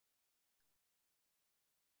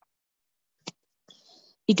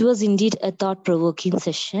 It was indeed a thought-provoking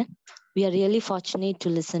session. We are really fortunate to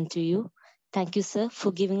listen to you. Thank you, sir,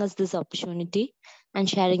 for giving us this opportunity and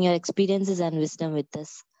sharing your experiences and wisdom with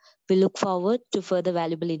us. We look forward to further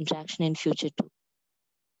valuable interaction in future too.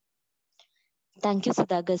 Thank you,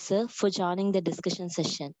 Sudhakar, sir, for joining the discussion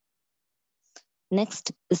session.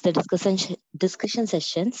 Next is the discussion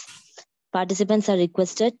sessions. Participants are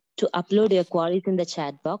requested to upload your queries in the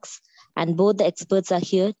chat box, and both the experts are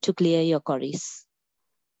here to clear your queries.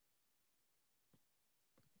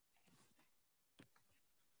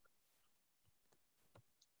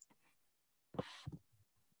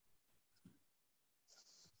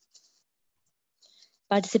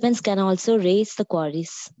 Participants can also raise the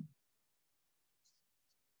queries.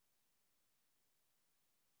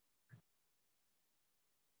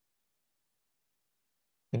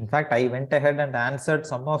 In fact, I went ahead and answered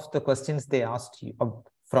some of the questions they asked you,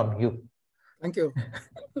 from you. Thank you.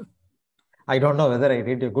 I don't know whether I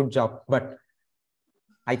did a good job, but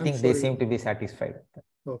I think sure they seem to be satisfied.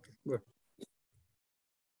 Okay, good.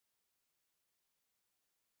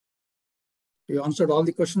 You answered all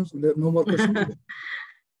the questions. There are no more questions.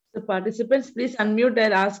 So participants, please unmute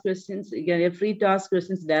and ask questions. Again, you're free to ask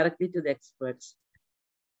questions directly to the experts.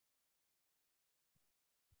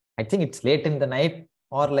 I think it's late in the night,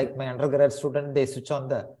 or like my undergrad student, they switch off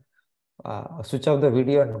the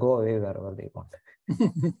video and go away wherever they want.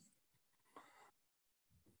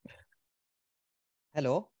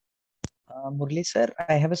 Hello, Murali sir,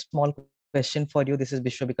 I have a small question for you. This is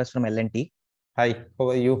Bishwabikas from L&T. Hi, how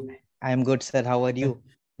are you? I am good, sir. How are you?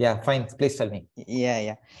 Yeah, fine. Please tell me.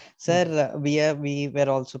 Yeah. Sir, we were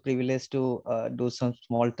also privileged to do some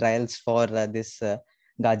small trials for this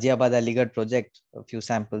Ghaziabad Aligarh project. A few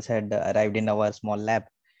samples had arrived in our small lab,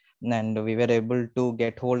 and we were able to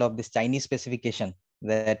get hold of this Chinese specification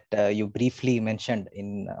that you briefly mentioned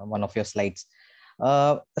in one of your slides.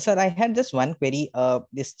 Sir, I had just one query.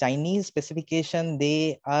 This Chinese specification,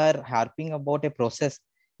 they are harping about a process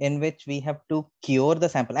in which we have to cure the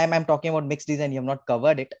sample. I'm talking about mixed design. You have not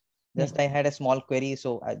covered it. Just I had a small query,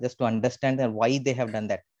 so just to understand why they have done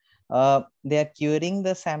that. They are curing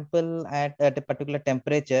the sample at a particular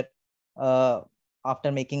temperature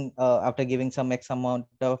after giving some X amount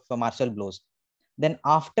of Marshall blows. Then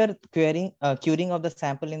after curing of the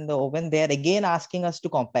sample in the oven, they are again asking us to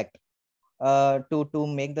compact to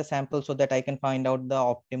make the sample so that I can find out the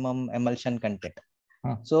optimum emulsion content.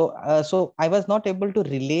 So I was not able to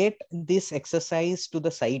relate this exercise to the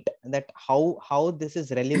site, that how this is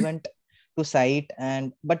relevant to site,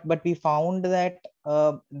 and but we found that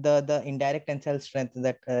the indirect tensile strength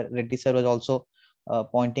that Reddy sir was also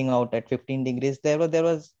pointing out at 15 degrees, there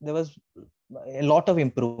was a lot of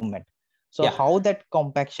improvement. So how that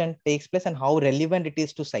compaction takes place and how relevant it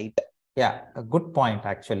is to site. Yeah, a good point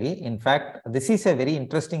actually. In fact, this is a very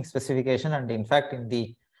interesting specification, and in fact in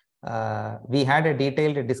the we had a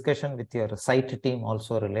detailed discussion with your site team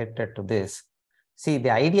also related to this. See,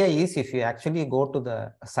 the idea is if you actually go to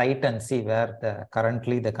the site and see where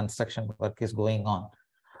currently the construction work is going on,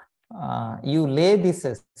 you lay this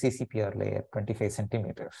CCPR layer 25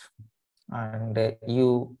 centimeters and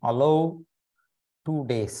you allow 2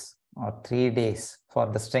 days or 3 days for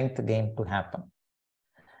the strength gain to happen.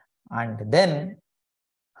 And then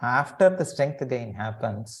after the strength gain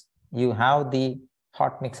happens, you have the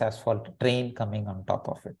hot mix asphalt train coming on top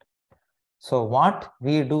of it. So what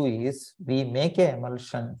we do is we make a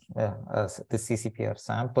emulsion, the CCPR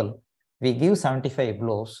sample, we give 75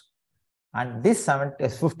 blows and this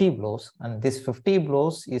 50 blows, and this 50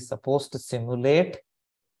 blows is supposed to simulate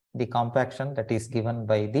the compaction that is given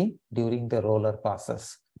by during the roller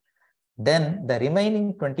passes. Then the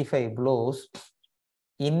remaining 25 blows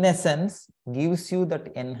in essence gives you that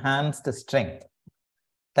enhanced strength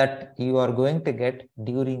that you are going to get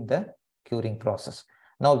during the curing process.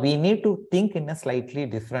 Now we need to think in a slightly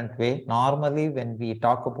different way. Normally when we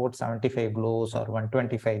talk about 75 blows or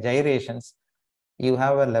 125 gyrations, you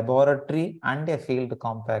have a laboratory and a field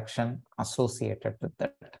compaction associated with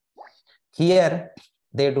that. Here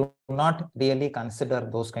they do not really consider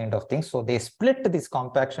those kind of things. So they split this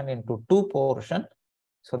compaction into 2 portions.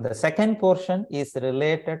 So the second portion is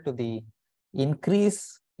related to the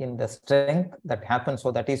increase in the strength that happens.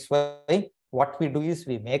 So that is why what we do is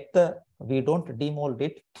we don't demold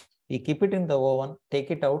it. We keep it in the oven,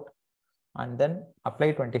 take it out, and then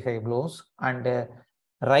apply 25 blows. And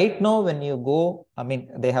right now when you go,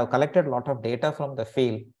 they have collected a lot of data from the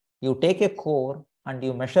field. You take a core and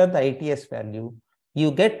you measure the ITS value.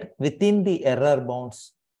 You get within the error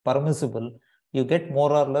bounds permissible, you get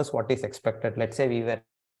more or less what is expected. Let's say we were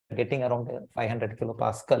getting around 500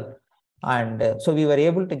 kilopascal. And so we were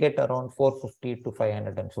able to get around 450 to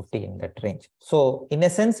 550 in that range. So in a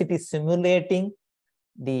sense, it is simulating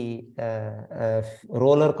the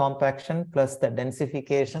roller compaction plus the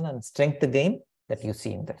densification and strength gain that you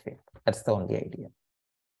see in the field. That's the only idea.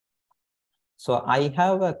 So I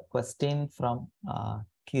have a question from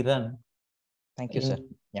Kiran. Thank you, sir.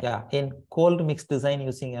 Yeah, in cold mix design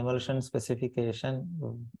using emulsion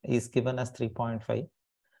specification is given as 3.5.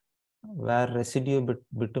 Where residue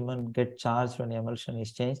bitumen get charged when emulsion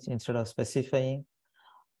is changed instead of specifying.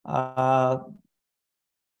 No,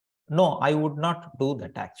 I would not do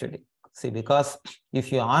that actually. See, because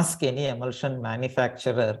if you ask any emulsion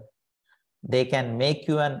manufacturer, they can make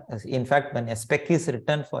you in fact, when a spec is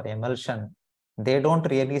written for emulsion, they don't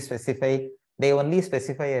really specify, they only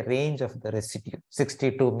specify a range of the residue,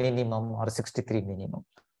 62 minimum or 63 minimum.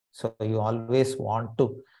 So you always want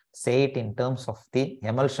to say it in terms of the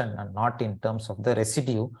emulsion and not in terms of the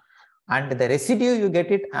residue. And the residue, you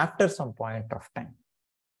get it after some point of time.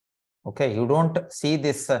 Okay, you don't see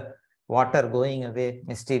this water going away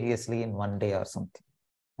mysteriously in one day or something.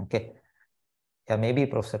 Okay. Yeah, maybe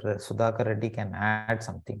Professor Sudhakar Reddy can add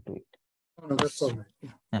something to it. No, that's all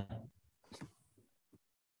right. Yeah.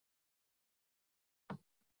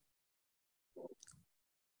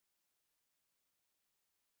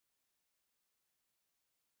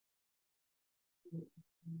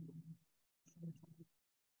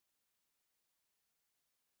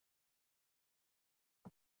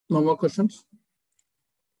 No more questions?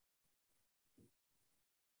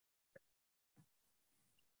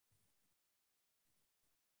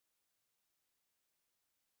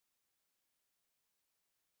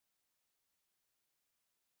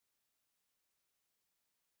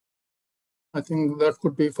 I think that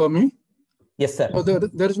could be for me. Yes, sir. So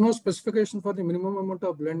there is no specification for the minimum amount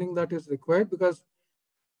of blending that is required, because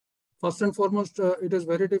first and foremost, it is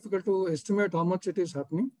very difficult to estimate how much it is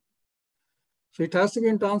happening. So it has to be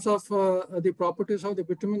in terms of the properties of the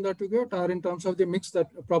bitumen that you get, or in terms of the mix, that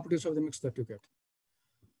properties of the mix that you get.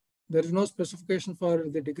 There is no specification for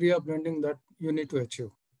the degree of blending that you need to achieve.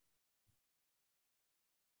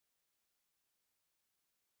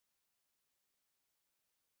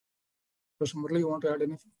 Professor Murali, you want to add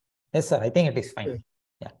anything? Yes, sir. I think it is fine. Okay.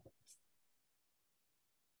 Yeah.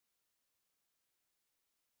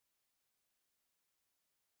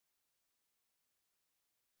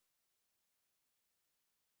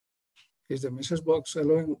 Is the message box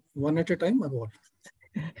allowing one at a time or what?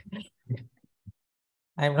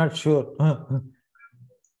 I'm not sure.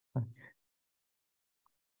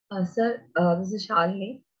 Sir, this is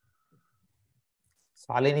Shalini.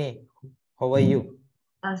 Salini, how are you?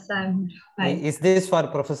 Sir, I'm fine. Is this for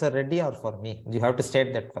Professor Reddy or for me? You have to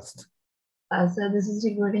state that first. Sir, this is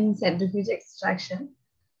regarding centrifuge extraction.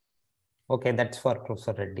 Okay, that's for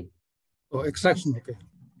Professor Reddy. Oh, extraction, okay.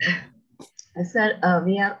 Sir,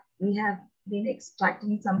 we have been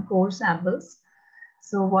extracting some core samples.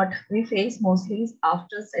 So what we face mostly is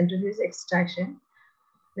after centrifuge extraction,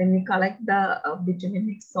 when we collect the bitumen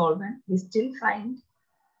mixed solvent, we still find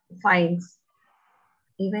fines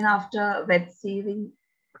even after wet sieving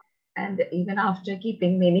and even after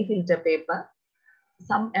keeping many filter paper.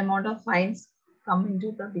 Some amount of fines come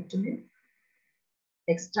into the bitumen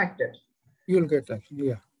extracted. You'll get that,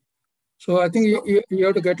 yeah. So I think you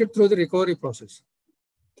have to get it through the recovery process.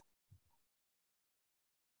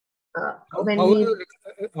 How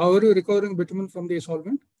are you recovering bitumen from the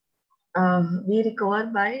solvent? We recover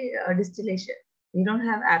by distillation. We don't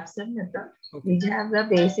have absent method. Okay. We have the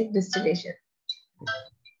basic distillation.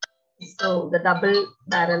 So the double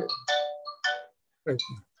barrel. Right.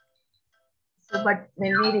 So, but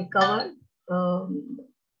when we recover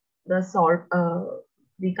the salt,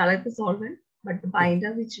 we collect the solvent, but the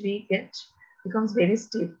binder which we get becomes very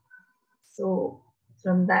stiff. So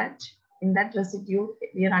from that, in that residue,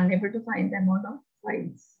 we are unable to find the amount of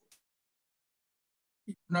fines.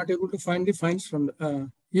 Not able to find the fines from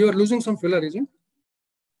the, you are losing some filler, isn't it?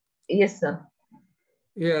 Yes, sir.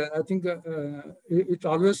 Yeah, I think it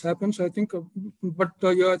always happens, I think, but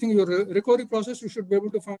I think your recovery process, you should be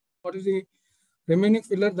able to find what is the remaining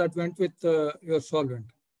filler that went with your solvent.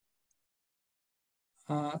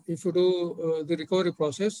 If you do the recovery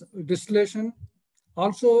process, distillation,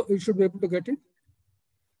 also you should be able to get it.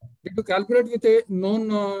 Did you calculate with a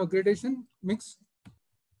known gradation mix?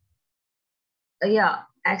 Yeah,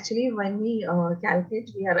 actually, when we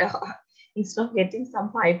calculate, we are instead of getting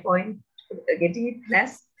some 5 point, getting it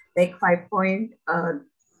less, like 5.3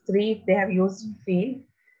 if they have used field,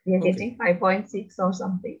 we are getting 5.6 or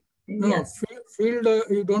something. No, Yes. field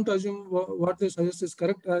you don't assume what they suggest is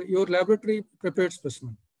correct. Your laboratory prepared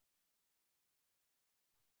specimen.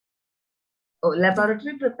 Oh,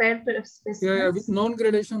 laboratory prepared specimens. Yeah, with known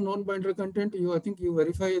gradation, known binder content, I think you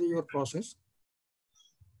verify your process.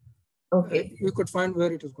 Okay. You could find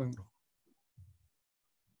where it is going wrong.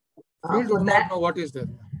 Field For do that, not know what is there.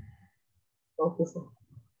 okay, sir.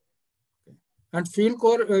 And field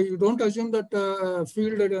core, you don't assume that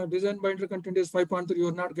field design binder content is 5.3.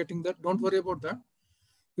 You're not getting that. Don't worry about that.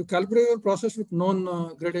 You calibrate your process with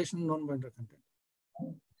known gradation, known binder content.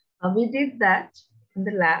 We did that in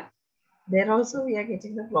the lab. There also we are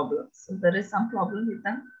getting the problem. So there is some problem with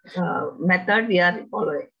the method we are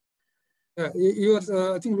following. Yeah, you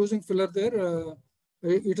are, I think, losing filler there.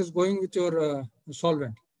 It is going with your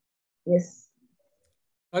solvent. Yes.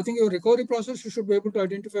 I think your recovery process, you should be able to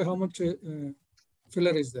identify how much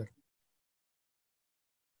filler is there.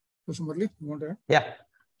 Professor Murali, you want to add?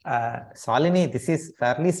 Yeah. Salini, this is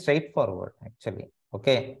fairly straightforward, actually.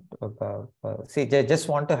 Okay. See, I just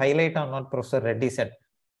want to highlight on what Professor Reddy said.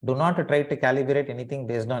 Do not try to calibrate anything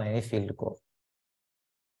based on any field code.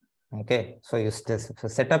 Okay, so you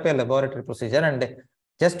set up a laboratory procedure. And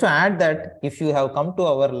just to add that, if you have come to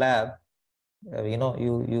our lab,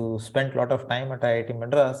 you spent a lot of time at IIT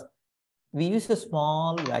Madras, we use a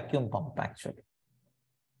small vacuum pump actually.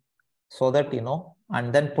 So that,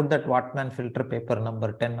 and then put that Wattman filter paper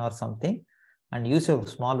number 10 or something, and use a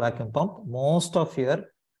small vacuum pump. Almost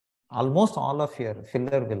all of your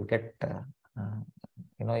filler will get,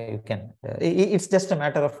 you can, it's just a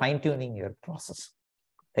matter of fine tuning your process.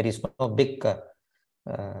 There is no big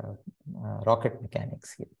rocket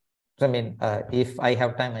mechanics here. So, I mean, if I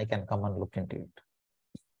have time, I can come and look into it.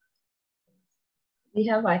 We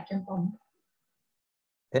have vacuum pump.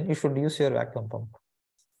 Then you should use your vacuum pump.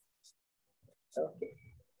 Okay.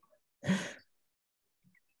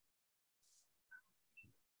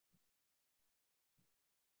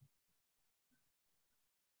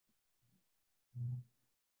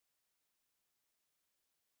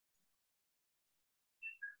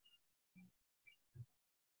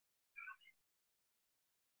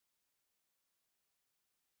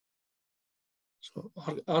 So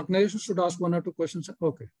organization should ask 1 or 2 questions.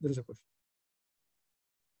 Okay, there is a question.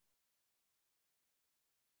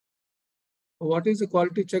 What is the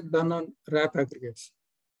quality check done on RAP aggregates?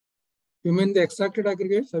 You mean the extracted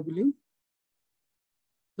aggregates, I believe?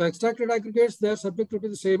 The extracted aggregates, they are subject to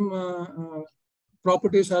the same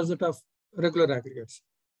properties as that of regular aggregates.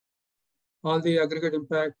 All the aggregate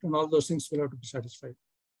impact and all those things will have to be satisfied.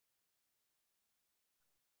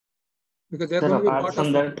 Because they're going to be part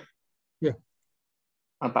of that. Yeah.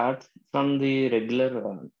 Apart from the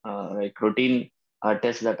regular like routine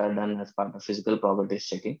tests that are done as part of physical properties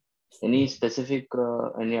checking, any specific,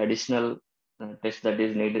 any additional tests that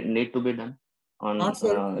is need to be done on? Not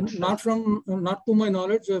to my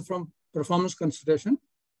knowledge, from performance consideration.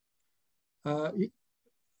 Can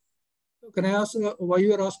I ask why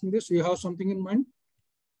you are asking this? You have something in mind?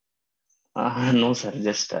 No, sir.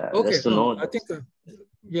 Just to know. I think,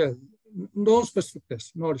 yeah, no specific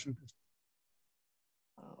test, no additional test.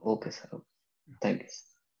 Okay, sir. Thank you.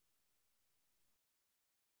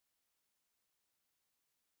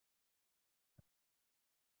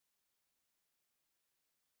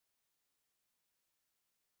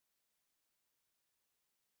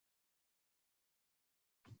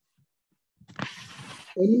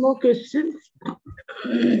 Any more questions?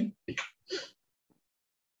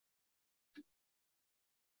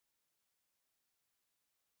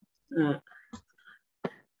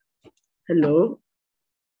 Hello.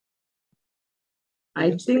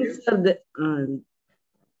 I think, sir,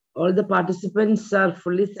 all the participants are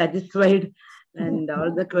fully satisfied and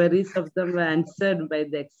all the queries of them were answered by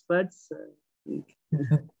the experts.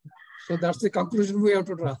 So that's the conclusion we have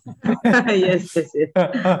to draw. Yes.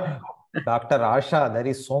 Dr. Asha, there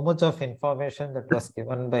is so much of information that was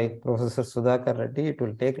given by Professor Sudhakar Reddy. It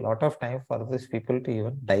will take a lot of time for these people to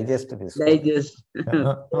even digest this.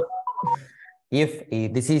 If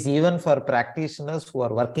this is even for practitioners who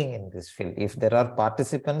are working in this field, if there are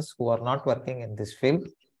participants who are not working in this field,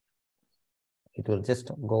 it will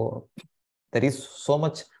just go. There is so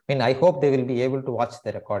much. I mean, I hope they will be able to watch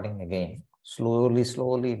the recording again.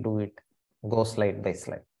 Slowly do it. Go slide by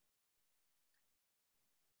slide.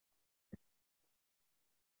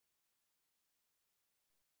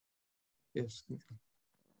 Yes.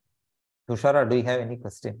 Tushara, do you have any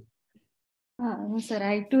question? No, sir.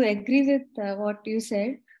 I too agree with what you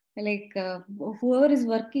said. Like whoever is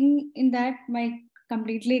working in that might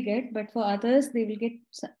completely get, but for others, they will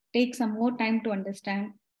take some more time to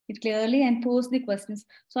understand it clearly and pose the questions.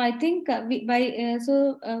 So I think we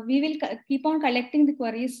will keep on collecting the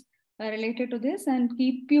queries related to this and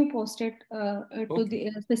keep you posted to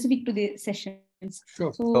the specific to the sessions.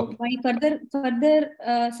 Sure. So by further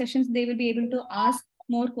sessions, they will be able to ask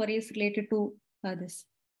more queries related to this.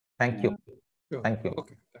 Thank you. Sure. Thank you.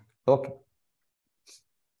 Okay.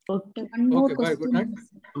 One more question.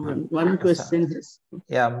 One question.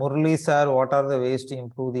 Yeah, Murali sir, what are the ways to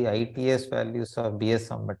improve the ITS values of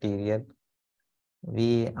BSM material?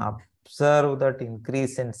 We observe that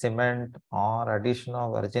increase in cement or addition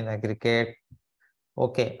of virgin aggregate.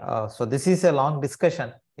 Okay, so this is a long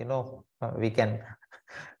discussion. We can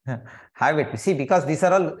have it. See, because these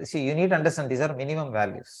are all, you need to understand, these are minimum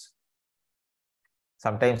values.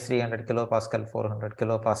 Sometimes 300 kilopascal, 400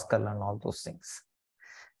 kilopascal and all those things.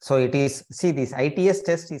 So it is, see, this ITS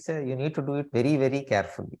test is you need to do it very, very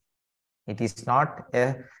carefully. It is not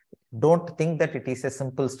don't think that it is a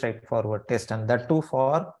simple straightforward test, and that too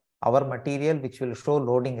for our material, which will show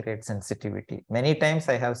loading rate sensitivity. Many times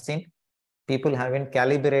I have seen people haven't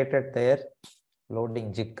calibrated their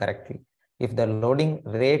loading jig correctly. If the loading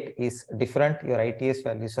rate is different, your ITS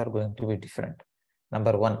values are going to be different.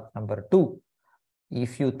 Number one. Number two,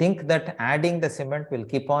 if you think that adding the cement will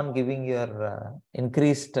keep on giving your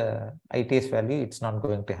increased ITS value, it's not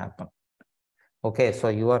going to happen. Okay, so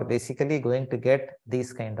you are basically going to get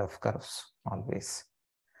these kind of curves always.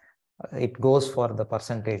 It goes for the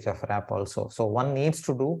percentage of RAP also. So one needs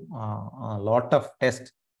to do a lot of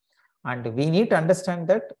tests. And we need to understand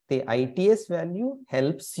that the ITS value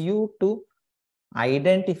helps you to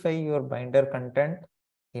identify your binder content,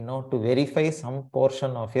 to verify some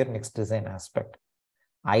portion of your mixed design aspect.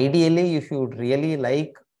 Ideally, if you would really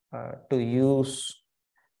like to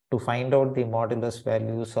find out the modulus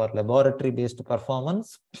values or laboratory-based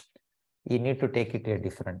performance, you need to take it to a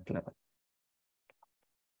different level.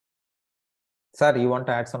 Sir, you want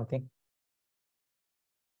to add something?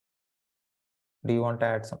 Do you want to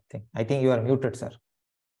add something? I think you are muted, sir.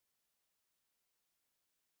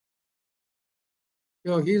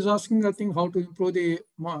 Yeah, he is asking, I think, how to improve the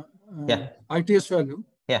ITS value.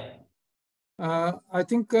 Yeah. I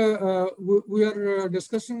think we are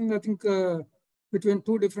discussing, I think, between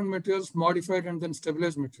two different materials, modified and then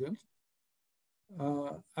stabilized materials.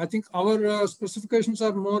 I think our specifications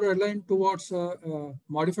are more aligned towards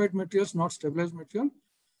modified materials, not stabilized material,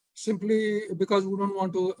 simply because we don't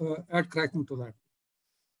want to add cracking to that.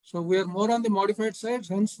 So we are more on the modified side,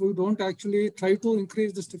 hence we don't actually try to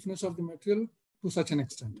increase the stiffness of the material to such an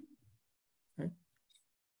extent. Right?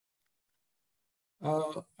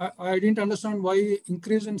 I didn't understand why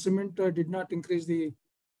increase in cement did not increase the,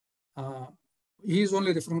 he is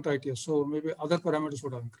only referring to ITS, so maybe other parameters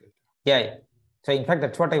would have increased. Yeah. So in fact,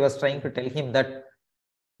 that's what I was trying to tell him, that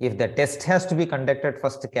if the test has to be conducted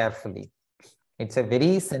first carefully, it's a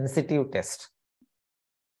very sensitive test.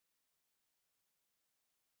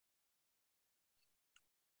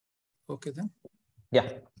 Okay then. Yeah,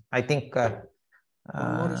 I think what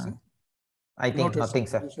is it? I think nothing,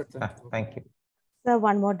 sir. Thank you. Sir,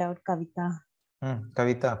 one more doubt, Kavita.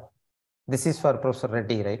 Kavita, this is for Professor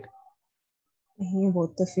Reddy, right?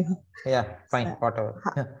 Both of you. Yeah, fine, Sir, whatever.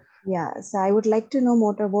 Yeah, so I would like to know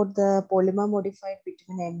more about the polymer modified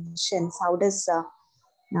bitumen emissions. How does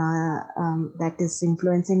that is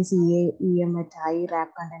influencing CA, EM at high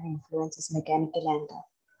RAP content influences mechanical and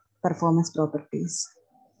performance properties?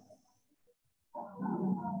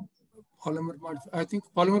 Polymer modified. I think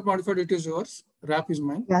polymer modified, it is yours. RAP is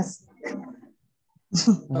mine. Yes.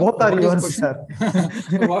 Both are yours, sir.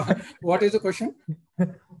 What is the question?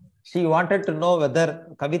 She wanted to know whether,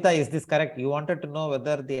 Kavita, is this correct? You wanted to know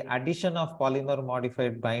whether the addition of polymer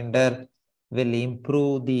modified binder will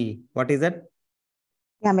improve the, what is it?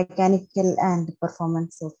 Yeah, mechanical and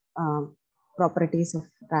performance of properties of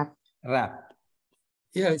RAP. RAP.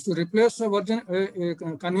 Yeah, if you replace a virgin, a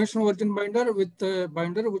conventional virgin binder with a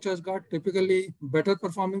binder which has got typically better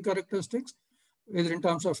performing characteristics, either in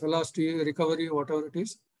terms of velocity, recovery, whatever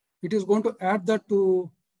it is going to add that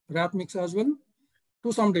to RAP mix as well,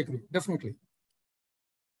 to some degree, definitely.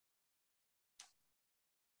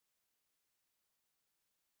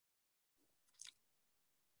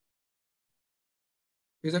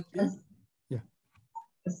 Is that clear? Yeah.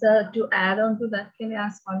 Sir, to add on to that, can I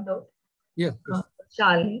ask one doubt? Yeah.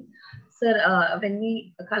 Charlie, sir, when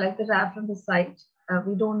we collect the RAP from the site,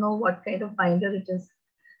 we don't know what kind of binder it is.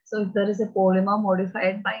 So if there is a polymer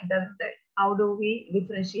modified binder, how do we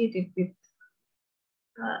differentiate it with?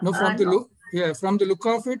 No, from the look, yeah, from the look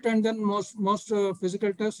of it, and then most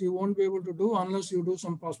physical tests you won't be able to do unless you do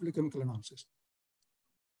some possibly chemical analysis.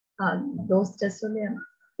 Those tests only.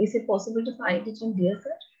 Is it possible to find it in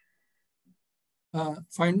DSR?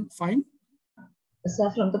 Fine.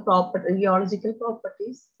 Sir, from the rheological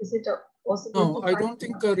properties, is it possible? No, I don't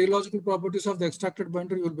think rheological properties of the extracted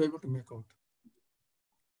binder you will be able to make out.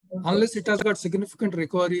 Okay. Unless it has got significant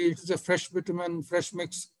recovery, it is a fresh bitumen, fresh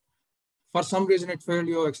mix. For some reason it failed,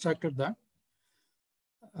 you extracted that.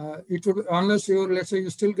 It would, unless you, let's say you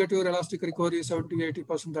still get your elastic recovery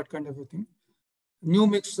 70-80%, that kind of a thing. New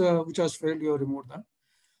mix which has failed, you remove that.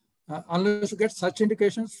 Unless you get such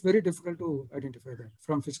indications, very difficult to identify that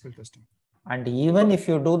from physical testing. And even if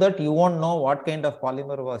you do that, you won't know what kind of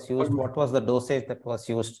polymer was used, what was the dosage that was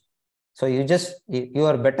used. So you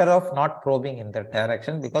are better off not probing in that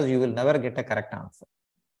direction, because you will never get a correct answer.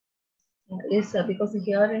 Yes, sir, because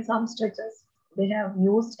here in some stretches, they have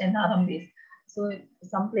used NRMBs. So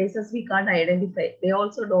some places we can't identify. They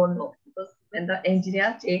also don't know, because when the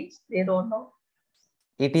engineer changed, they don't know.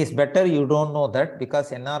 It is better you don't know that,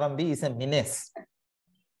 because NRMB is a menace.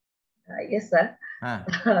 Yes, sir.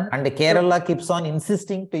 And Kerala keeps on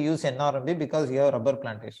insisting to use NRMB because you have rubber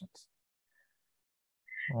plantations.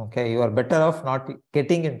 Okay, you are better off not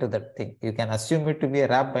getting into that thing. You can assume it to be a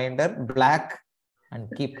wrap binder, black, and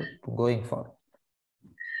keep going forward.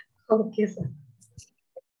 Okay, sir.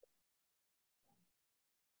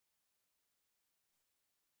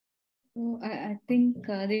 So I think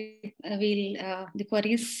the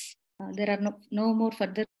queries, there are no more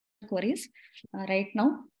further queries right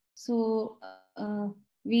now. So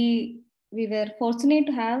we were fortunate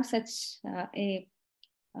to have such a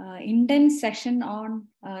intense session on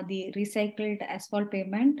the recycled asphalt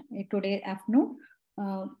pavement today afternoon.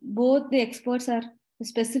 Both the experts are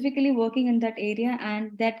specifically working in that area,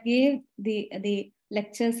 and that gave the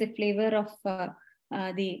lectures a flavor of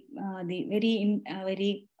the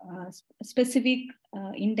very specific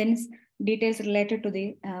intense details related to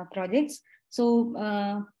the projects. So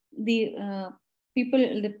the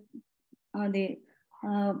people, the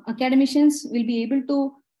academicians will be able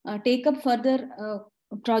to take up further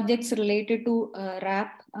projects related to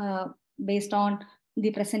RAP based on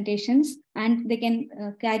the presentations, and they can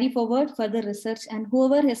carry forward further research, and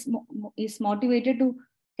whoever is motivated to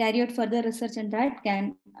carry out further research and that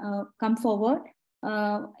can come forward.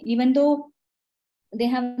 Even though they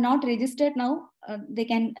have not registered now, they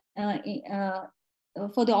can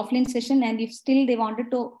for the offline session, and if still they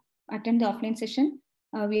wanted to attend the offline session,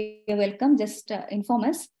 we are welcome, just inform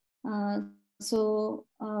us. So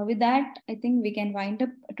with that, I think we can wind up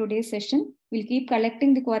today's session. We'll keep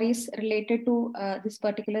collecting the queries related to this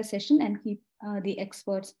particular session and keep the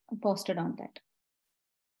experts posted on that.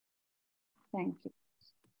 Thank you.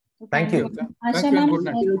 So Thank you. Asha ma'am,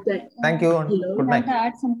 Thank you. Good night.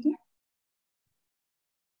 Add something?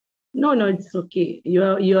 No, it's okay. You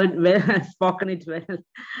are well spoken it well.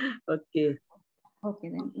 Okay. Okay,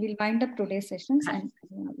 then we'll wind up today's sessions and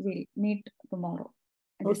we'll meet tomorrow.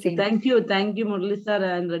 Okay, thank you, Murali sir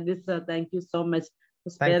and Reddy sir. Thank you so much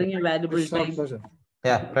for sparing your valuable time. Pleasure.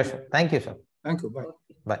 Yeah, pleasure. Thank you, sir. Thank you.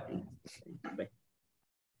 Bye. Bye.